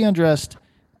 Then she undressed,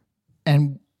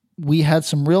 and we had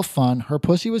some real fun. Her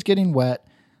pussy was getting wet.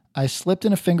 I slipped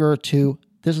in a finger or two.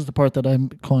 This is the part that I'm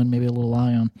calling maybe a little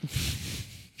lie on.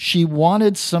 She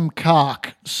wanted some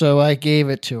cock, so I gave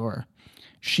it to her.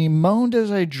 She moaned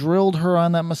as I drilled her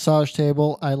on that massage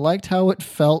table. I liked how it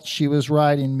felt. She was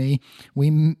riding me.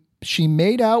 She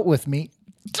made out with me.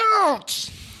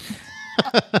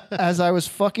 As I was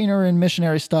fucking her in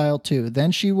missionary style too.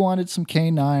 Then she wanted some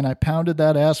K9. I pounded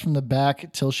that ass from the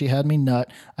back till she had me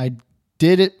nut. I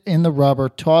did it in the rubber,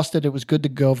 tossed it. It was good to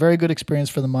go. Very good experience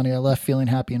for the money. I left feeling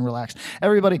happy and relaxed.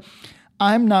 Everybody,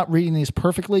 I'm not reading these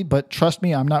perfectly, but trust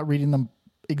me, I'm not reading them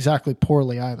exactly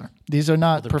poorly either. These are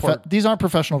not these aren't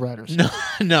professional writers.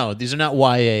 No, these are not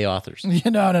YA authors.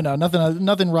 No.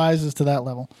 Nothing rises to that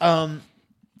level.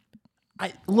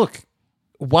 Look,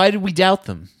 why did we doubt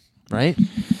them? Right?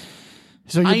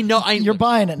 So you're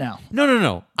buying it now.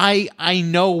 No. I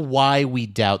know why we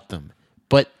doubt them.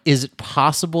 But is it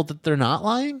possible that they're not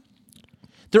lying?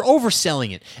 They're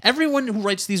overselling it. Everyone who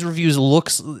writes these reviews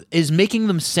is making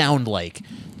them sound like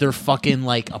they're fucking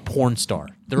like a porn star.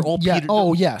 They're all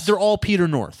yes. They're all Peter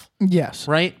North. Yes.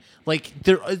 Right? Like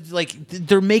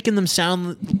they're making them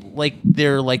sound like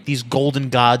they're like these golden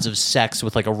gods of sex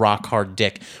with like a rock hard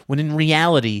dick. When in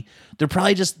reality, they're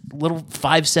probably just little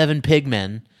 5'7" pig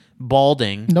men,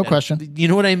 balding. No question. You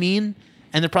know what I mean?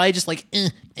 And they're probably just like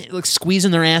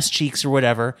squeezing their ass cheeks or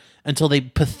whatever until they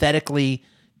pathetically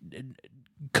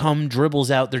cum dribbles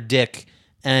out their dick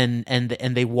and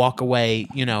they walk away,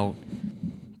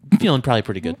 feeling probably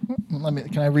pretty good.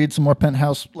 Can I read some more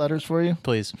Penthouse letters for you?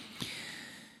 Please.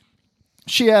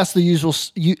 She asked the usual.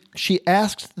 She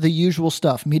asked the usual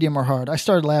stuff, medium or hard. I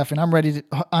started laughing.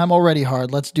 I'm already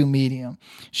hard. Let's do medium.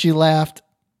 She laughed.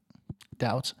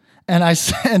 Doubts. And I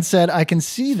said, I can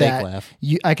see Fake that. Laugh.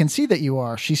 I can see that you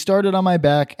are. She started on my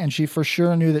back, and she for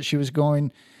sure knew that she was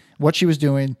what she was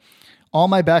doing. All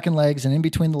my back and legs, and in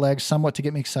between the legs, somewhat to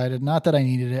get me excited. Not that I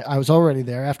needed it. I was already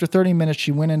there. After 30 minutes,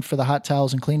 she went in for the hot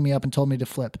towels and cleaned me up and told me to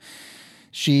flip.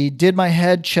 She did my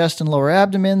head, chest, and lower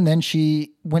abdomen. Then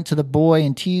she went to the boy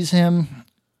and teased him.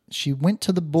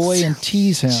 Jesus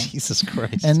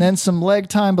Christ. And then some leg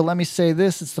time. But let me say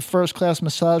this. It's the first class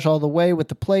massage all the way with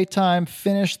the playtime.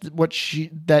 Finished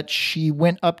she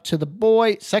went up to the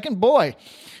boy. Second boy.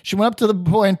 She went up to the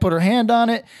boy and put her hand on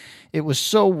it. It was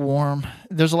so warm.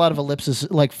 There's a lot of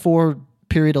ellipses, like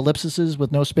 4-period ellipses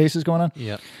with no spaces going on.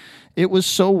 Yep. It was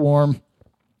so warm.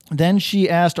 Then she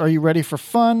asked, "Are you ready for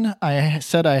fun?" I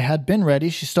said I had been ready.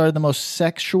 She started the most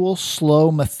sexual,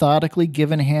 slow, methodically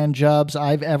given hand jobs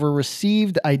I've ever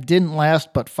received. I didn't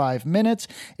last but 5 minutes.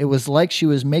 It was like she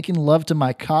was making love to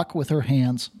my cock with her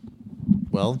hands.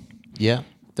 Well, yeah.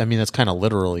 I mean, that's kind of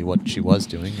literally what she was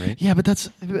doing, right? Yeah, but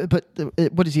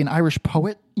what is he, an Irish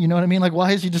poet? You know what I mean? Like,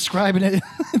 why is he describing it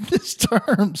in these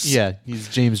terms? Yeah, he's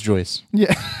James Joyce.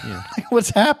 Yeah.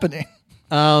 What's happening?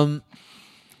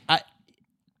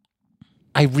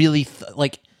 I really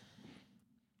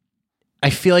I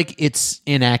feel like it's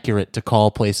inaccurate to call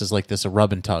places like this a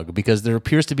rub and tug because there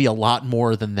appears to be a lot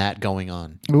more than that going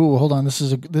on. Ooh, hold on. This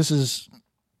is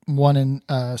one in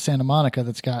Santa Monica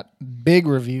that's got big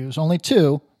reviews. Only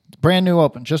 2. Brand new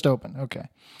open. Just open. Okay.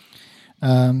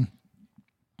 Let's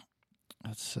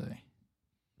see.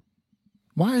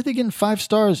 Why are they getting 5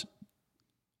 stars?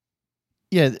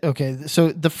 Yeah, okay.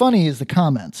 So the funny is the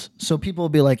comments. So people will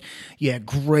be like, yeah,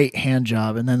 great hand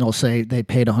job. And then they'll say they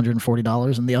paid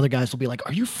 $140. And the other guys will be like,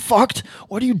 are you fucked?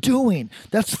 What are you doing?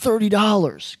 That's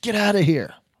 $30. Get out of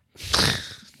here.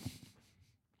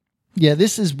 Yeah,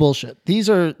 this is bullshit. These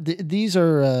are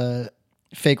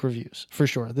fake reviews for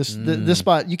sure. This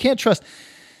spot, you can't trust.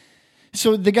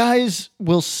 So the guys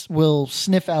will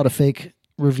sniff out a fake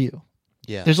review.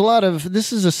 Yeah. There's a lot of,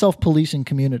 this is a self-policing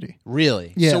community.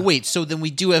 Really? Yeah. So wait, so then we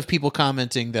do have people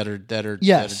commenting that are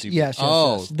yes.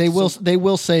 They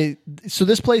will say, so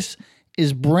this place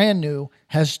is brand new,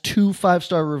 has 2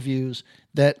 5-star reviews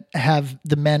that have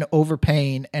the men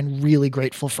overpaying and really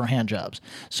grateful for hand jobs.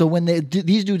 So when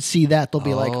these dudes see that, they'll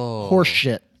be like, horse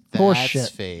shit. Horse shit.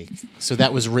 That's fake. So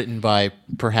that was written by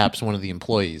perhaps one of the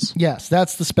employees. Yes,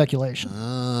 that's the speculation.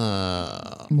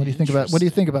 What do you think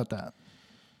about that?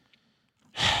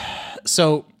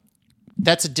 So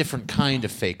that's a different kind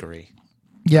of fakery.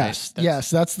 Yes, right?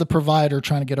 That's the provider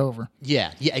trying to get over.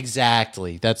 Yeah,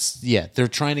 exactly. They're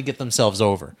trying to get themselves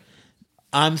over.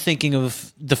 I'm thinking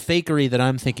of the fakery that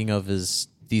I'm thinking of is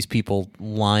these people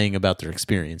lying about their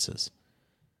experiences.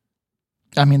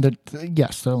 I mean, they're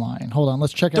lying. Hold on,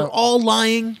 let's check out. They're all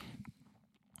lying?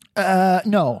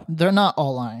 No, they're not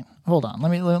all lying. Hold on,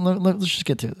 let's just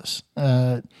get through this.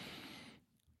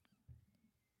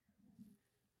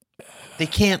 They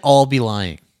can't all be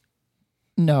lying.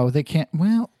 No, they can't.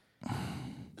 Well,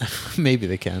 maybe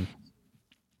they can.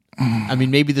 I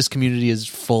mean, maybe this community is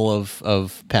full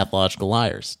of pathological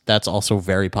liars. That's also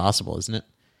very possible, isn't it?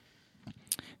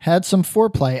 Had some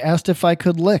foreplay, asked if I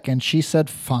could lick, and she said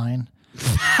fine.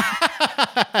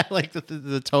 I like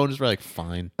the tone is really like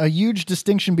fine. A huge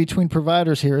distinction between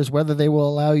providers here is whether they will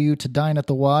allow you to dine at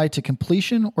the Y to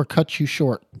completion or cut you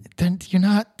short. Then you're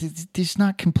not. It's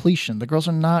not completion. The girls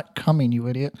are not coming, you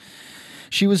idiot.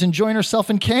 She was enjoying herself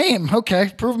and came.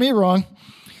 Okay, prove me wrong.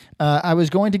 I was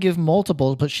going to give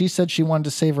multiples, but she said she wanted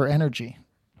to save her energy.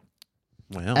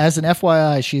 Well, as an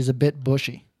FYI, she's a bit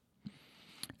bushy.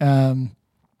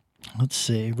 Let's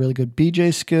see. Really good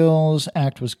BJ skills.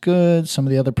 Act was good. Some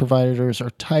of the other providers are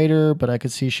tighter, but I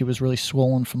could see she was really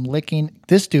swollen from licking.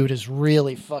 This dude is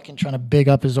really fucking trying to big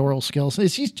up his oral skills.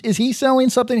 Is he selling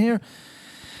something here?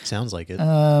 Sounds like it.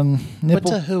 Nipple. But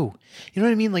to who? You know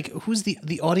what I mean? Like, who's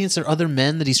the audience or other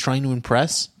men that he's trying to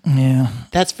impress? Yeah.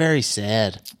 That's very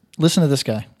sad. Listen to this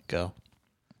guy. Go.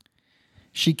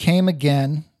 She came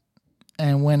again,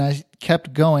 and when I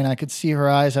kept going, I could see her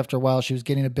eyes after a while. She was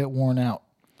getting a bit worn out.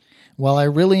 While I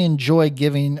really enjoy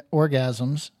giving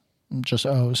orgasms, just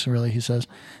O's, really, he says,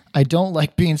 I don't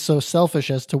like being so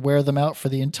selfish as to wear them out for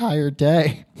the entire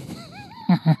day.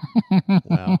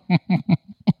 Wow.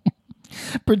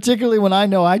 Particularly when I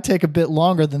know I take a bit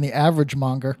longer than the average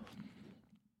monger.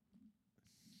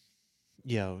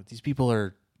 Yo, these people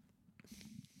are...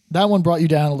 That one brought you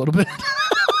down a little bit.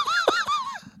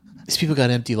 These people got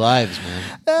empty lives,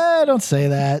 man. Don't say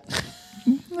that.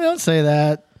 Don't say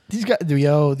that.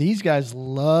 These guys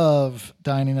love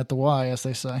dining at the Y, as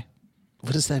they say.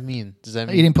 What does that mean? Does that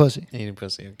mean eating pussy? Eating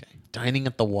pussy. Okay. Dining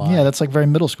at the Y. Yeah, that's like very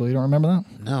middle school. You don't remember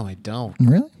that? No, I don't.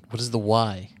 Really? What is the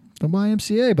Y? The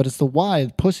YMCA, but it's the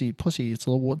Y. Pussy. It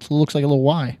looks like a little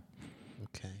Y.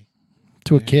 Okay.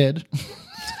 To a kid.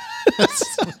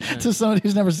 To somebody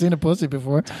who's never seen a pussy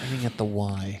before. Dining at the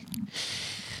Y.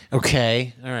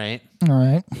 Okay. All right. All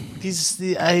right.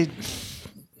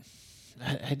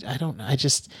 I don't. I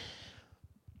just.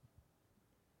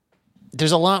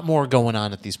 There's a lot more going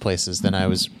on at these places than I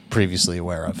was previously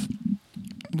aware of.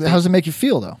 How does it make you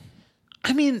feel, though?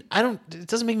 I mean, it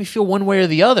doesn't make me feel one way or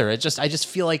the other. I just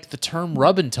feel like the term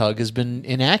rub and tug has been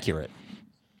inaccurate.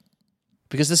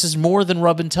 Because this is more than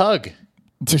rub and tug.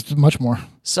 It's much more.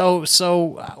 So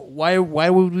why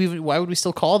would we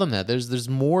still call them that? There's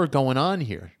more going on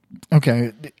here.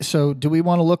 Okay. So do we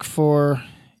want to look for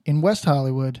in West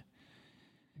Hollywood?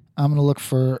 I'm going to look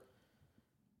for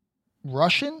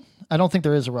Russian. I don't think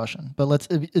there is a Russian, but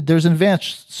there's an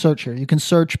advanced search here. You can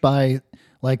search by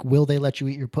like, will they let you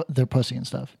eat their pussy and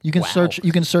stuff? You can search.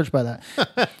 You can search by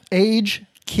that. Age,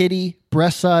 kitty,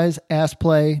 breast size, ass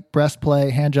play, breast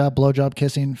play, hand job, blow job,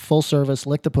 kissing, full service,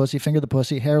 lick the pussy, finger the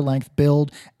pussy, hair length,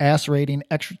 build, ass rating,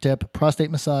 extra tip,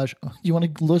 prostate massage. You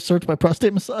want to search by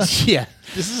prostate massage? Yeah,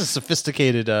 this is a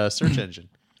sophisticated search engine.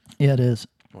 Yeah, it is.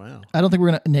 Wow. I don't think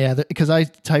we're gonna. Yeah, because I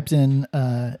typed in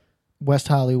West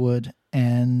Hollywood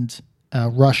and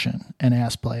Russian and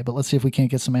ass play, but let's see if we can't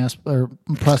get some ass or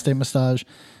prostate massage.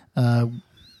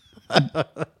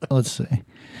 Let's see.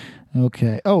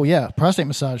 Okay. Oh yeah, prostate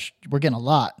massage. We're getting a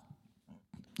lot.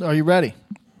 Are you ready?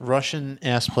 Russian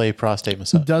ass play prostate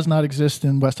massage does not exist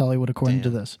in West Hollywood according to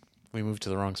this. We moved to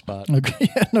the wrong spot. Okay,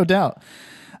 yeah, no doubt.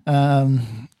 Do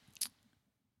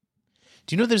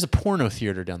you know there's a porno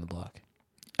theater down the block?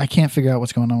 I can't figure out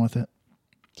what's going on with it.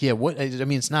 Yeah, what? I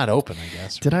mean, it's not open, I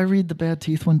guess. Did I read the bad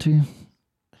teeth one to you?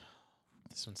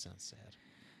 This one sounds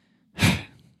sad.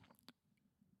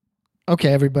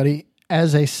 Okay, everybody.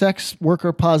 As a sex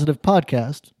worker positive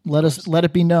podcast, let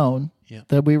it be known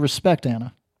that we respect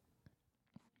Anna.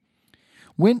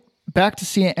 Went back to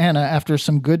see Anna after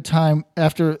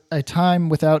a time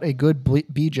without a good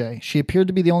BJ. She appeared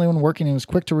to be the only one working and was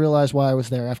quick to realize why I was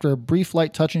there. After a brief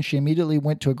light touching, she immediately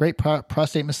went to a great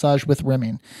prostate massage with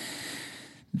rimming.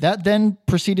 That then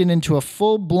proceeded into a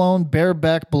full-blown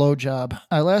bareback blowjob.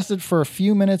 I lasted for a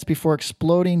few minutes before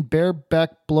exploding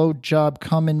bareback blowjob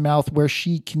cum in mouth, where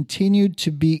she continued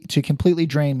to completely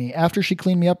drain me. After she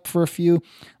cleaned me up for a few,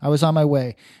 I was on my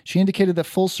way. She indicated that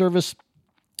full service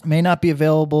may not be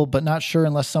available, but not sure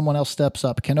unless someone else steps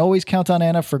up. Can always count on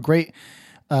Anna for great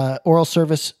oral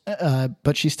service,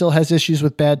 but she still has issues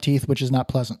with bad teeth, which is not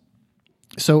pleasant.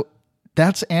 So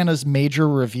that's Anna's major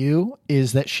review,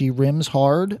 is that she rims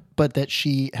hard, but that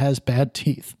she has bad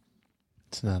teeth.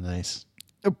 It's not nice.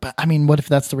 But, I mean, what if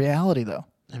that's the reality, though?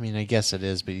 I mean, I guess it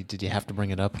is, but did you have to bring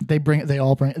it up? They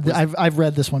all bring it. I've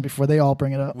read this one before. They all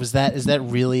bring it up. Is that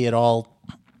really at all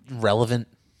relevant?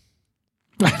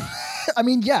 I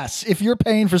mean, yes. If you're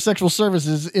paying for sexual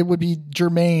services, it would be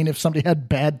germane if somebody had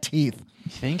bad teeth.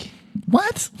 You think?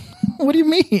 What? What do you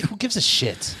mean? Who gives a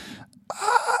shit?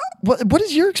 What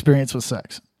is your experience with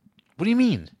sex? What do you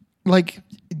mean? Like,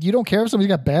 you don't care if somebody's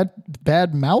got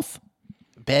bad mouth?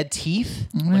 Bad teeth?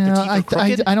 Yeah, like the teeth are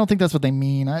crooked? I don't think that's what they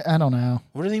mean. I don't know.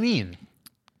 What do they mean?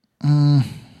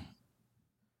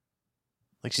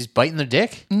 Like she's biting their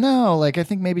dick? No, like I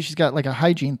think maybe she's got like a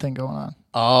hygiene thing going on.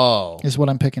 Oh. Is what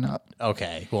I'm picking up.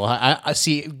 Okay. Well, I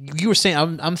see. You were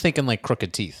saying, I'm thinking like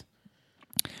crooked teeth.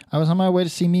 I was on my way to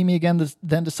see Mimi again,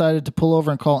 then decided to pull over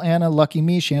and call Anna. Lucky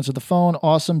me, she answered the phone.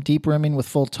 Awesome, deep rimming with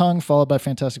full tongue, followed by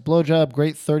fantastic blowjob.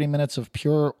 Great 30 minutes of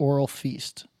pure oral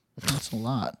feast. That's a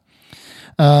lot.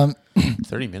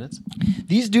 30 minutes?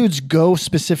 These dudes go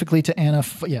specifically to Anna,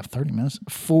 30 minutes,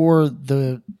 for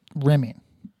the rimming.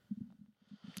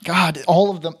 God,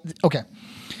 all of them. Okay.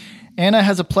 Anna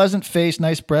has a pleasant face,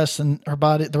 nice breasts, and her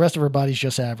body. The rest of her body's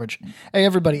just average. Hey,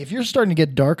 everybody, if you're starting to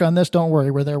get dark on this, don't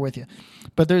worry. We're there with you.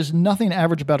 But there's nothing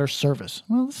average about her service.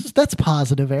 Well, that's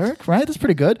positive, Eric, right? That's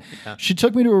pretty good. Yeah. She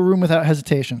took me to her room without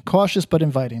hesitation, cautious but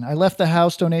inviting. I left the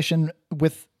house donation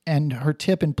and her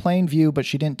tip in plain view, but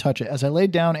she didn't touch it. As I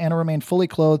laid down, Anna remained fully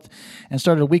clothed and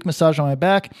started a weak massage on my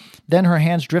back. Then her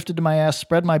hands drifted to my ass,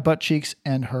 spread my butt cheeks,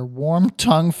 and her warm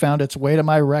tongue found its way to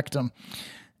my rectum.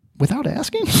 Without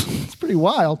asking? It's pretty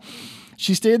wild.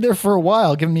 She stayed there for a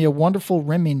while, giving me a wonderful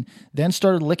rimming, then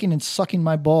started licking and sucking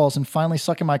my balls, and finally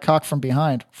sucking my cock from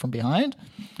behind. From behind?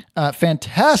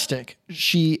 Fantastic.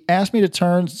 She asked me to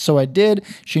turn, so I did.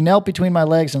 She knelt between my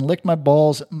legs and licked my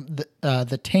balls,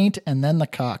 the taint, and then the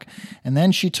cock. And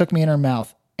then she took me in her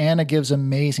mouth. Anna gives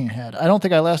amazing head. I don't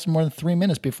think I lasted more than 3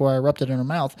 minutes before I erupted in her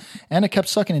mouth. Anna kept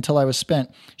sucking until I was spent.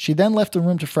 She then left the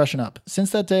room to freshen up. Since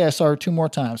that day, I saw her 2 more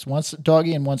times, once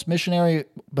doggy and once missionary,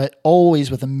 but always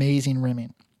with amazing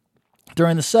rimming.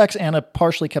 During the sex, Anna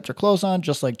partially kept her clothes on,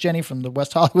 just like Jenny from the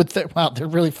West Hollywood. Wow, they're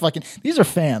really fucking... These are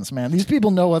fans, man. These people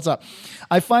know what's up.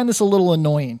 I find this a little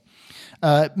annoying.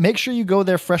 Make sure you go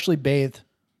there freshly bathed.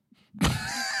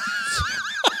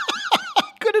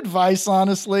 Good advice,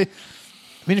 honestly.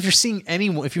 I mean, if you're seeing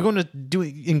anyone, if you're going to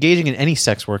engaging in any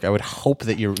sex work, I would hope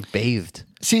that you're bathed.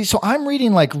 See, so I'm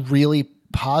reading like really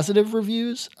positive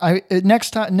reviews.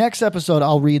 Next episode,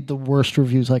 I'll read the worst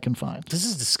reviews I can find. This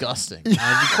is disgusting.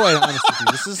 I'll be quite honest with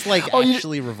you. This is like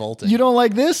actually revolting. You don't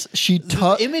like this?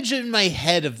 The image in my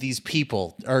head of these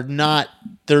people are not.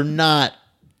 They're not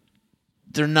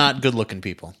good looking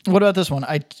people. What about this one?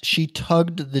 She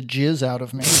tugged the jizz out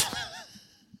of me.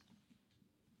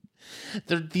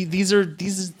 These are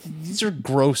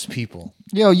gross people.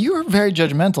 Yo, you're a very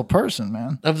judgmental person,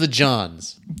 man. Of the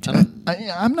Johns.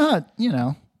 I'm not,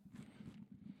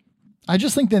 I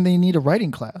just think that they need a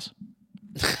writing class.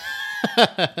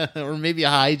 Or maybe a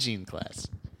hygiene class.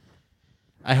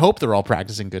 I hope they're all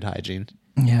practicing good hygiene.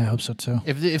 Yeah, I hope so too.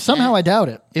 If somehow I doubt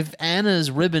it. If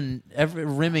Anna's rimming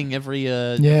every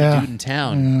dude in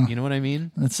town, you know what I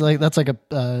mean? That's like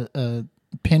a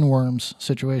pinworms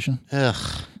situation.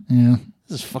 Ugh. Yeah.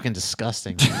 This is fucking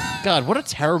disgusting. God, what a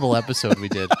terrible episode we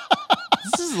did.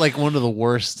 This is like one of the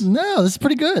worst. No, this is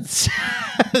pretty good.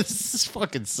 This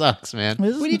fucking sucks, man.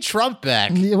 We need Trump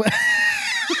back.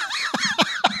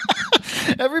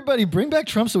 Everybody, bring back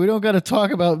Trump so we don't got to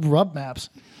talk about rub maps.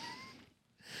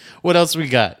 What else we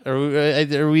got?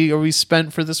 Are we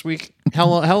spent for this week? How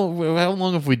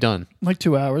long have we done? Like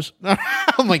 2 hours.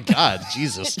 Oh my God,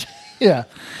 Jesus. Yeah.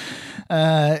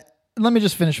 Let me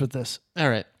just finish with this. All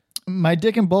right. My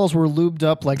dick and balls were lubed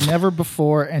up like never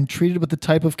before and treated with the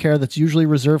type of care that's usually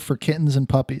reserved for kittens and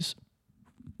puppies.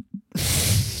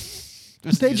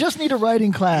 They just need a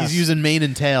writing class. He's using mane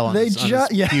and tail on his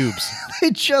pubes. They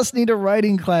just need a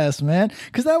writing class, man.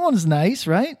 Because that one's nice,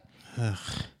 right?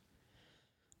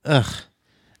 Ugh.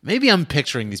 Maybe I'm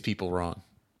picturing these people wrong.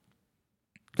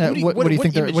 What do you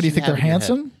think? What do you think? They're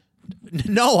handsome?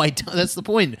 No, I don't. That's the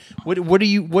point.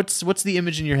 What's the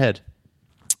image in your head?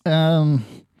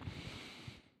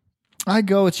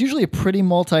 It's usually a pretty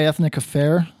multi-ethnic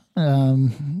affair. A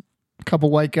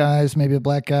couple white guys, maybe a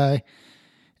black guy.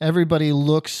 Everybody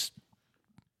looks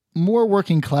more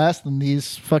working class than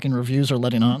these fucking reviews are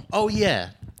letting on. Oh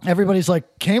yeah. Everybody's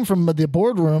like came from the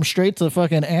boardroom straight to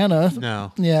fucking Anna.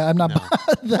 No. Yeah, I'm not.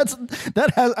 No.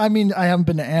 I haven't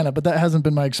been to Anna, but that hasn't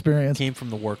been my experience. Came from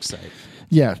the work site.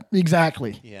 Yeah,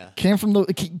 exactly. Yeah. Came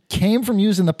from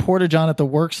using the porta-john at the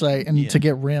work site and to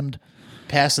get rimmed.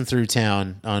 Passing through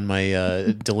town on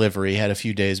my delivery, had a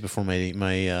few days before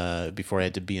before I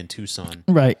had to be in Tucson.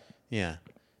 Right. Yeah.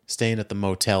 Staying at the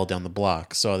motel down the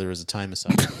block, saw there was a time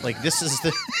assignment. Like this is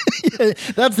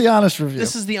the that's the honest review.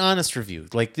 This is the honest review.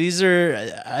 Like these are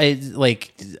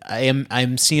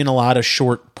I'm seeing a lot of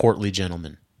short, portly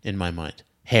gentlemen in my mind.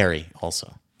 Hairy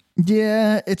also.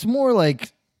 Yeah, it's more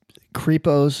like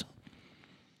creepos.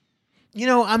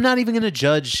 I'm not even going to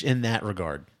judge in that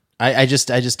regard. I just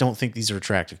don't think these are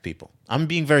attractive people. I'm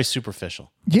being very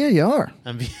superficial. Yeah, you are.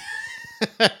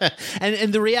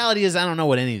 And the reality is I don't know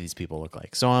what any of these people look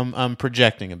like. So I'm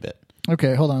projecting a bit.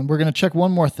 Okay, hold on. We're going to check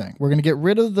one more thing. We're going to get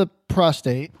rid of the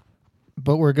prostate,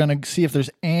 but we're going to see if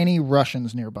there's any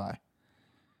Russians nearby.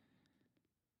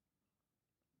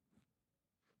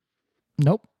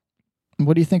 Nope.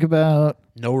 What do you think about...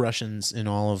 No Russians in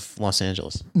all of Los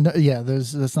Angeles. No, yeah,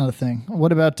 that's not a thing.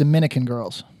 What about Dominican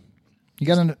girls? You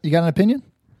got an opinion?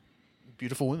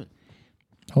 Beautiful women.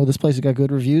 Oh, this place has got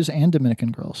good reviews and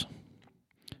Dominican girls.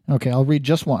 Okay, I'll read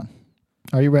just one.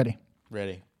 Are you ready?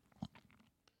 Ready.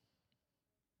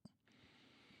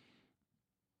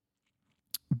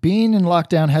 Being in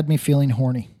lockdown had me feeling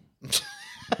horny.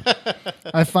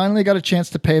 I finally got a chance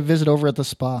to pay a visit over at the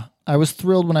spa. I was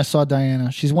thrilled when I saw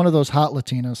Diana. She's one of those hot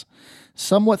Latinas.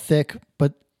 Somewhat thick,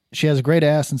 but she has a great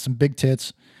ass and some big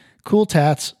tits. Cool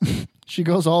tats. She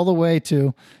goes all the way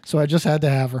too, so I just had to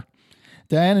have her.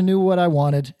 Diana knew what I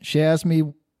wanted. She asked me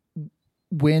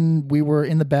when we were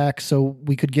in the back so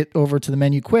we could get over to the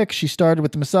menu quick. She started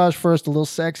with the massage first, a little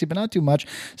sexy, but not too much.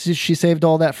 She saved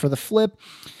all that for the flip.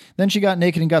 Then she got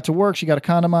naked and got to work. She got a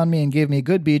condom on me and gave me a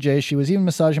good BJ. She was even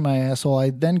massaging my asshole. I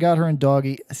then got her in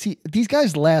doggy. See, these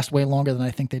guys last way longer than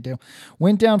I think they do.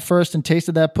 Went down first and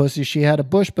tasted that pussy. She had a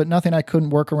bush, but nothing I couldn't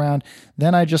work around.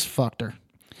 Then I just fucked her.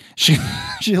 She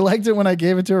liked it when I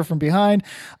gave it to her from behind.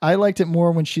 I liked it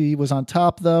more when she was on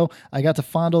top, though. I got to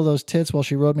fondle those tits while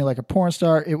she rode me like a porn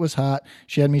star. It was hot.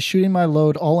 She had me shooting my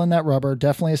load all in that rubber.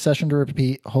 Definitely a session to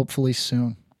repeat, hopefully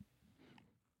soon.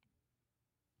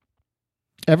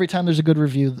 Every time there's a good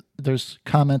review, there's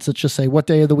comments that just say, what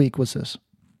day of the week was this?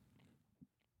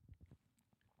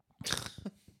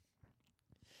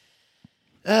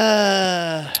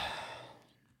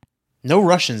 No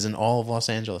Russians in all of Los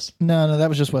Angeles. No, that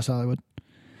was just West Hollywood.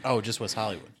 Oh, just West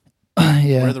Hollywood.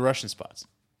 Yeah. Where are the Russian spots?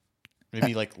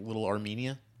 Maybe like little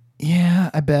Armenia? Yeah,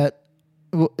 I bet.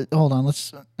 Hold on.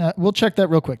 We'll check that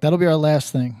real quick. That'll be our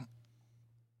last thing.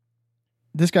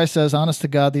 This guy says, honest to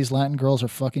God, these Latin girls are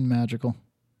fucking magical.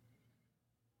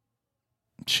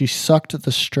 She sucked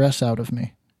the stress out of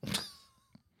me.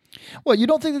 Well, you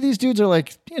don't think that these dudes are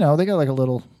like, they got like a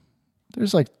little,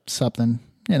 there's like something,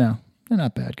 they're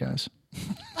not bad guys.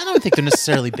 I don't think they're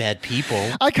necessarily bad people.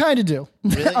 I kind of do.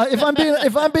 Really?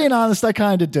 If I'm being honest, I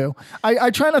kind of do.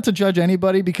 I try not to judge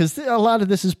anybody because a lot of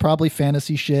this is probably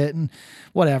fantasy shit and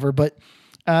whatever, but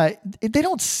they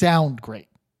don't sound great.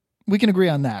 We can agree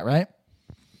on that, right?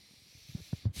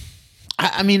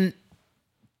 I mean,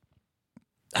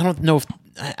 I don't know if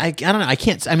I don't know. I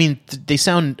can't. I mean, they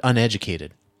sound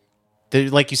uneducated. They,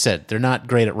 like you said, they're not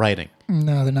great at writing.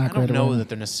 No, they're not great at writing. I don't know that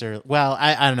they're necessarily. Well,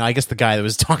 I don't know. I guess the guy that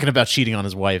was talking about cheating on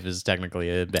his wife is technically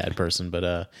a bad person,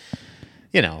 but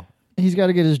he's got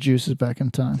to get his juices back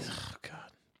in time. Oh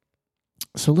God.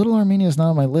 So Little Armenia is not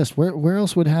on my list. Where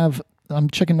else would have? I'm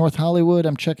checking North Hollywood.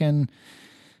 I'm checking.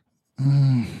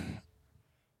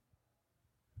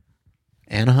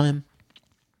 Anaheim.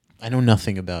 I know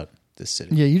nothing about this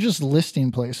city. Yeah, you're just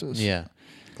listing places. Yeah.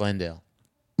 Glendale.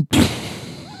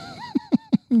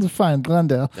 Fine,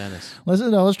 Glendale. Venice.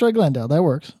 Let's try Glendale. That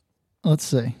works. Let's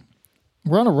see.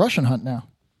 We're on a Russian hunt now.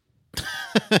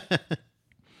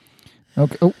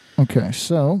 Okay. Oh, okay.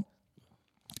 So,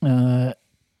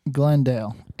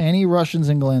 Glendale. Any Russians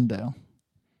in Glendale?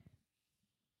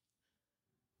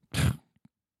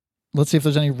 Let's see if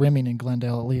there's any rimming in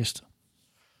Glendale at least.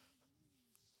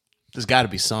 There's got to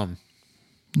be some.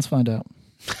 Let's find out.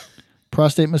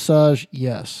 Prostate massage,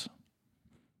 yes.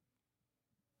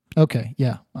 Okay,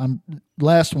 yeah.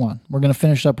 Last one. We're going to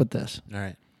finish up with this. All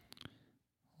right.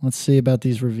 Let's see about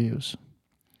these reviews.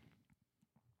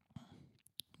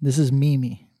 This is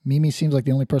Mimi. Mimi seems like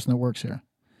the only person that works here.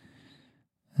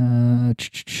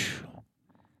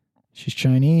 She's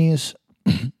Chinese.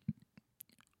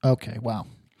 Okay, wow.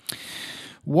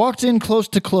 Walked in close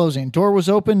to closing. Door was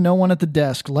open, no one at the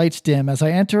desk. Lights dim. As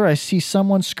I enter, I see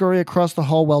someone scurry across the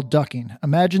hall while ducking.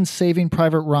 Imagine Saving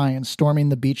Private Ryan storming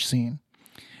the beach scene.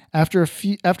 After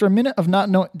a minute of not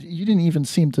knowing, you didn't even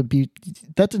seem to be,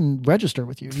 that didn't register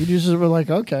with you. You just were like,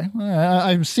 okay,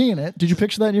 I'm seeing it. Did you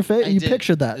picture that in your face? You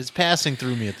pictured that. It's passing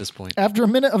through me at this point. After a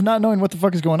minute of not knowing what the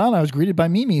fuck is going on, I was greeted by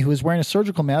Mimi, who is wearing a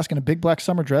surgical mask and a big black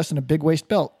summer dress and a big waist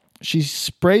belt. She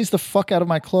sprays the fuck out of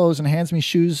my clothes and hands me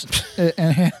shoes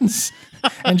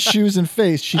and shoes and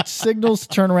face. She signals to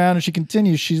turn around and she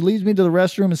continues. She leads me to the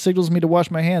restroom and signals me to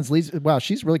wash my hands. Wow,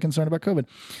 she's really concerned about COVID.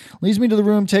 Leads me to the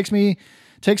room, takes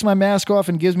my mask off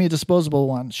and gives me a disposable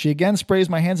one. She again sprays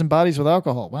my hands and bodies with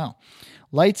alcohol. Wow.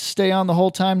 Lights stay on the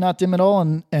whole time, not dim at all,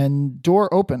 and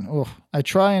door open. Ugh. I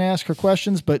try and ask her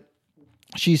questions, but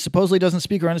she supposedly doesn't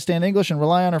speak or understand English and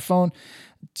rely on her phone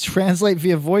translate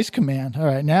via voice command. All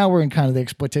right, now we're in kind of the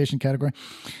exploitation category.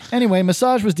 Anyway,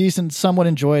 massage was decent, somewhat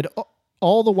enjoyed.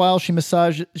 All the while she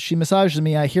massages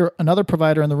me, I hear another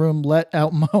provider in the room let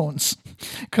out moans.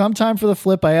 Come time for the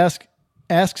flip, I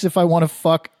asks if I want to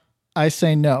fuck. I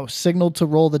say no. Signaled to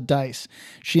roll the dice.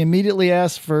 She immediately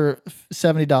asked for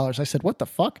 $70. I said, what the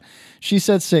fuck? She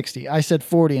said 60. I said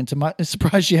 40. And to my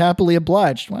surprise, she happily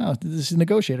obliged. Wow, this is a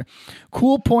negotiator.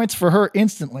 Cool points for her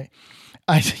instantly.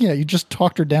 You just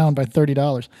talked her down by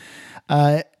 $30.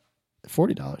 $40,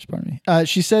 pardon me.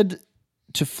 She said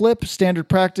to flip, standard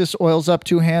practice, oils up,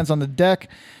 2 hands on the deck.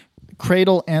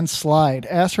 cradle and slide.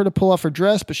 Asked her to pull off her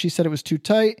dress, but she said it was too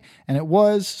tight, and it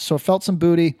was, so it felt some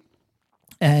booty.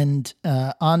 And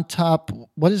on top,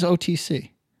 what is OTC?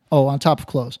 Oh, on top of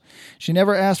clothes. She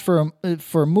never asked for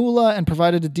a moolah and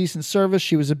provided a decent service.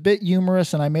 She was a bit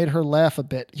humorous, and I made her laugh a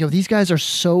bit. Yo, these guys are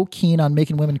so keen on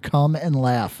making women come and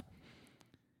laugh.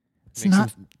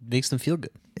 Makes them feel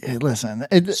good. Listen.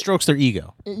 Strokes their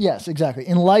ego. Yes, exactly.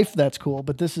 In life, that's cool,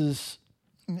 but this is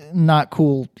not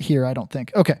cool here, I don't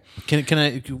think. Okay. Can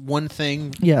I, one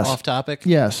thing off topic?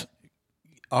 Yes.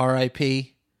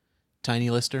 R.I.P. Tiny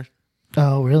Lister.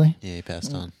 Oh, really? Yeah, he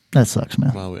passed on. That sucks,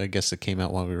 man. Well, I guess it came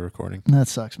out while we were recording. That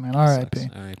sucks, man. R.I.P.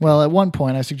 Well, at one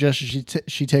point, I suggested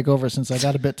she take over since I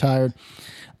got a bit tired.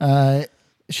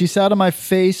 She sat on my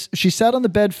face. She sat on the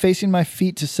bed facing my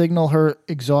feet to signal her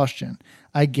exhaustion.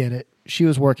 I get it. She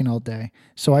was working all day.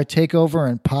 So I take over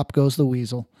and pop goes the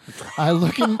weasel. I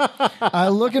look in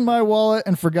my wallet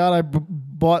and forgot I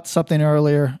bought something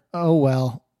earlier. Oh,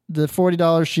 well. The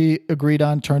 $40 she agreed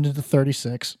on turned into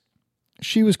 $36.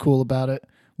 She was cool about it.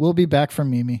 We'll be back from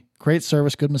Mimi. Great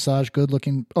service, good massage,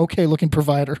 okay looking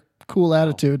provider. Cool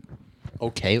attitude.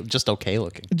 Okay, just okay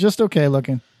looking. Just okay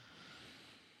looking.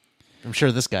 I'm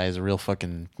sure this guy is a real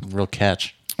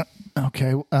catch.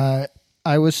 Okay.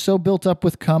 I was so built up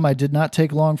with cum, I did not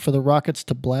take long for the rockets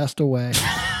to blast away.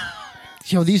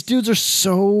 Yo, these dudes are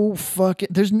so fucking...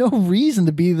 There's no reason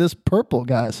to be this purple,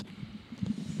 guys.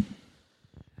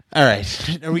 All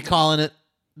right. Are we calling it?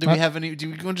 Do we have any... Do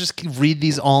we want to just read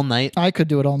these all night? I could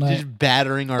do it all night. Just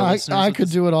battering our listeners. I could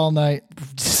do it all night.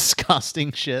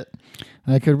 Disgusting shit.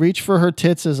 I could reach for her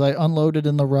tits as I unloaded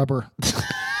in the rubber.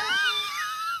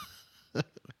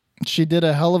 She did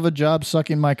a hell of a job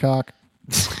sucking my cock.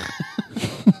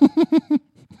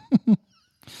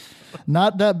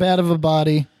 Not that bad of a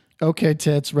body. Okay,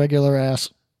 tits, regular ass.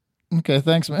 Okay,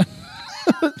 thanks, man.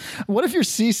 What if you're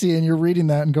Cece and you're reading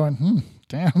that and going,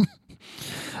 damn.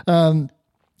 All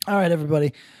right,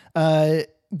 everybody.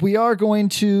 We are going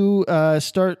to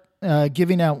start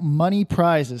giving out money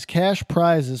prizes, cash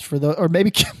prizes for the, or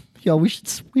maybe,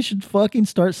 we should fucking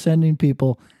start sending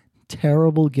people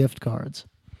terrible gift cards.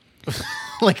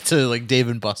 like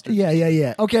Dave & Buster's.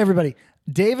 Yeah. Okay, everybody.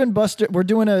 Dave & Buster, we're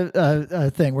doing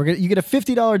a thing. You get a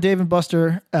 $50 Dave &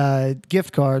 Buster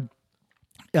gift card.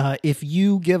 If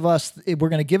you give us, we're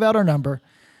going to give out our number.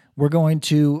 We're going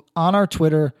to, on our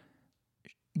Twitter,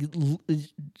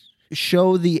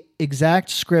 show the exact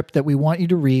script that we want you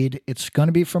to read. It's going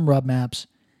to be from Rub Maps.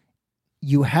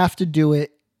 You have to do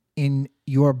it in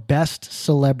your best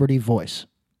celebrity voice.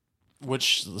 We're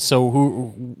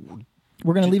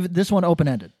going to leave this one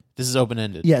open-ended. This is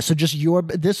open-ended. Yeah, so just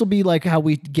this will be like how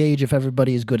we gauge if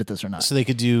everybody is good at this or not. So they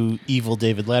could do evil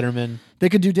David Letterman. They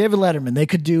could do David Letterman. They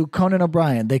could do Conan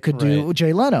O'Brien. They could do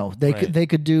Jay Leno. They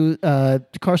could do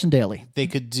Carson Daly. They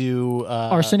could do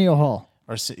Arsenio Hall.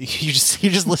 You're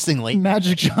just listing late.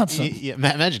 Magic Johnson. Yeah,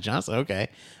 Magic Johnson. Okay.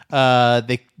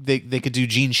 They could do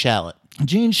Gene Shalit.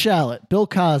 Gene Shalit, Bill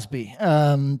Cosby,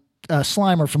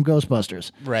 Slimer from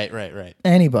Ghostbusters. Right.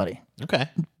 Anybody. Okay.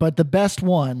 But the best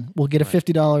one will get a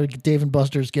 $50 Dave &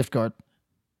 Buster's gift card.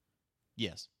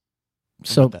 Yes.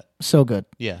 So good.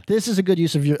 Yeah. This is a good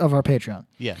use of our Patreon.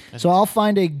 Yeah. So I'll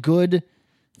find a good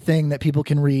thing that people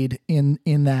can read in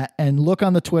that and look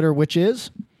on the Twitter, which is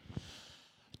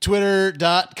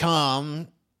twitter.com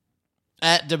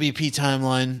 @WP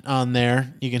Timeline on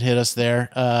there. You can hit us there.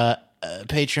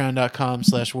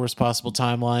 Patreon.com/worst possible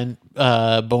timeline.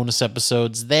 Bonus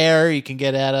episodes there. You can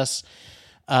get at us.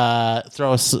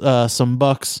 Throw us some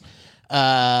bucks.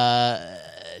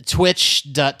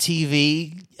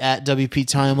 Twitch.tv @WP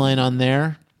Timeline on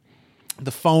there.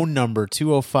 The phone number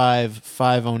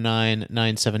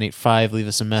 205-509-9785. Leave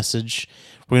us a message.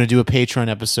 We're going to do a Patreon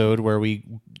episode where we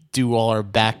do all our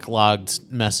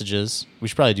backlogged messages. We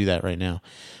should probably do that right now.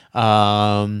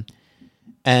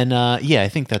 I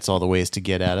think that's all the ways to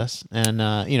get at us. And,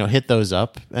 hit those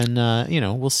up. And,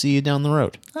 we'll see you down the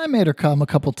road. I made her come a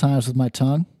couple times with my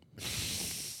tongue.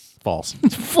 False.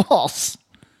 False.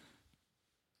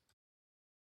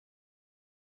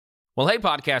 Well, hey,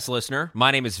 podcast listener.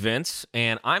 My name is Vince,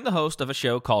 and I'm the host of a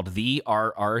show called The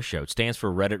RR Show. It stands for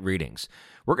Reddit Readings.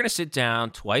 We're going to sit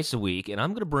down twice a week, and I'm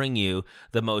going to bring you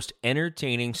the most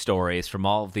entertaining stories from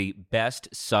all of the best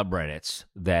subreddits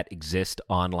that exist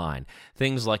online.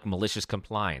 Things like malicious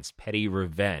compliance, petty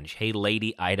revenge, hey,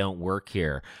 lady, I don't work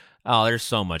here. Oh, there's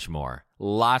so much more.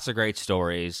 Lots of great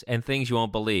stories and things you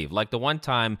won't believe. Like the one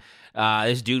time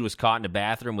this dude was caught in a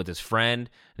bathroom with his friend,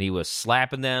 and he was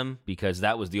slapping them because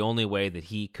that was the only way that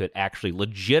he could actually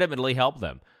legitimately help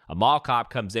them. A mall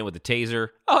cop comes in with a taser.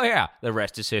 Oh, yeah, the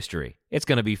rest is history. It's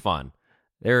going to be fun.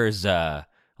 There's a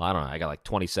Well, I don't know. I got like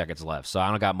 20 seconds left, so I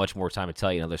don't got much more time to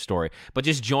tell you another story. But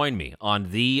just join me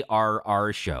on The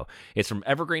RR Show. It's from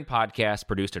Evergreen Podcast,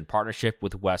 produced in partnership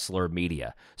with Wessler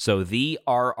Media. So The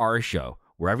RR Show,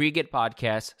 wherever you get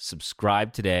podcasts,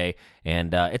 subscribe today.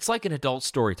 And it's like an adult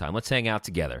story time. Let's hang out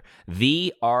together.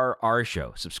 The RR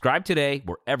Show. Subscribe today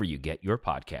wherever you get your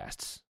podcasts.